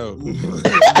 Cut it out.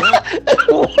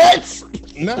 What?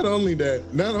 Not only that.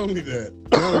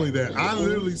 I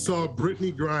literally saw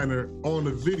Brittany Griner on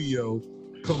a video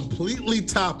completely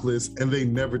topless, and they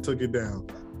never took it down.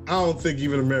 I don't think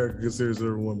even America considers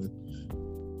her a woman.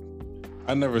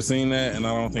 I never seen that, and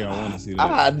I don't think I want to see that.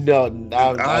 I know.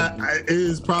 It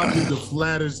is probably the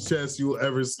flattest chest you will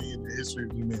ever see in the history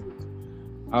of humanity.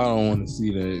 I don't want to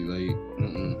see that. Like,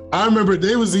 I remember they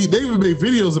even made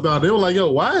videos about it. They were like,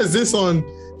 "Yo, why is this on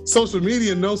social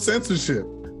media? No censorship."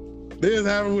 They just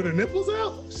have her with her nipples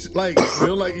out. Like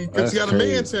they're like, because she got a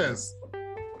man chest.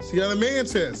 She got a man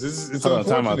chest. It's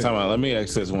time out. Let me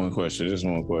ask this one question. Just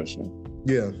one question.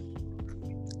 Yeah.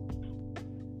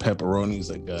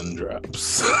 Pepperonis or gun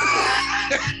drops?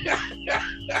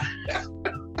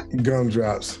 Gum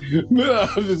drops. No,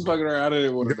 I'm just fucking around. I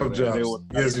didn't want to Gum drops.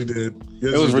 Yes, you did.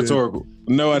 Yes, it was rhetorical.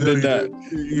 No, I did not.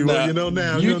 You know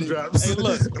now. Gum drops. Hey,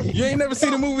 look, you ain't never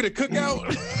seen the movie The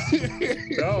Cookout?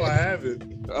 No, I haven't.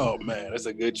 Oh man, that's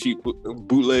a good cheap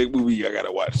bootleg movie. I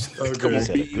gotta watch. Okay. Come on,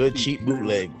 a good cheap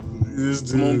bootleg.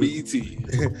 Come on, BET.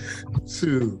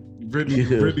 Shoot. Brittany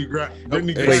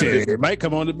it might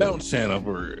come on the Bounce channel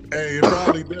for it. Hey, it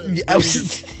probably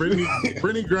does. Brittany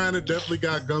Griner definitely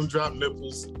got gumdrop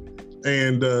nipples,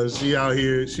 and she out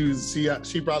here.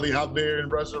 She probably out there in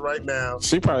Russia right now.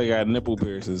 She probably got nipple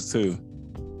piercings too.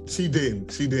 She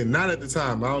didn't. Not at the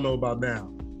time. I don't know about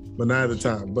now, but not at the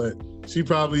time. But she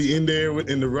probably in there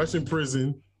in the Russian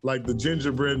prison, like the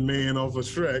gingerbread man off of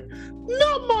Shrek.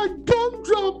 Not my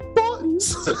gumdrop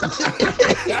buttons.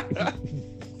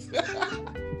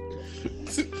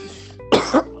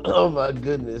 Oh my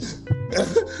goodness.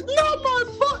 Not my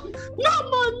butt, not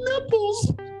my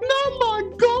nipples, not my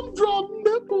gumdrop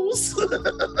nipples.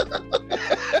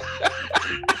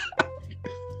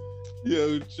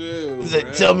 Yo, chill.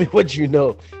 Tell me what you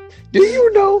know. Do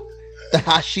you know the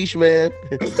hashish man?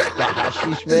 The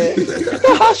hashish man?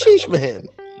 The hashish man.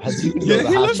 Yeah,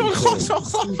 he lives on Clock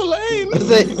Lane.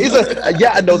 He's like,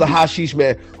 yeah, I know the hashish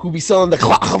man who be selling the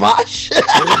klavash.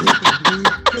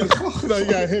 No, you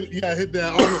gotta hit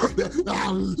that.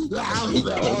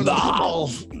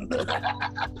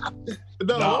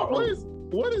 No.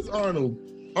 What is Arnold?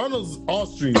 Arnold's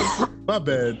Austrian. My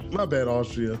bad,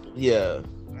 Austria. Yeah.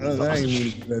 I ain't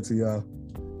mean to do that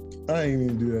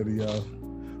to y'all.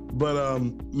 But I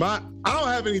don't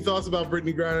have any thoughts about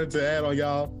Brittany Griner to add on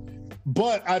y'all.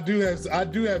 But I do have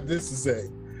this to say.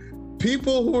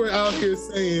 People who are out here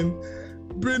saying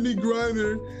Brittany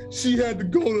Griner, she had to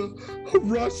go to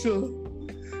Russia.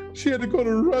 She had to go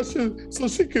to Russia so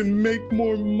she can make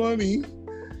more money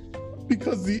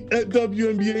because the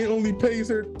WNBA only pays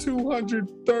her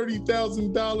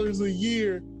 $230,000 a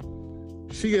year.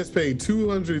 She gets paid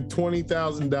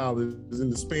 $220,000 in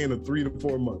the span of 3 to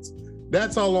 4 months.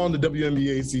 That's how long the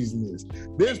WNBA season is.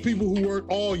 There's people who work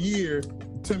all year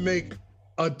to make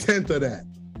 1/10 of that.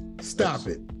 Stop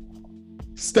it.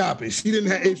 She didn't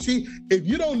have, if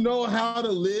you don't know how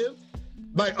to live,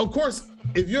 like, of course,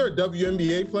 if you're a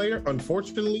WNBA player,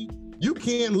 unfortunately, you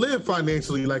can't live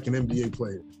financially like an NBA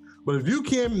player. But if you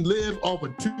can live off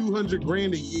of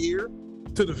 $200,000 a year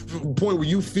to the point where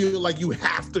you feel like you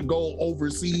have to go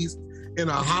overseas in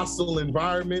a hostile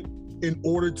environment in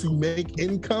order to make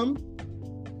income,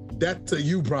 that's a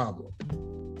you problem.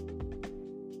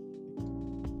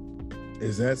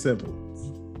 It's that simple.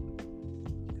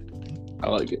 I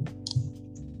like it.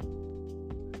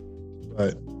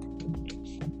 But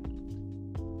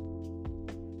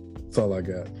that's all I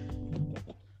got.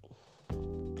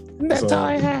 That's all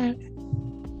I had.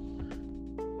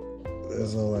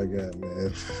 That's all I got,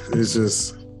 man. It's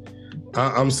just,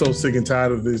 I'm so sick and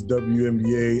tired of this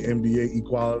WNBA, NBA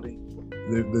equality.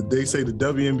 They say the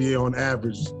WNBA on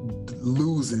average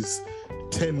loses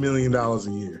 $10 million a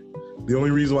year. The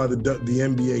only reason why the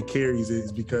NBA carries it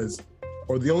is because,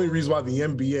 or the only reason why the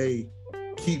NBA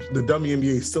keeps the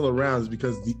WNBA still around is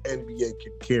because the NBA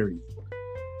can carry it.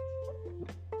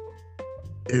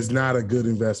 It's not a good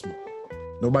investment.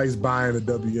 Nobody's buying a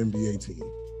WNBA team.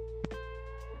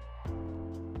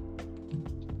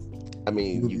 I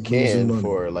mean, you can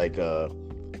for like a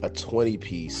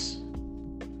 20-piece.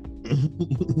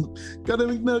 Got that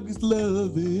McNuggets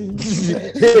loving.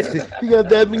 You got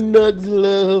that McNuggets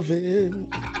loving.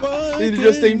 It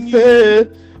just ain't fair.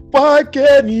 Why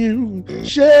can't you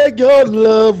share your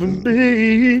love with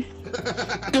me?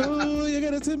 Oh, you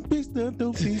got a 10-piece, don't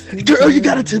be stingy. Girl, you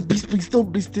got a 10-piece, please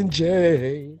don't be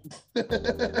stingy.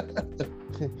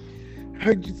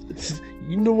 Heard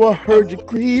you know I heard you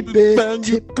creeping. Found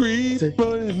you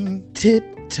creeping.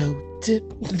 Tiptoe, tip.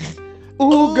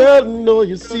 Ooh, girl, I know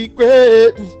your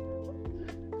secret.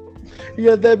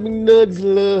 Yeah, that McNugg's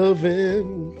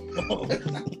loving.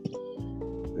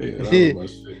 Yeah, that was my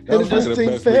shit. That And was it just like the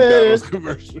ain't best fair. McDonald's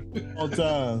commercial. All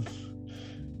time.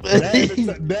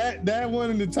 That one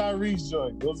and the Tyrese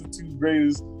joint. Those are two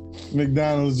greatest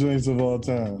McDonald's joints of all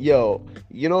time. Yo,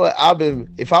 you know what?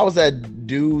 If I was that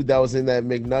dude that was in that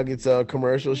McNuggets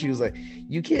commercial, she was like,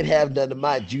 "You can't have none of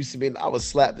my juicy meat." I would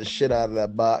slap the shit out of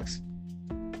that box.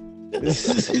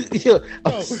 Yo,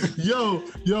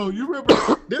 you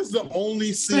remember? This is the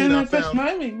only scene I found.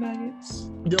 my McNuggets.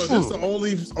 Yo, this is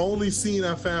the only scene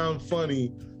I found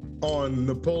funny on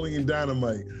Napoleon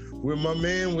Dynamite, where my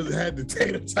man had the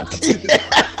tater tots.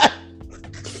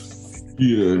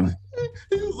 Yeah.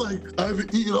 He was like, "I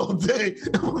haven't eaten all day."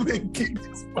 And my man kicked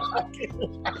his pocket.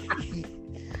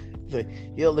 Like,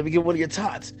 yo, let me get one of your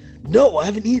tots. No, I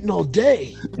haven't eaten all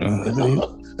day.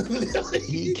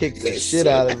 He kicked the shit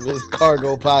out of his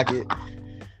cargo pocket.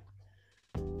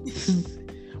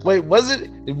 Wait, was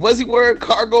he wearing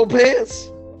cargo pants?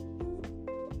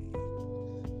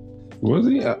 Was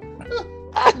he?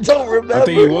 I don't remember. I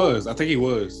think he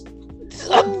was.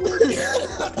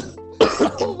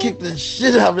 He kicked the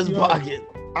shit out of his pocket.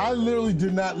 I literally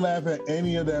did not laugh at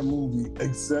any of that movie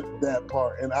except that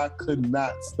part, and I could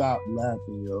not stop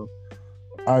laughing, yo.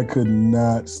 I could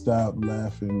not stop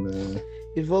laughing, man.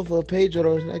 You vote for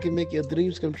Pedro, I can make your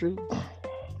dreams come true.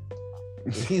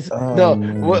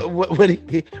 Man.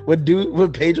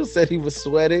 When Pedro said he was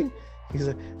sweating, he's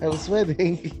like, I was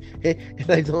sweating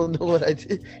and I don't know what I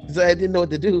did. He's like, I didn't know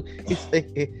what to do. He's like,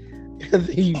 and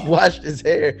he washed his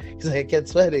hair. He's like, I kept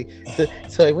sweating.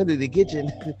 So I went to the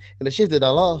kitchen and I shifted it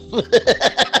all off.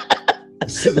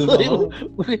 He's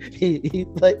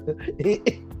like,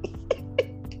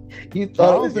 you I thought it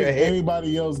don't was your think hair.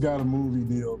 anybody else got a movie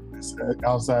deal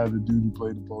outside of the dude who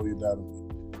played Napoleon Dynamite.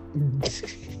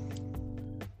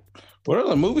 What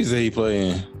other movies did he play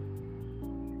in?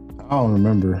 I don't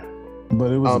remember,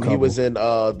 but it was. He was in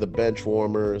The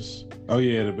Benchwarmers. Oh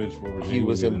yeah, the Benchwarmers. He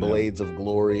was in Blades of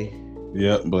Glory.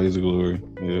 Yep, Blades of Glory.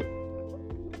 Yep.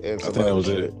 And I think that was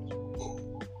it.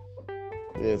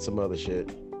 And some other shit.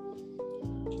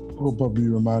 Coco Puff be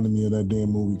reminding me of that damn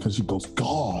movie because she goes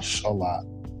 "gosh" a lot.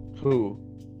 Who?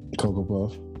 Coco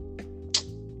Puff.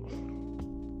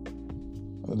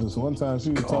 This one time she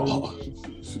was talking.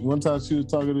 She was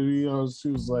talking to me. She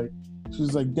was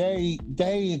like, "Daddy,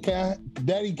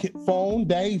 phone.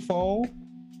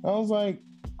 I was like,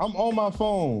 "I'm on my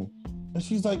phone," and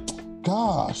she's like,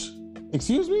 "Gosh,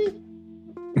 excuse me."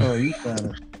 Oh, you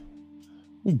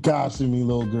goshing me,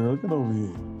 little girl. Get over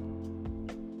here.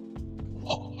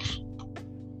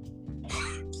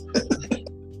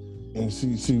 And she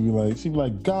be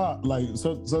like, God, like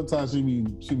sometimes she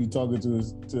be talking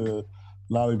to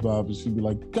Lollipop and she'd be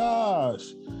like,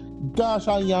 gosh,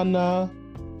 Ayana,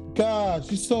 gosh,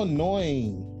 you're so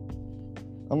annoying.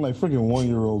 I'm like freaking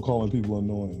 1-year-old calling people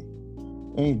annoying.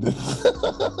 Ain't this?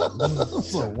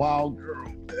 That's a wild girl,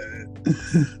 man.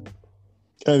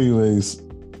 Anyways,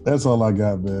 that's all I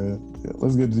got, man.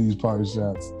 Let's get to these party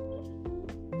shots.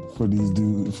 For these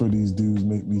dudes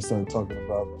make me start talking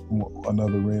about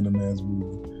another random ass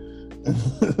movie.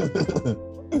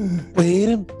 Wait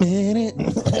a minute.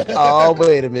 Oh,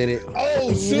 wait a minute.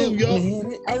 Oh shoot,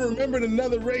 yo! I remembered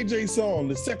another Ray J song,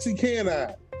 "The Sexy Can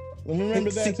I."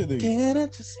 Remember that today. Can I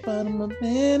just find my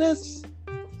minutes?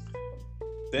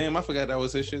 Damn, I forgot that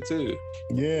was his shit too.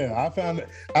 Yeah, I found it.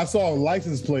 I saw a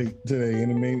license plate today,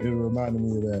 and it reminded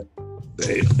me of that.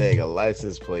 Dang, a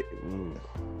license plate.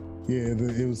 Yeah,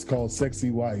 it was called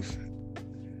 "Sexy Wife."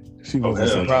 She It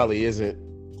wasn't. probably isn't.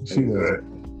 She wasn't.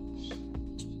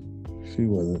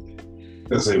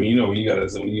 Listen, you know when you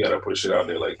gotta put shit out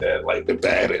there like that, like the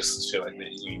baddest shit like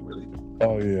that. You ain't really.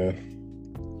 Oh yeah.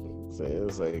 So it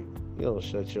was like, you don't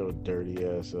shut your dirty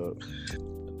ass up.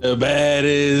 The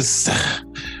baddest.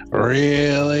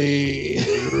 Really.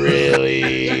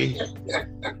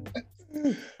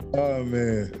 Oh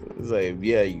man. It's like,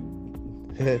 yeah, you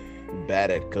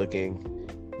bad at cooking,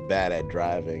 bad at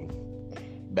driving,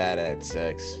 bad at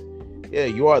sex. Yeah,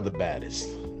 you are the baddest.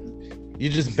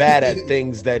 You're just bad at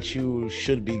things that you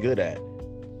should be good at.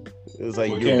 It's like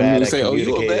you're bad at communicating. Oh,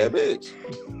 you a bad bitch.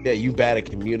 Yeah, you bad at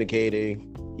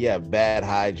communicating. You have bad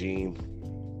hygiene.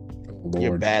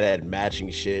 You're bad at matching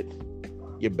shit.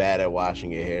 You're bad at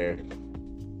washing your hair.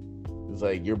 It's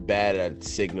like you're bad at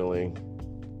signaling.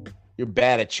 You're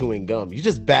bad at chewing gum. You're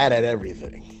just bad at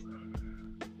everything.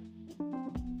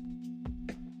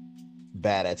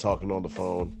 Bad at talking on the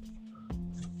phone.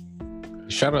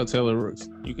 Shout out Taylor Rooks.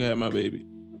 You can have my baby.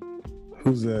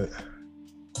 Who's that?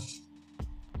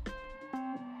 You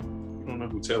don't know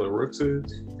who Taylor Rooks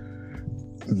is?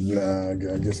 Nah,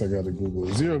 I guess I got to Google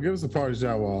it. Zero, give us a party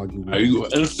shot while I Google it. You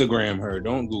Instagram her.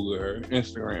 Don't Google her.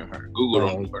 Instagram her. Google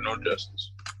don't do her no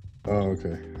justice. Oh,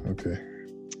 okay.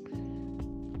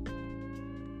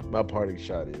 My parting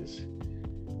shot is,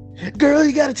 girl,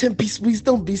 you got a 10-piece, please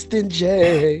don't be stingy.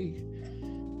 Hey.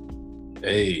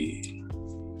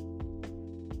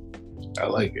 I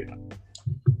like it.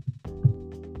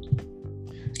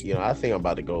 You know, I think I'm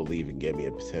about to go leave and get me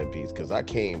a 10-piece because I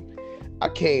came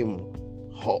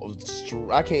home,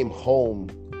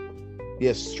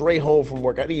 straight home from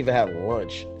work. I didn't even have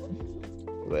lunch.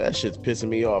 That shit's pissing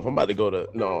me off. I'm about to go to,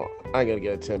 no, I ain't gonna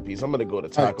get a 10-piece. I'm gonna go to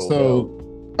Taco Bell.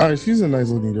 All right, she's a nice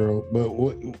looking girl, but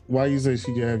why you say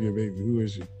she can have your baby? Who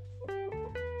is she?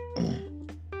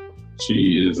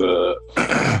 She is A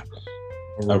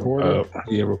reporter?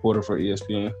 Reporter for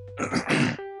ESPN.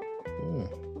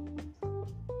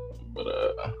 But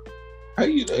how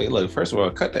you like? First of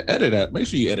all, cut the edit out. Make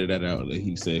sure you edit that out. That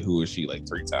he said, "Who is she?" like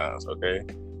 3 times. Okay,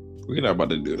 we're not about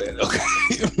to do that. Okay,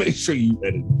 make sure you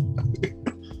edit.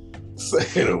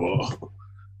 Say it all.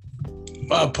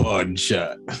 My pardon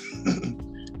shot.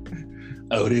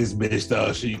 Oh, this bitch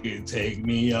thought she could take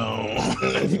me on.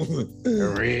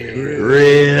 Really?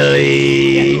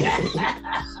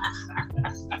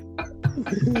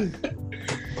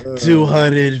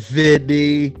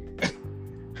 250.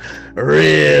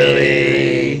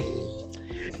 Really?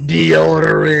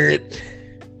 Deodorant.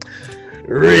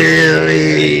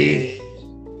 Really?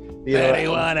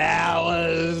 31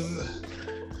 hours.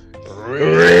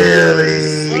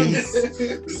 Really?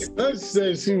 Son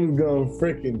said she was gonna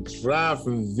freaking drive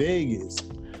from Vegas.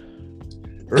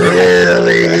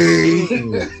 Really?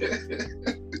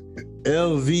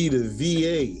 LV to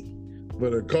VA,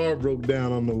 but her car broke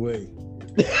down on the way.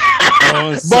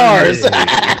 Bars. Bars.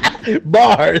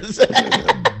 Bars.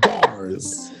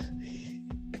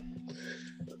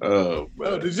 Oh,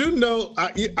 Oh, did you know?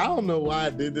 I don't know why I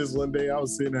did this one day. I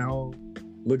was sitting at home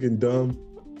looking dumb,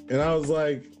 and I was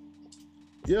like,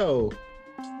 yo,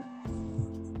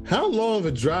 how long of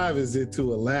a drive is it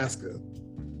to Alaska?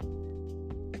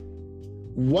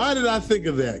 Why did I think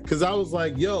of that? Because I was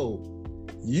like, yo,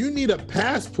 you need a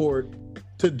passport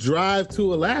to drive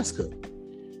to Alaska.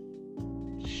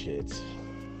 Shit.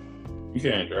 you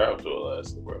can't drive to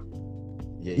Alaska, bro.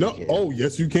 Yeah, No, can. oh,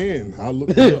 yes, you can. I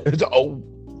looked it up. Oh.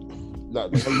 No, I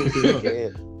looked it up.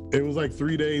 can. It was like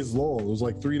 3 days long. It was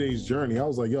like 3 days journey. I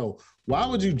was like, yo, why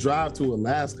would you drive to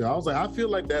Alaska? I was like, I feel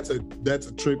like that's a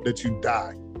trip that you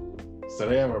die. So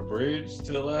they have a bridge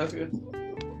to Alaska?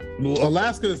 Well,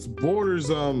 Alaska borders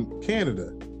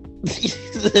Canada.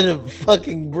 He's in a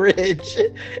fucking bridge. They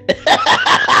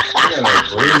got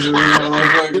a bridge around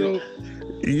motherfucker?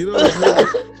 You know what I'm saying?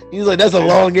 He's like, that's a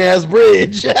long ass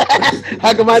bridge.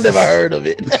 How come I never heard of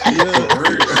it?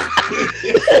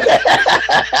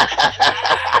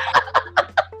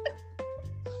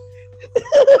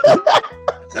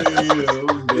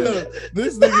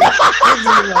 This nigga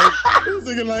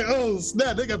like, oh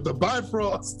snap, they got the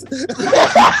Bifrost. The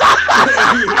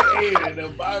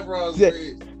Bifrost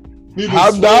bridge.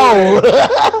 I'm down.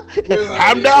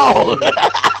 I'm down.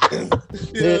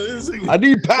 I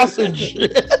need passage.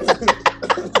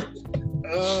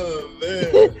 Oh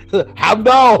man. I'm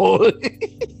down.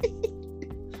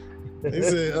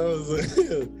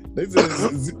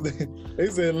 They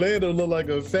said Lando looked like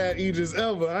a fat Idris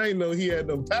Elba. I didn't know he had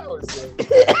them powers.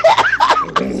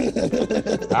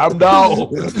 I'm down.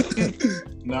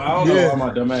 No, I don't know why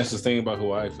my dumb ass is thinking about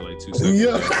Hawaii for like 2 seconds.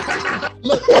 Yeah.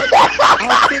 Look,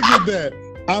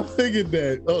 I figured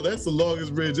that. Oh, that's the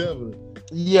longest bridge ever.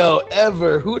 Yo,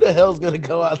 ever. Who the hell's gonna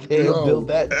go out there and build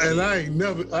that? And I ain't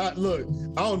never. Look,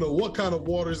 I don't know what kind of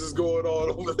waters is going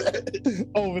on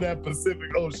over that Pacific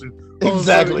Ocean.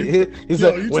 Exactly. He's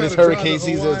like, when it's hurricane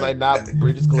season, it's like, nah, the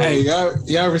bridge is closed. Hey, y'all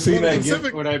ever seen that Pacific...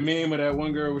 gif or that meme of that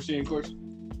one girl where she in court?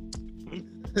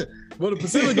 Well, the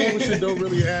Pacific Ocean don't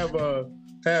really have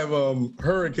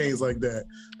hurricanes like that.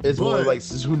 It's more like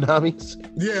tsunamis.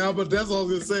 Yeah, but that's what I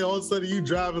was gonna say. All of a sudden you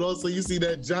driving, all of a sudden you see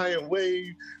that giant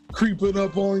wave creeping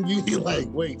up on you. You're like,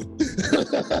 wait.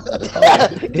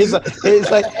 it's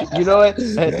like, you know what?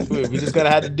 We just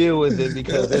gotta have to deal with it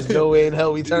because there's no way in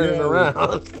hell we turn it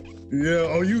around. Yeah,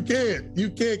 oh, you can't,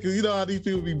 because you know how these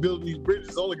people be building these bridges.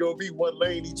 It's only gonna be one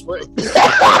lane each way.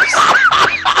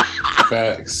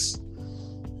 Facts.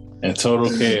 And total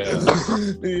chaos.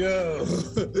 Yeah.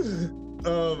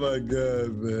 Oh my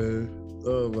god, man.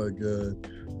 Oh my god.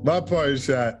 My party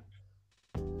shot.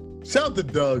 Shout to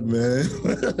Doug, man.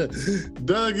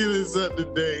 Doug hit us up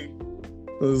today.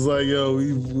 It was like, yo,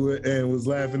 and was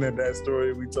laughing at that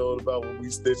story we told about when we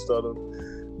stitched on him.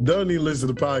 Don't even listen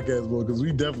to the podcast more because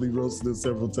we definitely roasted him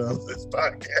several times this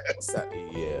podcast.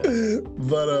 Yeah.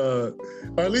 But or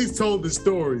at least told the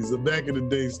stories, the back in the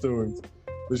day stories.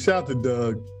 But shout to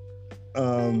Doug.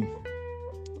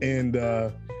 And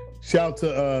shout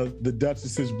to the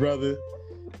Duchess's brother.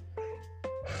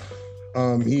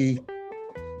 He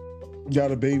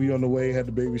got a baby on the way, had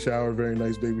the baby shower, very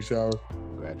nice baby shower.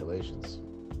 Congratulations.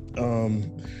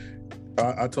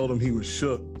 I told him he was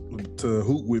shook to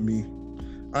hoop with me.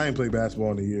 I ain't played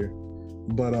basketball in a year,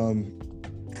 but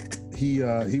he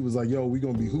was like, yo, we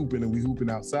gonna be hooping and we hooping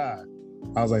outside.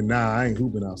 I was like, nah, I ain't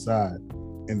hooping outside.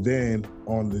 And then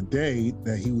on the day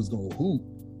that he was gonna hoop,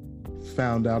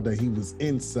 found out that he was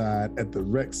inside at the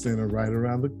rec center right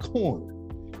around the corner.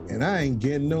 And I ain't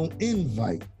getting no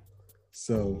invite.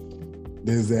 So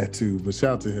there's that too. But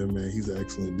shout out to him, man. He's an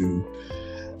excellent dude.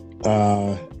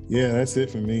 Yeah, that's it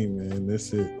for me, man.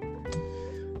 That's it.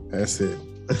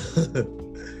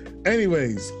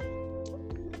 Anyways,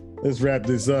 let's wrap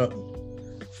this up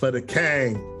for the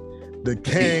king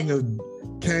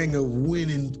of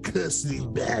winning custody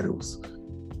battles,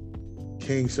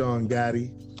 King Sean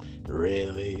Gotti.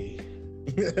 Really?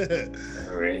 The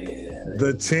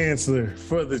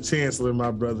chancellor,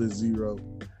 my brother Zero.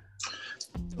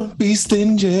 Don't be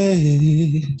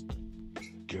stingy.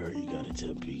 Girl, you got it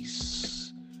to a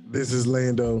piece. This is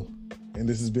Lando, and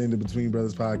this has been the Between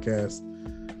Brothers podcast.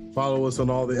 Follow us on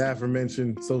all the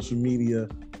aforementioned social media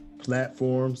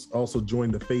platforms. Also join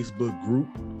the Facebook group.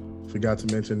 Forgot to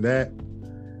mention that.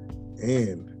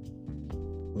 And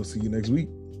we'll see you next week.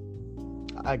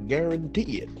 I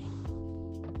guarantee it.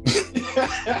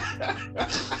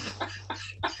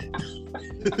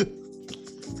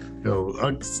 Yo,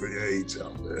 I can say I hate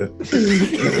y'all,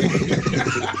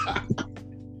 man.